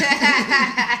isn't.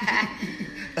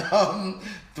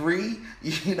 Three,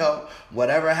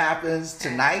 whatever happens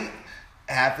tonight,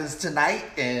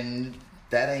 and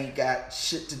that ain't got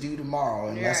shit to do tomorrow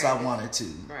unless I wanted to.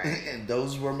 Right. And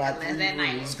those were my three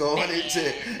rules going into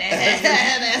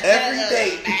every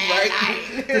date, right?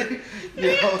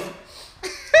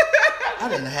 I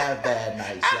didn't have bad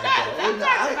nights like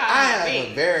that. I have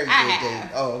a very good dating.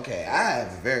 Oh, okay. I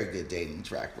have a very good dating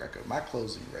track record. My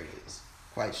closing rate is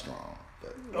quite strong.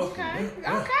 But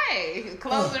Okay.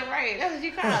 Closing rate. That's what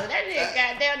you call it. That nigga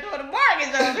goddamn doing the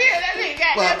mortgage over here. That nigga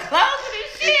goddamn closing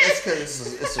his shit. That's because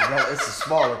it's a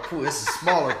smaller pool. It's a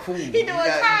smaller pool. He doing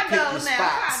condos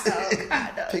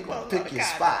now. Pick your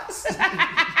spots.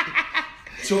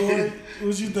 Tori,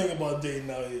 what you think about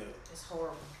dating out here? It's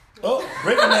horrible. Oh,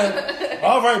 break it down.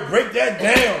 All right, break that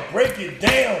down. Break it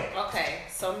down. Okay,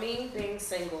 so me being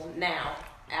single now,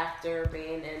 after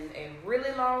being in a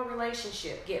really long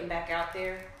relationship, getting back out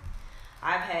there,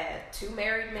 I've had 2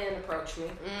 married men approach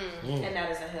me, and that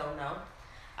is a hell no.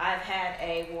 I've had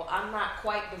I'm not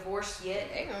quite divorced yet,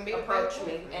 approach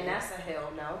me, and that's a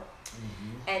hell no.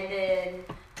 Mm-hmm. And then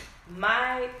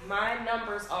my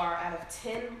numbers are, out of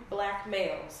 10 black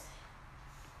males,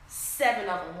 7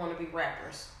 of them want to be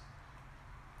rappers.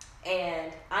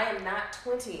 And I am not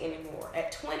 20 anymore.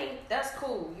 At 20, that's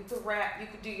cool. You could rap, you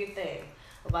could do your thing.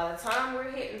 But by the time we're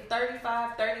hitting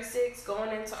 35, 36,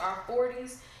 going into our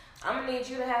 40s, I'm going to need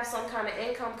you to have some kind of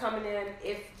income coming in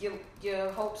if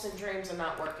your hopes and dreams are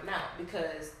not working out.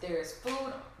 Because there's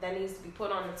food that needs to be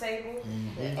put on the table.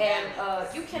 Mm-hmm.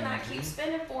 And you cannot keep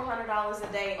spending $400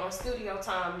 a day on studio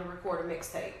time to record a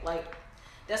mixtape. Like,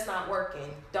 that's not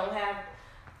working. Don't have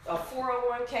a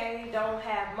 401k, don't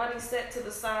have money set to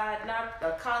the side, not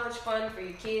a college fund for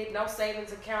your kid, no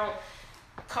savings account,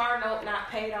 car note not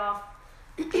paid off.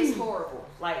 It's horrible.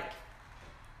 Like,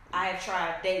 I have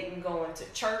tried dating, going to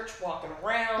church, walking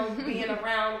around, being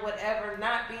around whatever,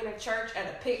 not being in church, at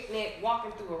a picnic,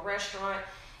 walking through a restaurant,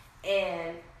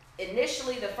 and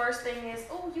initially the first thing is,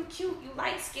 oh, you cute, you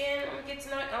light skinned, I'm gonna get to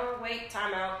know you. Oh, wait,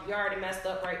 time out, you already messed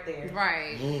up right there.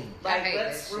 Right. Like,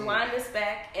 let's rewind this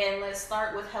back and let's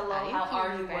start with hello, how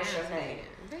are you, what's your name?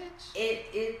 Bitch.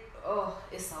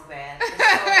 It's so bad. It's so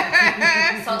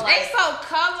bad. So, like, they so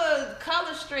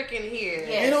color stricken here.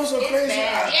 Yes, ain't no so crazy.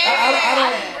 I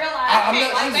didn't realize. I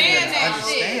can't stand that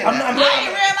shit. I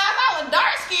didn't realize I was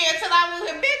dark skinned till I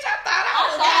moved here. Bitch, I thought I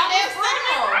was goddamn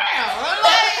cinnamon brown.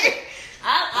 Like,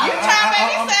 you trying to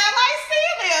make me sound like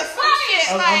Celia or some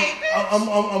shit.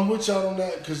 I'm with y'all on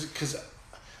that because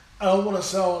I don't want to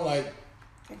sound like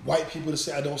white people to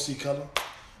say I don't see color,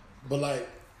 but like,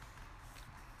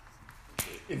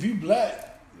 if you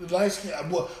black, light skin,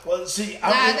 well, see,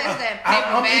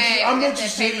 I'm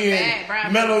interested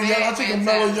in mellow yellow. I take a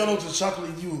mellow yellow to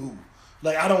chocolate yoo-hoo.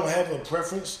 Like, I don't have a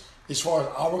preference as far as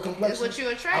our complexion. That's what you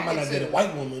attracted I might not date a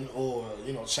white woman or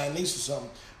Chinese or something,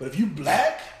 but if you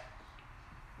black,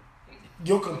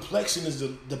 your complexion is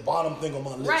the bottom thing on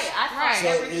my list. Right, I thought so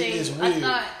everything. It is weird.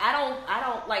 I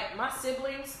don't like my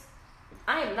siblings.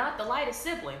 I am not the lightest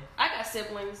sibling. I got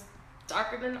siblings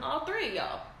darker than all 3 of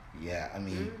y'all. Yeah, I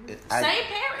mean, same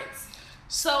parents.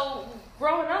 So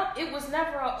growing up, it was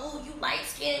never you light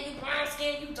skin, you brown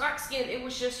skin, you dark skin. It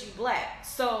was just you black.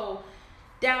 So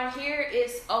down here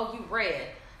it's you red.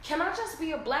 Can I just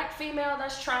be a black female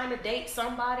that's trying to date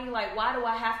somebody? Like, why do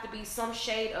I have to be some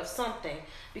shade of something?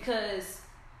 Because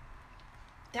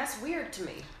that's weird to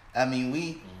me. I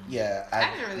mean,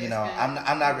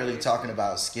 I'm not really talking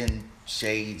about skin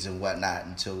shades and whatnot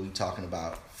until we talking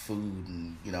about food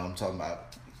and I'm talking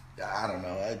about, I don't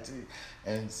know,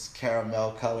 and it's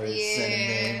caramel colored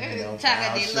cinnamon,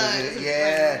 chocolate deluxe.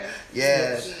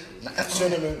 Yeah.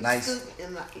 Cinnamon. Nice.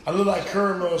 I look like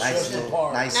caramel stretched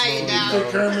apart. Nice little, you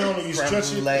put caramel and you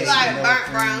stretch it. Like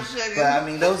burnt brown sugar. But I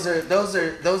mean, those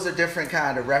are different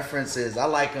kind of references. I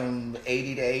like them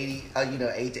 80 to 80, 8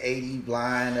 to 80,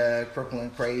 blind, crippling,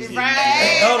 crazy.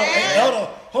 Right.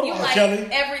 Hold on, like Kelly.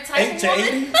 Every type 8 to 80.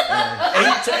 8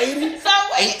 to 80. So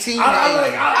wait. 18 to 80.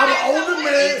 I'm an older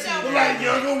man who like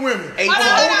younger women.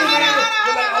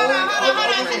 Hold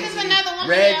on. This is another one.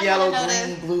 Red, yellow,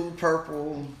 green, blue,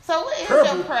 purple. So what is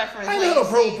Purple. your preference? I ain't no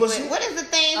purple pussy. What is the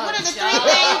thing? What are the 3 job.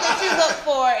 things that you look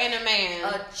for in a man?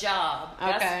 A job.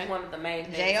 Okay. That's one of the main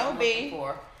things J-O-B. I'm looking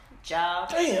for. job.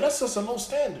 Damn, that's just a low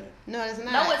standard. No, it's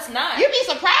not. No, it's not. You be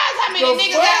surprised how many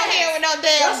niggas out here with no damn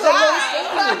That's a low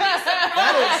job.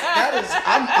 That is.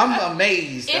 I'm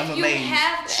amazed. If I'm you amazed.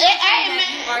 have children,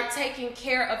 that you are taking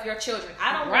care of your children.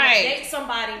 I don't want to date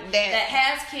somebody that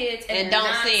has kids and don't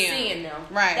not see 'em. seeing them.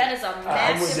 Right. That is a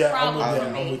massive problem for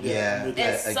I'm me. with that. Yeah. I'm with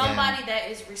And that. Again. somebody that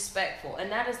is respectful,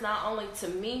 and that is not only to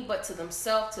me but to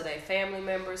themselves, to their family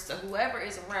members, to whoever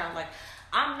is around. Like,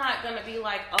 I'm not gonna be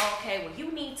like, oh, okay, well,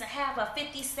 you need to have a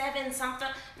 57 something.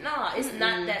 No, it's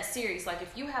not that serious. Like,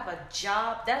 if you have a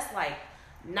job, that's like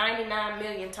 99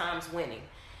 million times winning.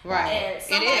 Right. And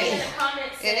somebody in the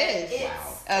comments said it's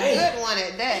a good one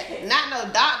at that. Not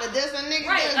no doctor. This a nigga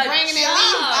Right, just a bringing in job,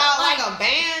 leaves out like like, a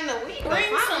band a week.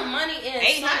 bring some money in.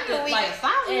 800 a week or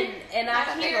something. And Let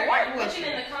I a hear nigga work with looking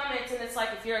you. in the comments, and it's like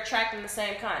if you're attracting the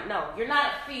same kind. No, you're not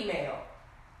a female.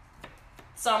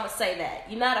 So I'm gonna say that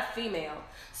you're not a female.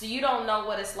 So you don't know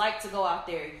what it's like to go out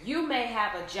there. You may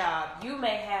have a job. You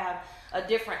may have a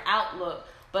different outlook.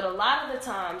 But a lot of the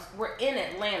times we're in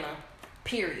Atlanta,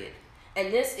 period.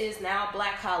 And this is now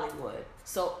Black Hollywood.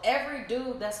 So every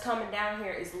dude that's coming down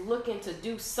here is looking to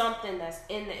do something that's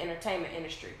in the entertainment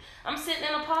industry. I'm sitting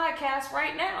in a podcast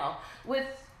right now with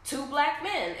two black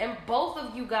men, and both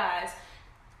of you guys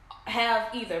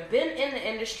have either been in the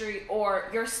industry or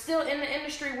you're still in the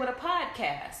industry with a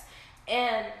podcast.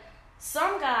 And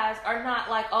some guys are not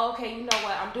like, oh, okay, you know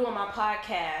what, I'm doing my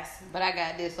podcast, But I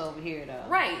got this over here though.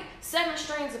 right, 7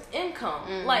 streams of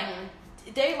income. Like,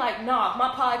 they like, nah, if my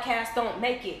podcast don't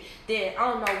make it, then I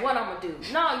don't know what I'm gonna do.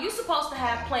 No, you supposed to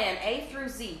have plan A through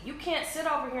Z. You can't sit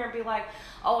over here and be like,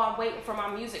 oh, I'm waiting for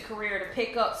my music career to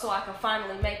pick up so I can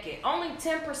finally make it. Only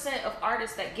 10% of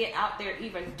artists that get out there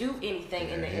even do anything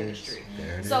in the industry.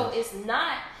 So it's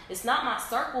not my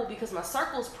circle, because my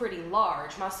circle's pretty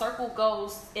large. My circle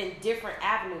goes in different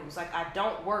avenues. Like, I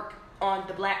don't work on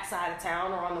the black side of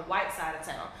town or on the white side of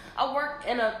town. I work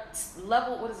in a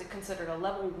level, what is it considered, a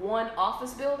level 1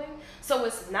 office building. So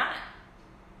it's not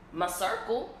my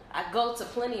circle. I go to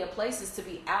plenty of places to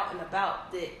be out and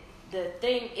about. The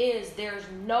thing is, there's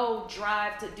no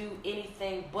drive to do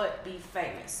anything but be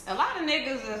famous. A lot of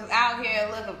niggas is out here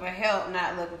looking for help,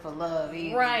 not looking for love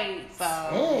either. Right. So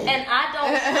And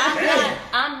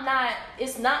I'm not,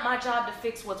 it's not my job to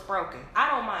fix what's broken. I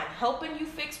don't mind helping you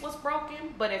fix what's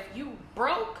broken, but if you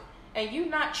broke and you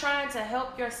not trying to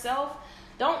help yourself,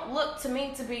 don't look to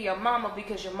me to be your mama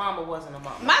because your mama wasn't a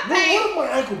mama. my What thing. if my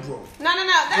ankle broke? No,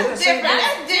 that's different.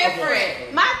 That's different. Okay.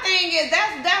 My thing is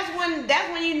that's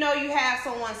when you know you have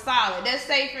someone solid. Let's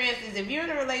say, for instance, if you're in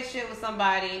a relationship with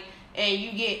somebody and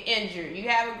you get injured, you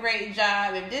have a great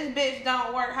job. If this bitch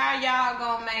don't work, how y'all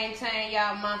gonna maintain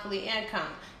y'all monthly income?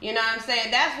 You know what I'm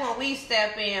saying? That's when we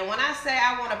step in. When I say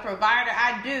I want a provider,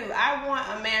 I do. I want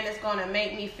a man that's gonna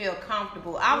make me feel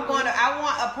comfortable. I want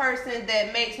a person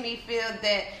that makes me feel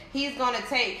that he's gonna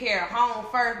take care of home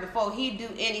first before he do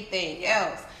anything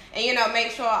else. And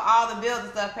make sure all the bills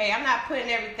and stuff paid. I'm not putting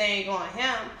everything on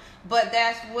him. But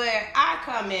that's where I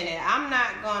come in at. I'm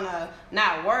not gonna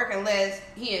not work unless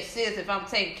he insists if I'm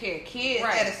taking care of kids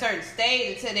at a certain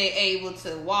stage until they're able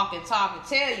to walk and talk and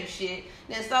tell you shit,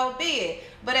 then so be it.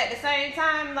 But at the same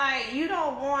time, like, you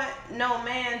don't want no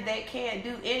man that can't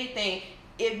do anything.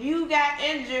 If you got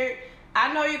injured,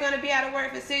 I know you're gonna be out of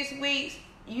work for 6 weeks.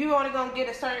 You only gonna get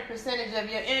a certain percentage of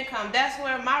your income. That's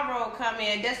where my role come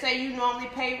in. Just say you normally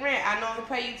pay rent, I normally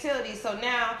pay utilities. So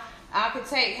now I could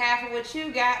take half of what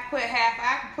you got, put half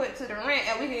I can put to the rent,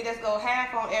 and we can just go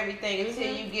half on everything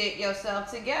until you get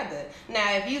yourself together.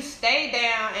 Now, if you stay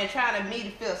down and try to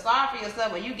feel sorry for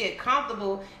yourself when you get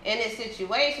comfortable in this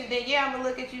situation, then I'm gonna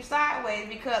look at you sideways,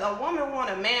 because a woman want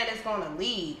a man that's gonna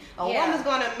lead. A woman's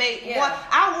gonna make one.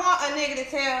 I want a nigga to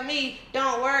tell me,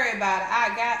 don't worry about it,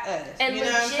 I got us. And you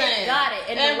know what I'm legit saying? got it.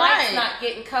 And the light's not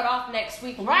getting cut off next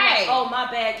week. Right. Like, oh,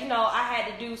 my bad. I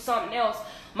had to do something else.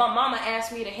 My mama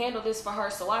asked me to handle this for her,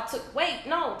 so I wait,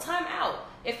 no, time out.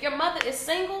 If your mother is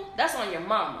single, that's on your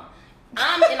mama.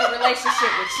 I'm in a relationship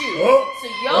with you. So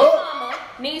your mama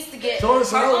needs to get Don't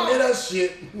her own. hear that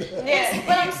shit. Yeah.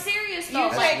 But I'm serious though.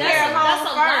 You Like, take care of that's a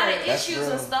home lot of first. That's issues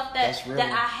real. and stuff That's real.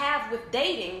 that I have with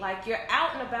dating. Like, you're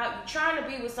out and about, you're trying to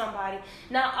be with somebody.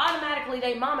 Now automatically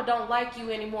they mama don't like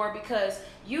you anymore because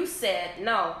you said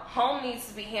no, home needs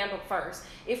to be handled first.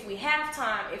 If we have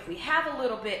time, if we have a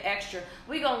little bit extra,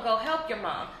 we gonna go help your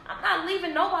mom. I'm not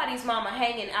leaving nobody's mama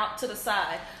hanging out to the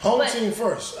side. Home But team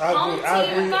first. home I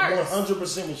team agree first.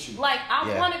 100% with you. like, I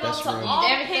Yeah, want to go that's to real. all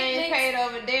Everything's picnics. paid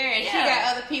over there, and she Yeah.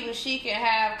 got other people she can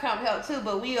have come help too,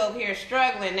 but we over here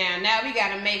struggling now. Now we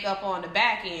got to make up on the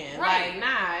back end. Right. Like,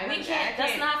 nah. We can't.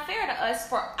 That's not fair to us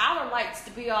for our lights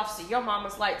to be off so your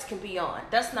mama's lights can be on.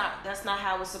 That's not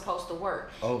how it's supposed to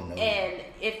work. Oh, no. And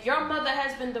if your mother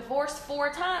has been divorced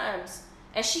 4 times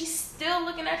and she's still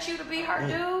looking at you to be her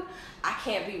dude, I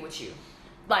can't be with you.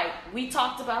 Like, we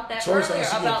talked about that earlier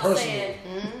about saying,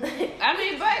 I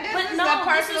mean,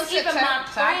 this is even my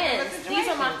friends. These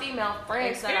are my female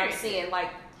friends that I'm seeing. Like,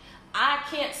 I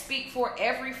can't speak for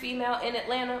every female in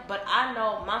Atlanta, but I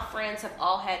know my friends have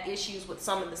all had issues with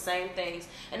some of the same things.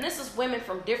 And this is women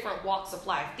from different walks of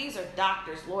life. These are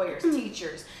doctors, lawyers,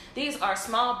 teachers. These are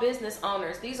small business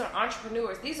owners. These are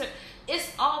entrepreneurs.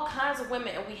 It's all kinds of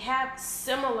women, and we have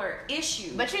similar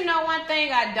issues. But you know one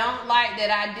thing I don't like that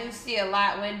I do see a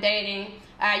lot when dating?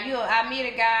 I meet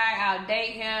a guy, I'll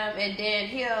date him, and then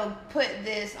he'll put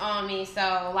this on me.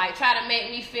 So, like, try to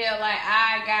make me feel like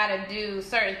I gotta do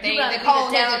certain things to hold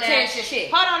his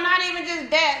attention. Hold on, not even just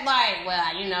that. Like, well,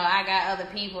 you know, I got other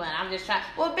people, and I'm just trying.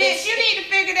 Well, bitch, you need to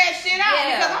figure that shit out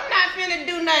because I'm not finna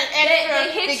do nothing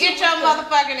extra to get your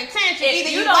motherfucking attention.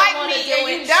 Either you like me or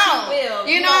you don't.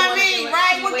 You know what I mean,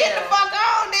 right? Well, get the fuck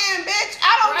on then, bitch.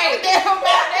 I don't give a damn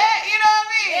about that. You know what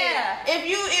I mean? Yeah. If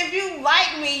you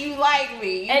like me, you like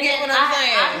me. You and get what I'm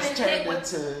saying?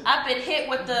 I've been hit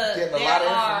with the. Getting a lot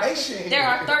of information. There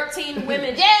are 13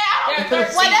 women. There are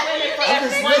 13 women for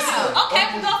every one. Okay,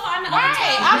 we'll go find the other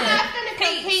 12. I'm not finna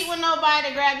compete with nobody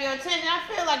to grab your attention. I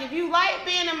feel like if you like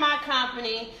being in my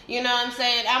company, you know what I'm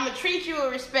saying, I'm gonna treat you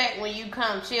with respect when you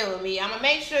come chill with me. I'm gonna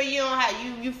make sure you don't have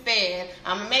you fed.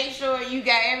 I'm gonna make sure you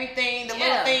got everything, the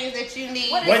little things that you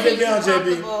need. Write that down,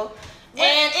 JB.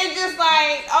 And it's just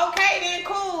like, okay, then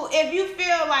cool. If you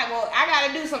feel like, well, I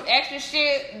gotta do some extra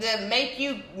shit to make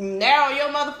you narrow your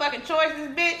motherfucking choices,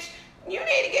 bitch, you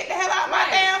need to get the hell out of my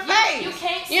damn face. You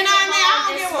can't you know what I mean? I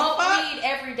don't give a fuck. Smoke weed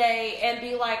every day and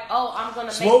be like, oh, I'm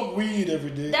gonna smoke weed every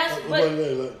day. I don't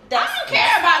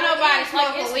care about nobody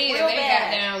smoking weed if they got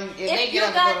down. If you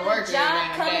got the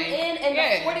job coming in and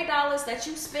the $40 that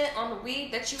you spent on the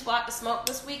weed that you bought to smoke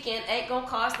this weekend ain't gonna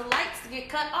cause the lights to get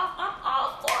cut off, I'm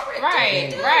all for it.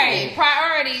 Right.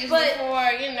 Priorities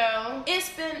before, you know.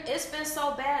 It's been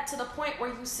so bad to the point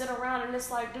where you sit around and it's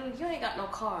like, dude, you ain't got no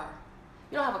car.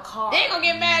 You don't have a car. They ain't gonna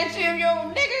get mad at you if your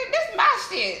nigga, this is my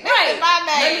shit. This is my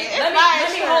name. Let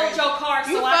me hold your car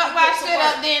so I can my shit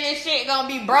up, then this shit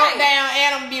gonna be broke down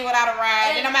and I'm gonna be without a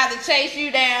ride. Then I'm gonna have to chase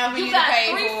you down for you to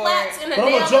pay for it. You got 3 flats in a I'm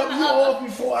gonna drop you off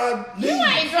before I leave. You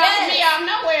ain't dropping me off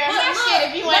nowhere. My shit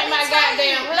if you ain't my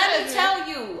goddamn husband. Let me tell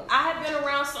you, I have been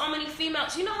around so many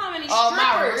females. You know how many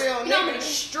strippers? You know how many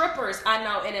strippers I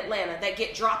know in Atlanta that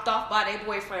get dropped off by their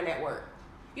boyfriend at work?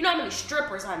 You know how many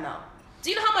strippers I know? Do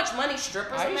you know how much money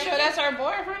strippers are making? Are you sure that's her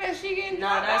boyfriend that she getting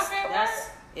dropped off at work?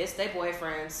 It's their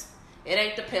boyfriends. It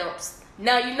ain't the pimps.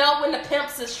 Now you know when the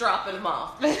pimps is dropping them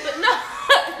off. But no.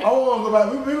 I want to go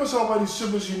back. We gonna talk about these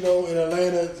strippers you know in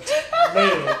Atlanta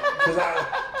later,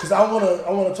 because I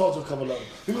wanna talk to a couple of them.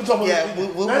 We gonna talk about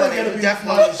we'll definitely get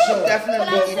there.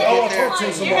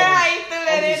 You hear how you threw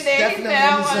that in there? He said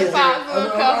I want to talk to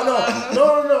a couple of them.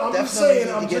 No. I'm just saying.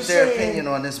 I'm just saying. Get their opinion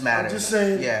on this matter. I'm just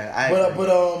saying. Yeah, I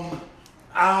agree.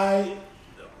 I,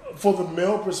 for the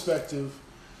male perspective,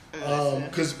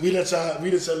 because we let y'all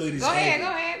ladies. Go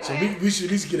ahead. So we should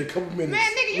at least get a couple minutes.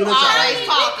 Man, nigga, you always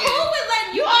talking.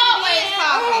 You always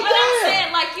talking. But I'm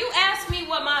saying, like, you asked me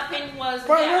what my opinion was.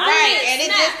 Right, and it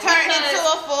just turned into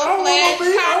a full-fledged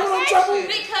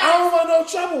conversation. I don't want no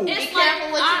trouble. Be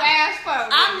careful what you ask for.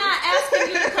 I'm not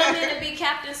asking you to come in and be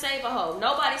Captain Save-A-Ho.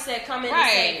 Nobody said come in and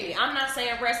save me. I'm not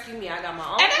saying rescue me. I got my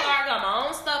own car, I got my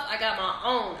own stuff, I got my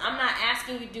own. I'm not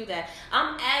asking you to do that.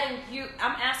 I'm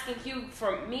asking you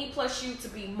for me plus you to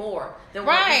be more than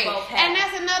what we both have. And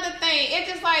that's another thing. It's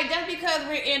just like, just because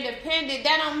we're independent,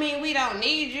 that don't mean we don't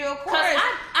need you. Of course.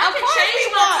 I can change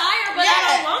my tire, but I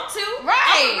don't want to.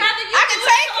 Right. I can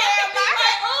take care of my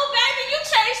like, oh, baby, you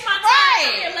changed my tire.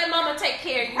 Come here, let mama take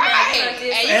care of you. Right. And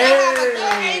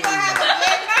you're going to have a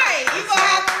good night. You're going to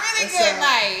have a really good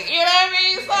night. You know what I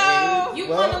mean? So, you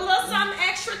want a little something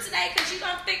extra today because you're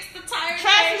going to fix the tire.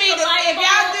 Trust me, if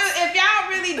y'all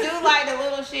really do like the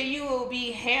little shit, you will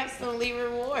be handsomely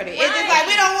rewarded. It's just like,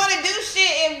 we don't want to do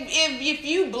shit if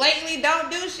you blatantly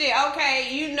don't do shit. Okay,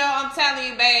 you know, I'm telling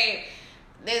you, babe,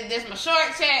 this my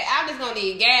short check. I'm just gonna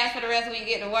need gas for the rest of the week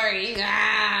get to work. You go, I'm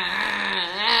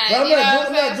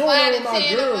not doing that with my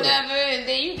girl. Or whatever, and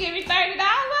then you give me $30. Okay,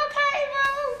 bro.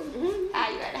 How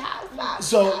you at the house?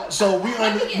 So we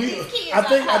I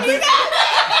think my baby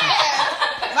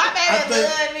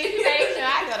loved me. Make sure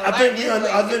I go to gotta I think learn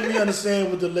I think we understand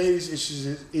what the ladies'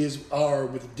 issues are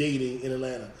with dating in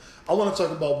Atlanta. I want to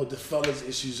talk about what the fellas'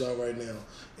 issues are right now,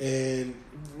 and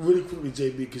really quickly,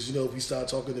 JB, because if we start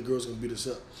talking, the girls gonna beat us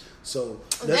up. So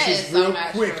let's That just is so real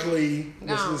not quickly. true.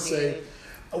 Let's Go just say ahead.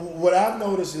 what I've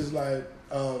noticed is like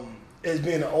as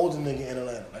being an older nigga in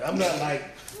Atlanta. Like I'm not like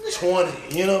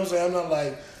 20. You know what I'm saying? I'm not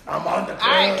like I'm on the club. All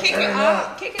right, kick it turning off.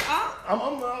 up. Kick it off. I'm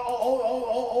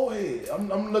old head.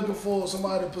 I'm looking for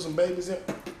somebody to put some babies in.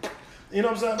 You know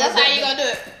what I'm saying? That's how you gonna do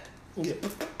it. Yeah.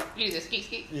 You just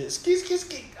ski. Yeah, ski.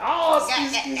 Oh, ski.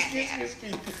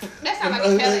 That sounds like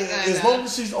a pellet gun. As though. long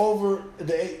as she's over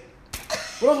the 8.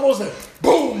 What am I supposed to say?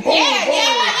 Boom, boom, boom. Okay.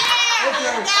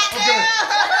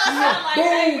 Sound like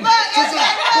Boom. that. She's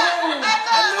like, boom. I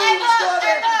knew it was going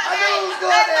there. I knew it was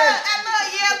going there.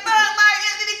 Thug like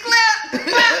Anthony Clip.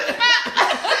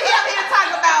 He over here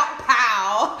talking about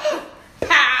pow.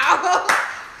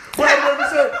 What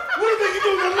do you think you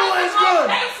doing with that little ass gun?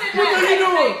 What do you think you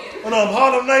doing? On a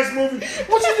Harlem Nights movie?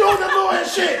 What you doing with that little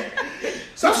ass shit?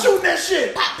 Stop shooting that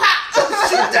shit. Don't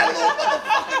shoot that little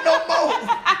motherfucker no more.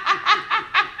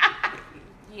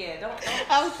 Yeah, don't.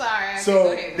 I'm sorry. So,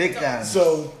 Go ahead. Big guns.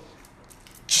 So,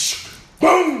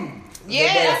 boom.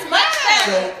 Yeah, That's much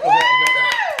So, better.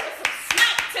 Put some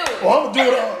smack to it. well, I'm gonna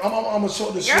do it. I'm gonna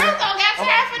show this shit. Girls don't got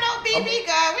time for no BB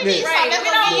gun. We need Yeah. something that's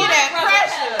gonna give you that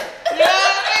pressure. You know what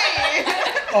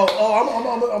I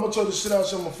mean? I'm gonna throw this shit out.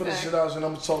 So I'm gonna finish it out, and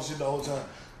I'm gonna talk shit the whole time.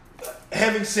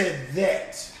 Having said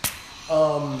that,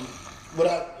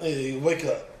 wake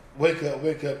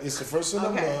up. It's the first of the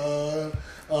month.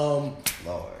 Lord.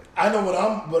 I know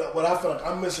what I feel like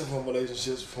I'm missing from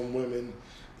relationships from women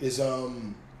is well,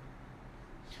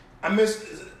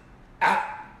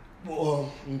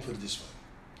 let me put it this way.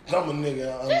 I'm a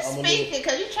nigga. Just I'm speak it,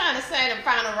 because you're trying to say to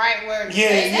find the right word.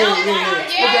 Yeah.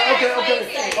 Yeah.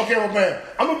 Okay, well, man.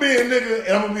 I'm gonna be a nigga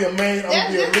and I'm gonna be a man. I'm gonna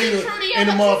be a That's leader true to you, in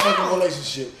the what you motherfucking want.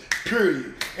 relationship.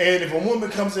 Period. And if a woman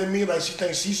comes at me like she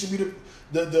thinks she should be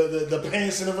the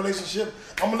pants in the relationship,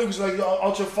 I'm gonna look like you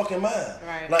out your fucking mind.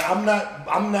 Right. Like I'm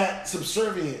not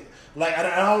subservient. Like I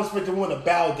don't expect the woman to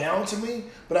bow down to me,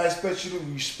 but I expect you to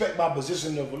respect my position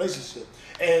in the relationship.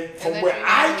 And from then where you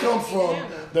I know come what you from,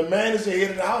 handle. the man is the head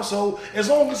of the household. As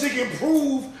long as he can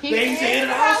prove that he's the head of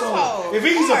the household. household. If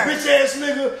he's a Of bitch ass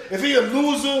nigga, if he a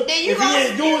loser, Then you if he gonna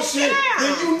ain't doing sit shit, down.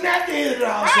 then you not the head of the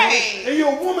household, Right. and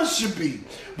your woman should be.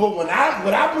 But what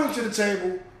I bring to the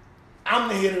table, I'm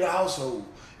the head of the household,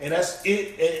 and that's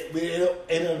it.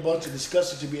 And a bunch of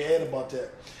discussion to be had about that.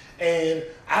 And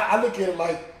I look at it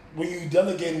like when you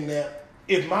delegating that,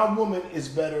 if my woman is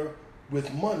better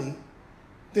with money,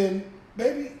 then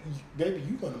baby,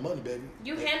 you run the money, baby.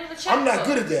 You handle the check. I'm not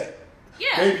good at that.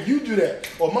 Yeah. Baby, you do that.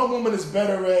 Or my woman is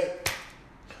better at,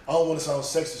 I don't want to sound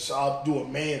sexist, so I'll do a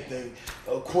man thing,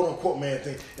 a quote unquote man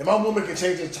thing. If my woman can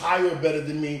change a tire better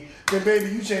than me, then baby,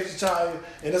 you change the tire.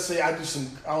 And let's say I do some,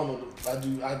 I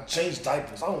don't know, I change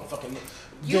diapers. I don't fucking know.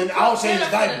 You Then I'll cook change dinner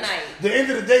for the diapers. night. The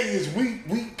end of the day is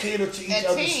we cater to each A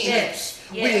other's team. strengths.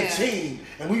 Yeah. We a Yeah. team,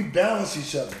 and we balance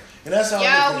each other. And that's how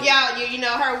I look at it. You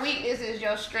know, her weakness is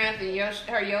your strength, and your weakness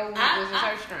is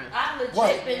her strength. I've legit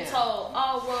Right. been Yeah. told,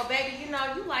 oh, well, baby, you know,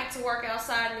 you like to work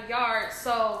outside in the yard,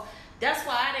 so that's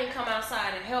why I didn't come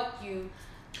outside and help you.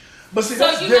 But see, So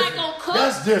that's you're different. not gonna cook?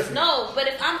 That's different. No, but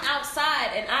if I'm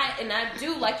outside and I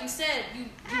do, like you said, you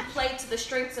play to the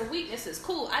strengths and weaknesses.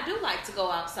 Cool, I do like to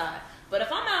go outside. But if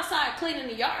I'm outside cleaning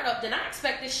the yard up, then I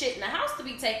expect this shit in the house to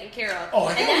be taken care of. Oh,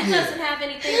 and hell that yeah. doesn't have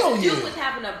anything Hell to do yeah. with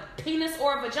having a penis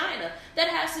or a vagina. That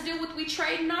has to do with we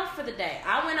trading off for the day.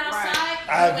 I went outside,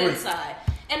 I you agree. went inside.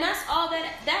 And that's all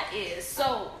that is.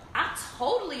 So I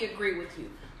totally agree with you.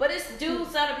 But it's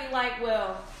dudes that'll be like,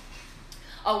 well,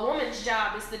 a woman's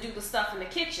job is to do the stuff in the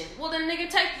kitchen. Well, then nigga,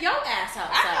 take your ass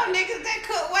outside. I know niggas that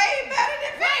cook way better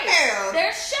than females.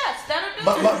 There's chefs that'll do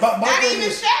But this. my Not thing even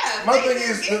is, chefs. my They thing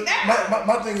just is, get down.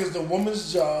 my thing is the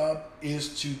woman's job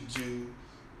is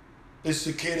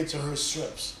to cater to her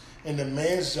strengths, and the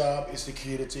man's job is to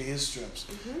cater to his strengths.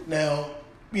 Mm-hmm. Now,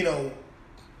 you know,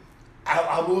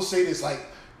 I will say this: like,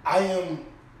 I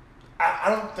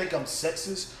don't think I'm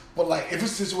sexist, but like, if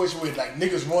it's a situation where like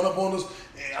niggas run up on us,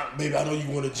 baby, I know you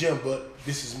want to gym, but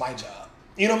this is my job.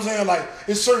 You know what I'm saying? Like,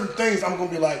 it's certain things I'm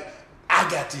gonna be like, I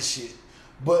got this shit.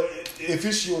 But if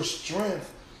it's your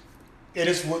strength and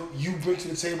it's what you bring to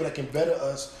the table that can better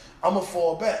us, I'm gonna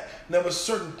fall back. Now, there's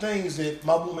certain things that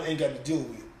my woman ain't got to deal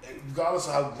with. Regardless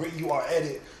of how great you are at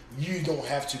it, you don't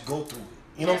have to go through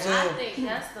it. You know what I'm saying? I think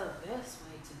that's the best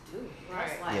way to do it.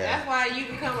 That's Right. like, Yeah. That's why you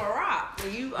become a rock.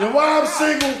 When you And why I'm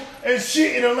single and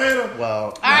shit in Atlanta. Well,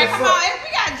 All right, the come fuck? on. If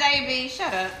we got JB,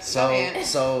 shut up. Go ahead.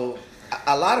 so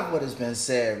a lot of what has been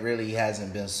said really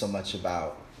hasn't been so much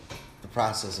about the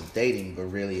process of dating, but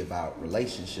really about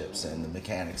relationships and the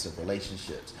mechanics of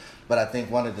relationships. But I think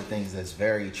one of the things that's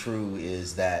very true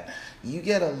is that you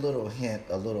get a little hint,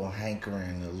 a little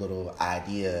hankering, a little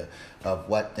idea of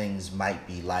what things might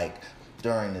be like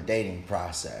during the dating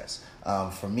process.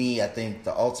 For me, I think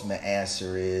the ultimate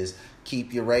answer is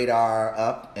keep your radar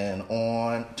up and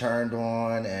on, turned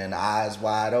on, and eyes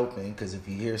wide open. Because if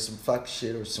you hear some fuck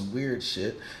shit or some weird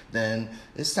shit, then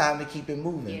it's time to keep it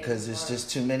moving. Because there's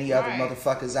just too many other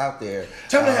motherfuckers out there.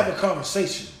 Time to have a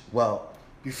conversation. Well,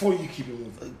 before you keep it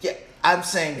moving. Yeah, I'm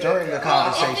saying during the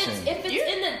conversation. If it's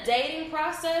in the dating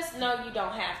process, no, you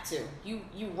don't have to. You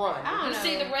run. You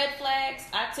see the red flags.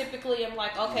 I typically am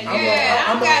like, okay, I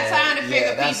don't got time to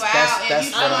figure people out, and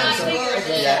you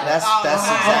that's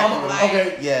exactly what.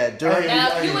 Okay, yeah. During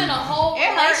now, if you in a whole it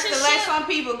hurts to let some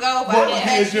people go, but it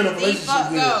lets you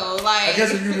go. Like, I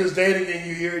guess if you're just dating and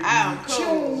you hear it, I'm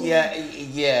cool. Yeah.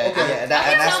 And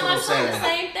that's what I'm saying. The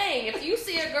same thing. If you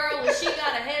see a girl and she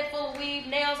got a head full of weave,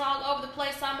 nails all over the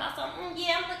place, talking about something,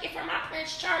 I'm looking for my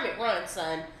Prince Charming. Run,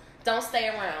 son. Don't stay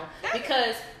around.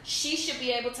 Because she should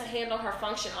be able to handle her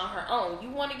function on her own. You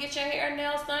want to get your hair and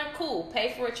nails done? Cool.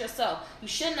 Pay for it yourself. You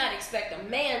should not expect a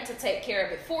man to take care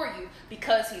of it for you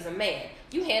because he's a man.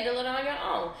 You handle it on your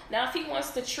own. Now, if he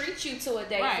wants to treat you to a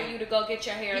date for you to go get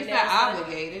your hair and nails done. He's not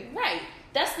obligated. Right.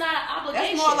 That's not an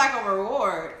obligation. That's more like a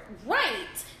reward. Right.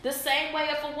 The same way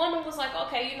if a woman was like,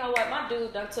 okay, you know what, my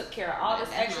dude done took care of all this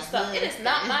extra stuff. It is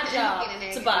not my job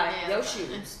to buy your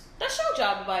shoes. That's your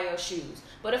job to buy your shoes.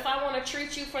 But if I want to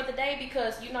treat you for the day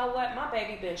because you know what, my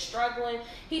baby been struggling,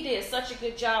 he did such a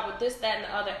good job with this, that, and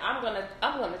the other,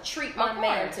 I'm gonna treat my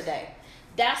man today.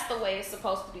 That's the way it's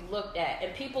supposed to be looked at.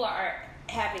 And people are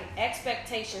having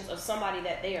expectations of somebody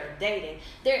that they are dating.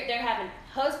 They're having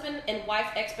husband and wife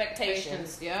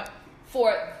expectations. Yep.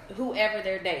 For whoever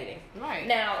they're dating. Right.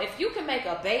 Now, if you can make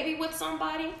a baby with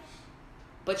somebody,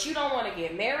 but you don't want to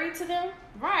get married to them,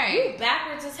 you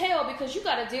backwards as hell because you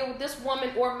got to deal with this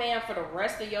woman or man for the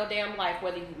rest of your damn life,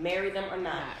 whether you marry them or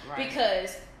not.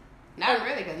 Because not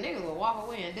really, because niggas will walk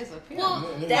away and disappear. Well,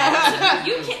 they can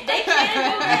do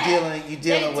that. You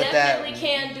dealing with that. They definitely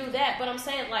can do that, but I'm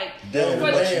saying, like, to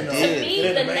me,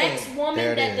 the next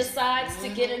woman that decides to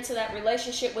get into that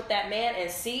relationship with that man and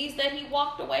sees that he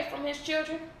walked away from his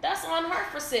children, that's on her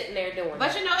for sitting there doing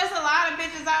But that. you know, it's a lot of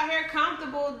bitches out here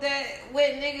comfortable that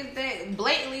with niggas that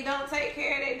blatantly don't take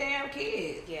care of their damn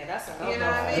kids. Yeah, that's a you know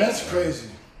what I mean? That's crazy.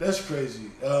 That's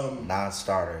crazy.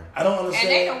 Non-starter. I don't understand.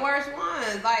 And they the worst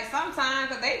ones. Like sometimes,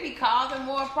 because they be causing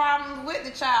more problems with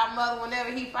the child mother whenever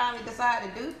he finally decide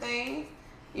to do things.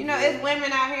 You know, it's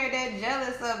women out here that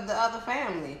jealous of the other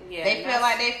family. Yeah, they feel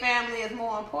like their family is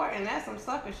more important. That's some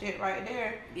sucker shit right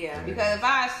there. Yeah. Because if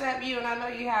I accept you and I know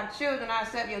you have children, I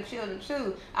accept your children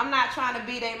too. I'm not trying to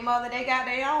be their mother. They got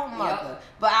their own mother. Yep.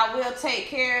 But I will take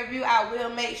care of you. I will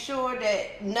make sure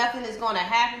that nothing is going to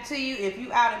happen to you. If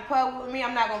you out in public with me,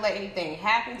 I'm not going to let anything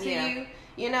happen to you.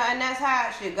 You know, and that's how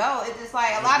it should go. It's just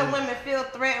like a lot of women feel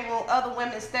threatened when other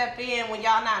women step in when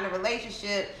y'all not in a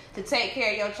relationship to take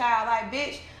care of your child. Like,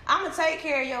 bitch, I'm going to take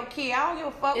care of your kid. I don't give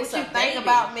a fuck what you think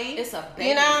about me. It's a baby.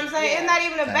 You know what I'm saying? It's not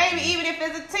even a baby. Even if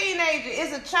it's a teenager,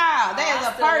 it's a child. That is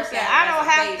a person. I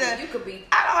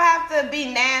don't have to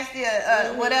be nasty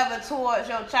or whatever towards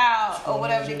your child or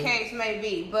whatever the case may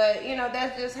be. But, you know,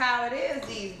 that's just how it is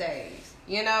these days.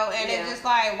 You know, and it's just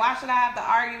like, why should I have to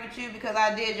argue with you because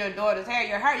I did your daughter's hair?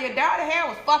 Your daughter's hair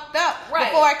was fucked up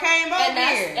before it came over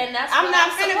here. And that's I'm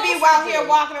not finna be out here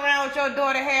walking around with your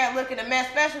daughter's hair looking a mess,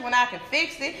 especially when I can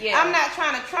fix it. Yeah. I'm not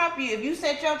trying to trump you. If you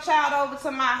sent your child over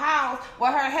to my house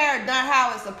where her hair done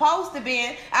how it's supposed to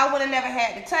be, I would have never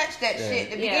had to touch that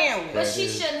shit to begin with. But she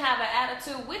shouldn't have an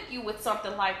attitude with you with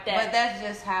something like that. But that's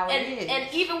just how it is. And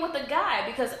even with a guy,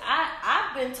 because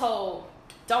I've been told,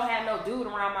 don't have no dude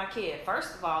around my kid.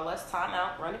 First of all, let's time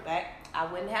out, run it back. I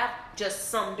wouldn't have just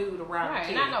some dude around my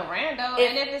kid. Not no rando.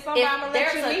 And if it's somebody, I'm going to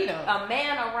let you meet him. A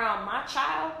man around my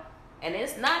child, and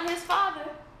it's not his father,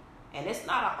 and it's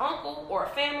not an uncle or a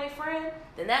family friend,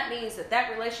 then that means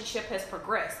that relationship has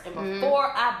progressed. And before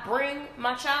I bring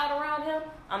my child around him,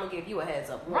 I'm going to give you a heads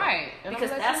up. Right. Because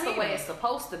that's the way it's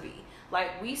supposed to be.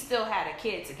 Like, we still had a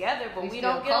kid together, but we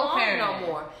don't get along no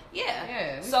more.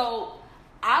 Yeah. So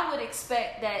I would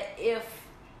expect that if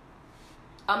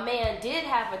a man did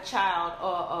have a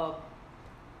child,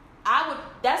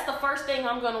 that's the first thing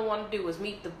I'm going to want to do is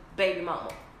meet the baby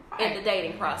mama. in the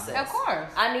dating process. Of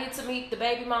course. I need to meet the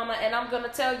baby mama, and I'm going to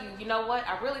tell you, you know what?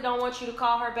 I really don't want you to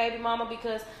call her baby mama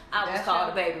because I was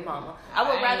called a baby mama. I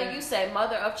would rather you say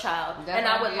mother of child, and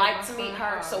I would like to meet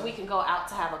her so we can go out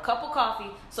to have a cup of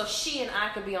coffee so she and I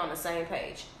can be on the same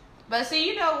page. But see,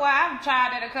 you know what? I've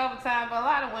tried that a couple times, but a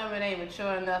lot of women ain't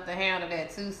mature enough to handle that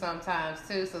too sometimes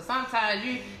too. So sometimes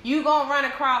you gonna run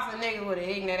across a nigga with an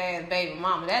ignorant ass baby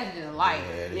mama. That's just life.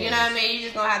 You know what I mean? You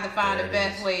just gonna have to find the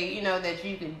best way, you know, that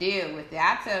you can deal with it.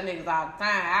 I tell niggas all the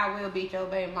time, I will beat your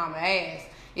baby mama ass.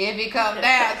 If it comes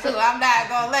down to, I'm not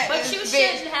gonna let this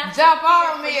bitch jump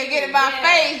on me and get in my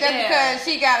face just because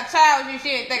she got a child with you. She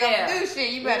ain't think I'm gonna do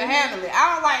shit. You better handle it.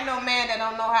 I don't like no man that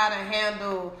don't know how to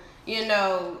handle, you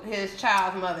know, his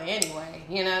child's mother anyway.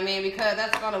 You know what I mean? Because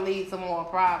that's going to lead to more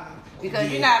problems.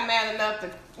 Because you're not man enough to,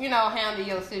 you know, handle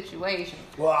your situation.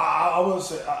 Well, I will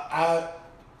say,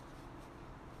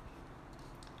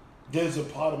 there's a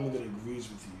part of me that agrees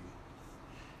with you.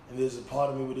 And there's a part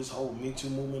of me with this whole Me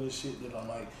Too movement and shit that I'm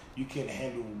like, you can't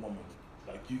handle a woman.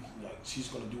 Like, she's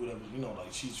going to do whatever, you know,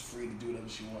 like, she's free to do whatever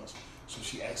she wants. So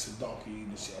she acts a donkey, and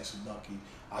then she acts a donkey.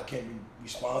 I can't be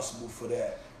responsible for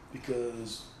that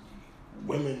because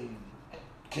women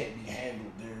can't be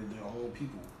handled. They're their own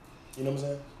people. You know what I'm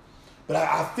saying? But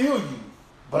I feel you.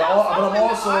 But I'm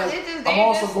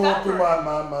also going through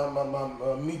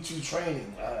my Me Too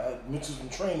training. Me Too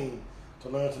training to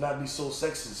learn to not be so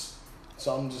sexist.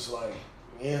 So I'm just like,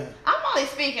 yeah. I'm only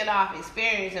speaking off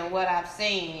experience and what I've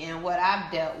seen and what I've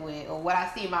dealt with or what I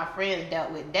see my friends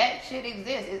dealt with. That shit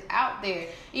exists. It's out there.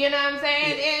 You know what I'm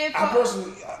saying? Yeah. I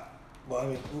personally...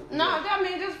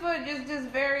 just for just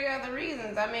very other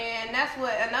reasons. I mean, and that's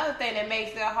what another thing that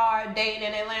makes it hard dating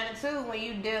in Atlanta too, when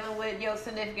you dealing with your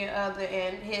significant other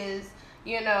and his,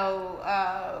 you know,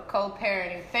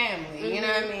 co-parenting family. You know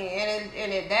what I mean?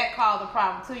 And that caused a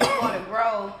problem too. You want to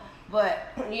grow,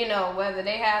 but you know whether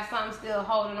they have something still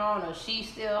holding on or she's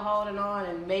still holding on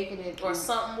and making it, or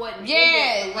something wasn't the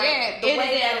way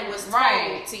that it was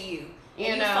told to you.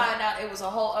 You know, find out it was a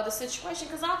whole other situation,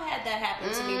 because I've had that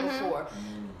happen to me before.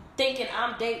 Thinking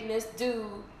I'm dating this dude,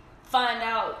 find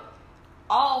out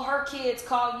all her kids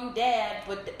call you dad,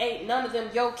 but ain't none of them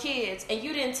your kids, and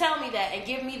you didn't tell me that and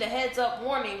give me the heads up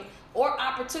warning or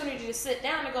opportunity to sit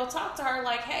down and go talk to her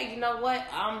like, hey, you know what,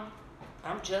 I'm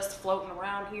just floating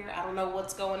around here. I don't know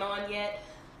what's going on yet.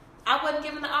 I wasn't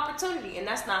given the opportunity, and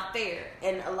that's not fair.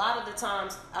 And a lot of the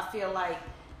times I feel like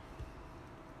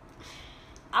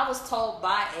I was told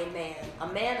by a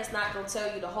man is not going to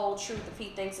tell you the whole truth if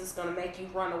he thinks it's going to make you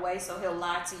run away, so he'll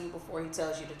lie to you before he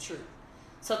tells you the truth.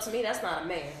 So to me, that's not a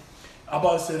man. I'm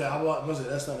about to say that.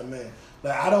 That's not a man.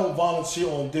 Like, I don't volunteer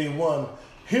on day one.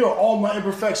 Here are all my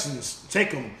imperfections.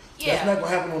 Take them. Yeah. That's not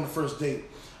going to happen on the first date.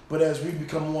 But as we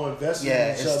become more invested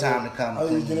in each other, it's time to come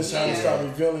clean. Then it's time to start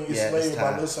revealing it's layer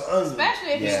by layer onion.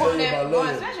 Especially if you want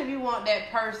that, especially if you want that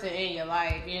person in your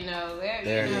life, you know.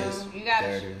 There it is.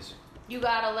 You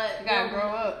gotta grow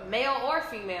up, male or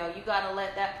female. You gotta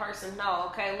let that person know.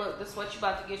 Okay, look, this is what you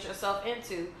about to get yourself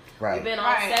into. Right. You've been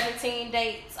on 17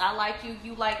 dates. I like you.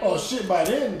 You like me. Oh shit! By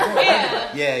then,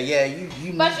 yeah. You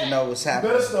need to know what's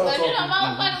happening. But you know,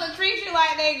 motherfuckers will treat you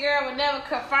like that girl would never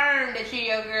confirm that you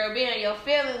your girl. Be in your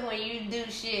feelings when you do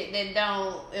shit that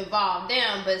don't involve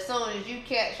them. But as soon as you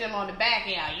catch them on the back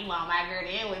end, you want my girl to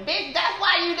end with, bitch. That's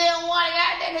why you didn't want it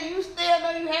out there, because you still know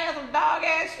you had some dog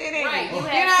ass shit in right. you. You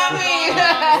know what I mean?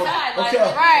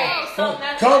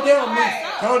 Calm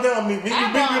down, me.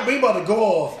 We about to go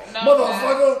off,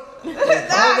 motherfucker. Calm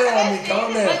down.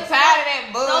 I'm tired of that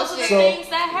bullshit. Those are the things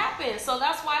that happen. So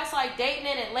that's why it's like dating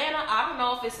in Atlanta. I don't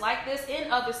know if it's like this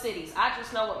in other cities. I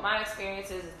just know what my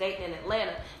experience is dating in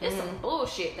Atlanta. It's some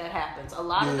bullshit that happens a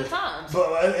lot of the times.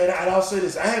 But and I'll say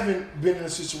this: I haven't been in a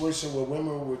situation where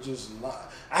women were just lying.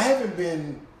 I haven't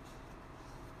been,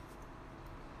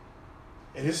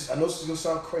 and I know this is gonna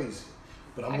sound crazy,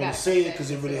 but I'm gonna say it because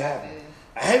it really happened.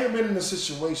 I haven't been in a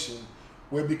situation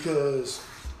where, because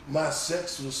my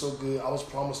sex was so good, I was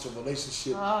promised a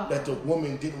relationship that the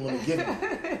woman didn't want to give me.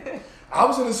 I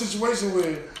was in a situation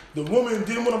where the woman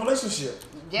didn't want a relationship,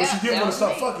 but she didn't want to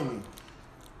stop fucking me.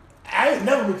 I ain't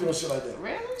never been through no shit like that.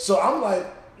 Really? So I'm like,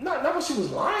 not when she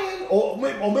was lying, or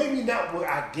maybe not where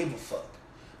I gave a fuck.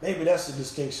 Maybe that's the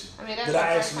distinction. I mean, that's that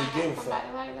I actually gave a fuck.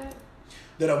 Like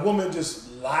that a woman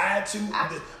just lied to me,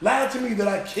 that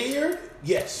I cared.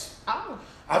 Yes. Oh.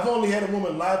 I've only had a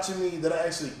woman lie to me that I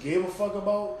actually gave a fuck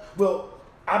about. Well,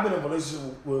 I've been in a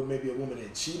relationship with maybe a woman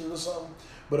that cheated or something,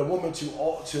 but a woman to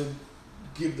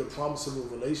give the promise of a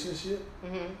relationship,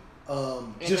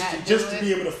 just to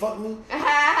be able to fuck me.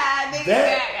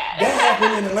 that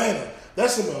happened in Atlanta.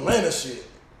 That's some Atlanta shit.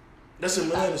 That's some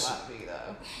Atlanta shit.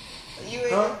 You in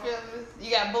your feelings?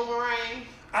 You got boomerang?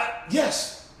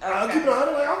 Yes. Okay. I'll give it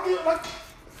 100. I'll give it like.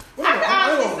 I can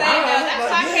honestly say though,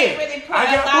 that's why I can't really put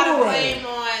a lot of blame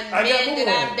on men that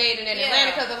I've dated in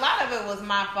Atlanta, because a lot of it was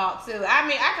my fault too. I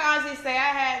mean, I can honestly say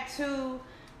I had 2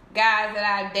 guys that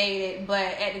I dated,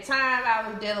 but at the time I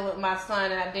was dealing with my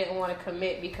son and I didn't want to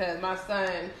commit because my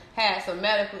son had some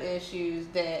medical issues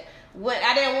that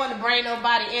I didn't want to bring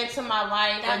nobody into my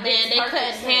life, and then they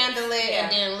couldn't handle it and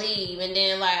then leave, and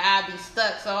then like I'd be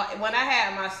stuck. So when I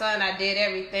had my son, I did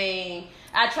everything.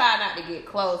 I tried not to get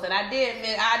close, and I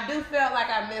do feel like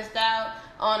I missed out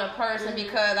on a person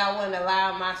because I wouldn't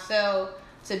allow myself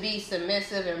to be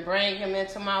submissive and bring him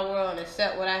into my world and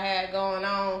accept what I had going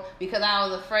on, because I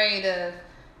was afraid of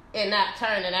it not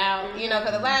turning out. You know,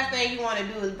 because the last thing you want to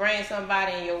do is bring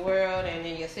somebody in your world and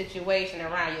in your situation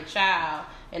around your child,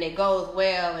 and it goes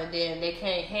well, and then they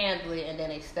can't handle it, and then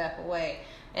they step away.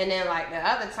 And then like the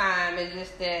other time, it's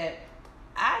just that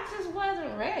I just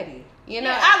wasn't ready. You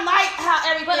know, I like how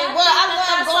everything was. I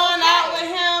love going out with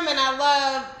him, and I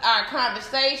love our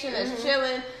conversation as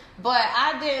chilling, but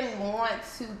I didn't want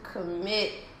to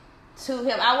commit to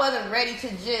him. I wasn't ready to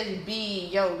just be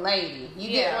your lady. You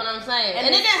get what I'm saying? And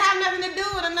it didn't have nothing to do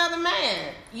with another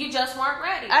man. You just weren't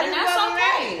ready. I and just that's wasn't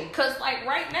okay. ready. Because like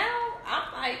right now,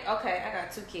 I'm like, okay, I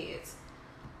got 2 kids.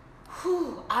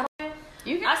 Whew, I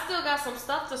still got some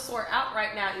stuff to sort out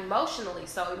right now emotionally.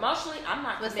 So emotionally, I'm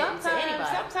not committing to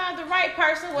anybody. Sometimes the right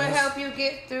person will help you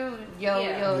get through your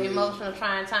emotional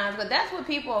trying times. But that's what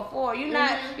people are for. You're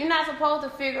not supposed to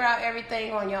figure out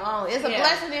everything on your own. It's a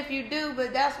blessing if you do,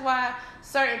 but that's why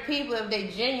certain people, if they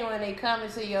genuinely come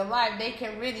into your life, they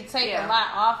can really take a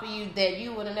lot off of you that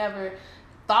you would have never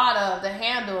thought of to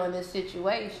handle in this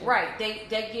situation. Right.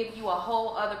 They give you a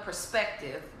whole other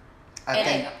perspective. I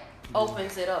think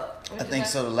opens it up. I think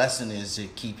so. The lesson is to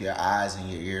keep your eyes and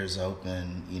your ears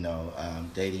open. You know,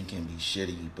 dating can be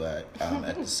shitty, but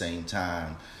at the same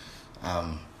time,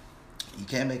 you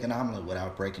can't make an omelet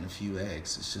without breaking a few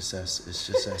eggs. It's just that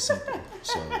simple.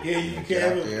 So you can't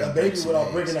have a baby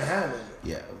without breaking a hammer.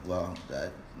 Yeah, well,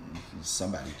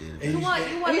 somebody did it. You want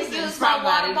to use my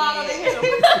water bottle to hit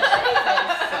him?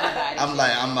 I'm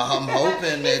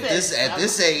hoping that at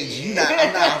this age,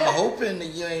 I'm hoping that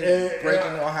you ain't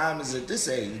breaking no hammers at this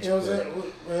age. You know what I'm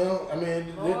saying? Well, I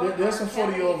mean, there's some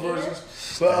 40-year-old versions,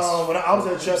 but when I was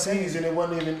at Trapeze and it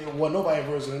wasn't nobody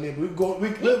version of it. We keep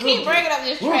bringing up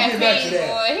this Trapeze,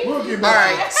 boy. We'll get back to that. All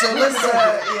right, so let's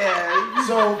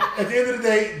So at the end of the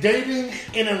day, dating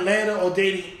in Atlanta or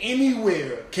dating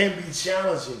anywhere can be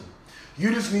challenging.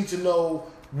 You just need to know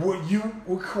what you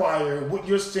require, what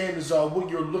your standards are, what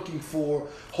you're looking for.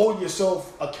 Hold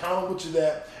yourself accountable to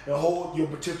that, and hold your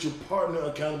potential partner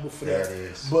accountable for that. There it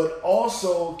is. But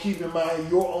also keep in mind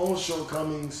your own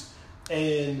shortcomings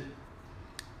and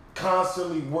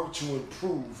constantly work to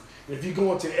improve. And if you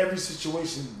go into every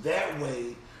situation that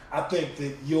way, I think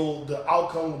that the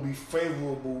outcome will be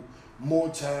favorable more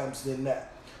times than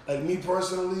that. Like me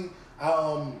personally,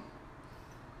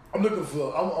 I'm looking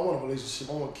for. I want a relationship.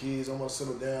 I want kids. I want to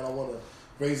settle down. I want to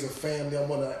raise a family. I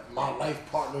want my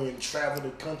life partner and travel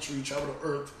the country, travel the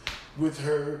earth with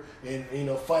her,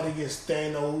 and fight against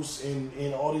Thanos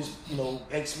and all these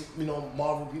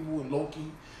Marvel people and Loki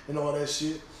and all that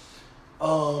shit.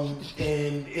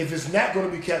 And if it's not going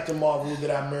to be Captain Marvel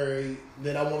that I marry,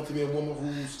 then I want it to be a woman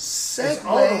who's as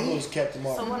honorable as Captain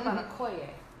Marvel. So what about Okoye?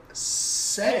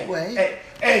 Segue.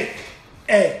 Hey.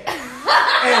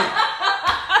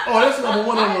 Oh, that's number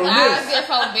 1 on the list. Is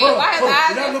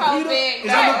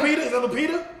that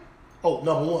Lupita? Oh,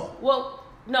 number 1. Well,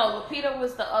 no, Lupita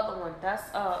was the other one. That's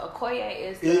Okoye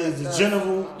is the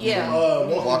general.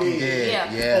 Walking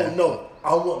Dead. Yeah. Oh no,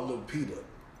 I want Lupita.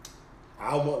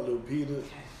 Okay.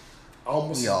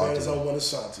 Almost as bad as I want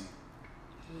Ashanti.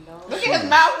 No. Look at his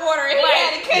mouth watering. He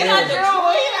had a kid on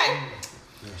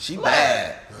the She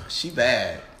bad. She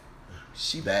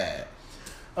bad.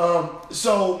 We're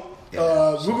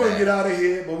gonna get out of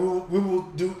here, but we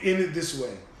will end it this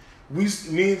way. Me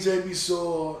and JB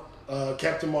saw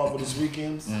Captain Marvel this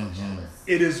weekend. Mm-hmm.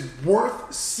 It is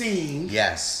worth seeing.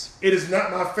 Yes. It is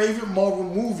not my favorite Marvel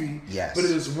movie. Yes. But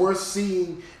it is worth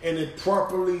seeing, and it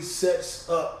properly sets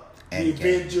up the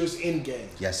Avengers Endgame.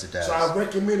 Yes, it does. So I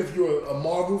recommend, if you're a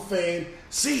Marvel fan,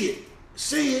 see it,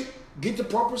 get the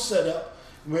proper setup.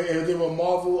 And then when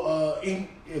Marvel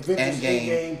Avengers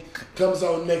Endgame comes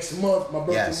out next month, my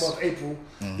birthday month, April,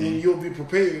 then you'll be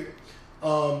prepared.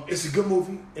 It's a good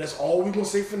movie, and that's all we're going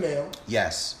to say for now.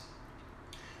 Yes.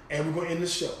 And we're going to end the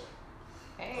show.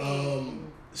 Hey.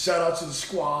 Shout out to the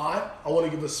squad. I want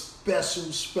to give a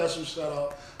special shout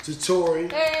out to Tori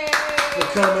for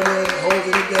coming in and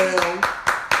holding it down.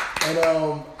 And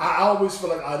I always feel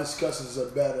like our discussions are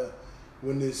better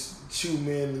when there's 2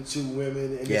 men and 2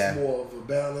 women, and it's more of a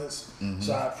balance. Mm-hmm.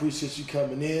 So I appreciate you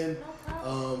coming in.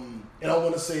 And I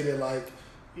want to say that, like,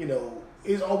 you know,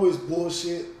 it's always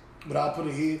bullshit, but I'll put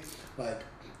it here, like,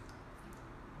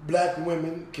 black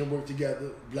women can work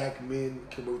together, black men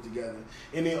can work together.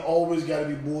 And it always got to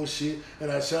be bullshit.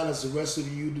 And I challenge the rest of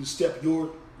you to step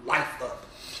your life up.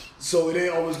 So it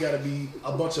ain't always got to be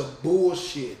a bunch of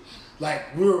bullshit.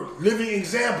 Like, we're living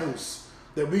examples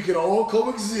that we can all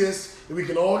coexist, and we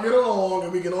can all get along,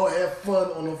 and we can all have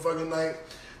fun on a fucking night.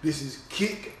 This is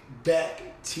Kickback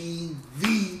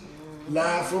TV,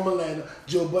 live from Atlanta.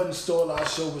 Joe Budden stole our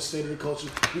show with State of the Culture.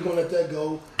 We're going to let that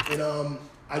go. And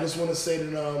I just want to say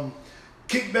that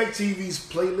Kickback TV's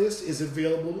playlist is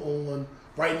available on,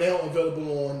 right now,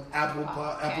 available on Apple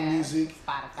Music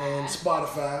and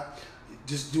Spotify.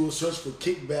 Just do a search for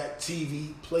Kickback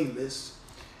TV playlist.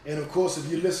 And of course, if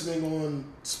you're listening on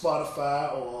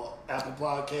Spotify or Apple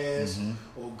Podcasts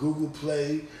or Google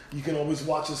Play, you can always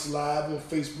watch us live on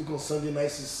Facebook on Sunday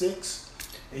nights at 6.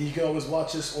 And you can always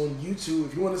watch us on YouTube.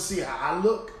 If you want to see how I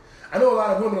look, I know a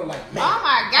lot of women are like, man. Oh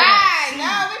my God,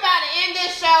 no, we about to end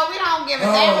this show. We don't give a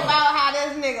damn about how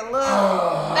this nigga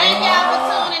looks. Thank y'all for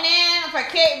tuning in for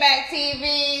Kickback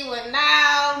TV with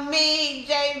Now, me,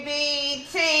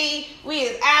 JBT. We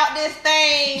is out this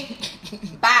thing.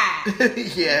 Bye.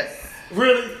 Yes.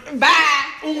 Really? Bye.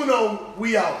 Uno,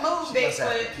 we out. Move, She must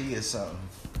have to Bigfoot. pee or something.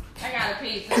 I got a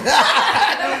piece.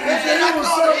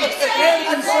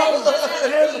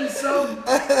 Every something.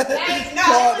 Hey, no,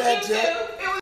 Call it was that you Jeff. too.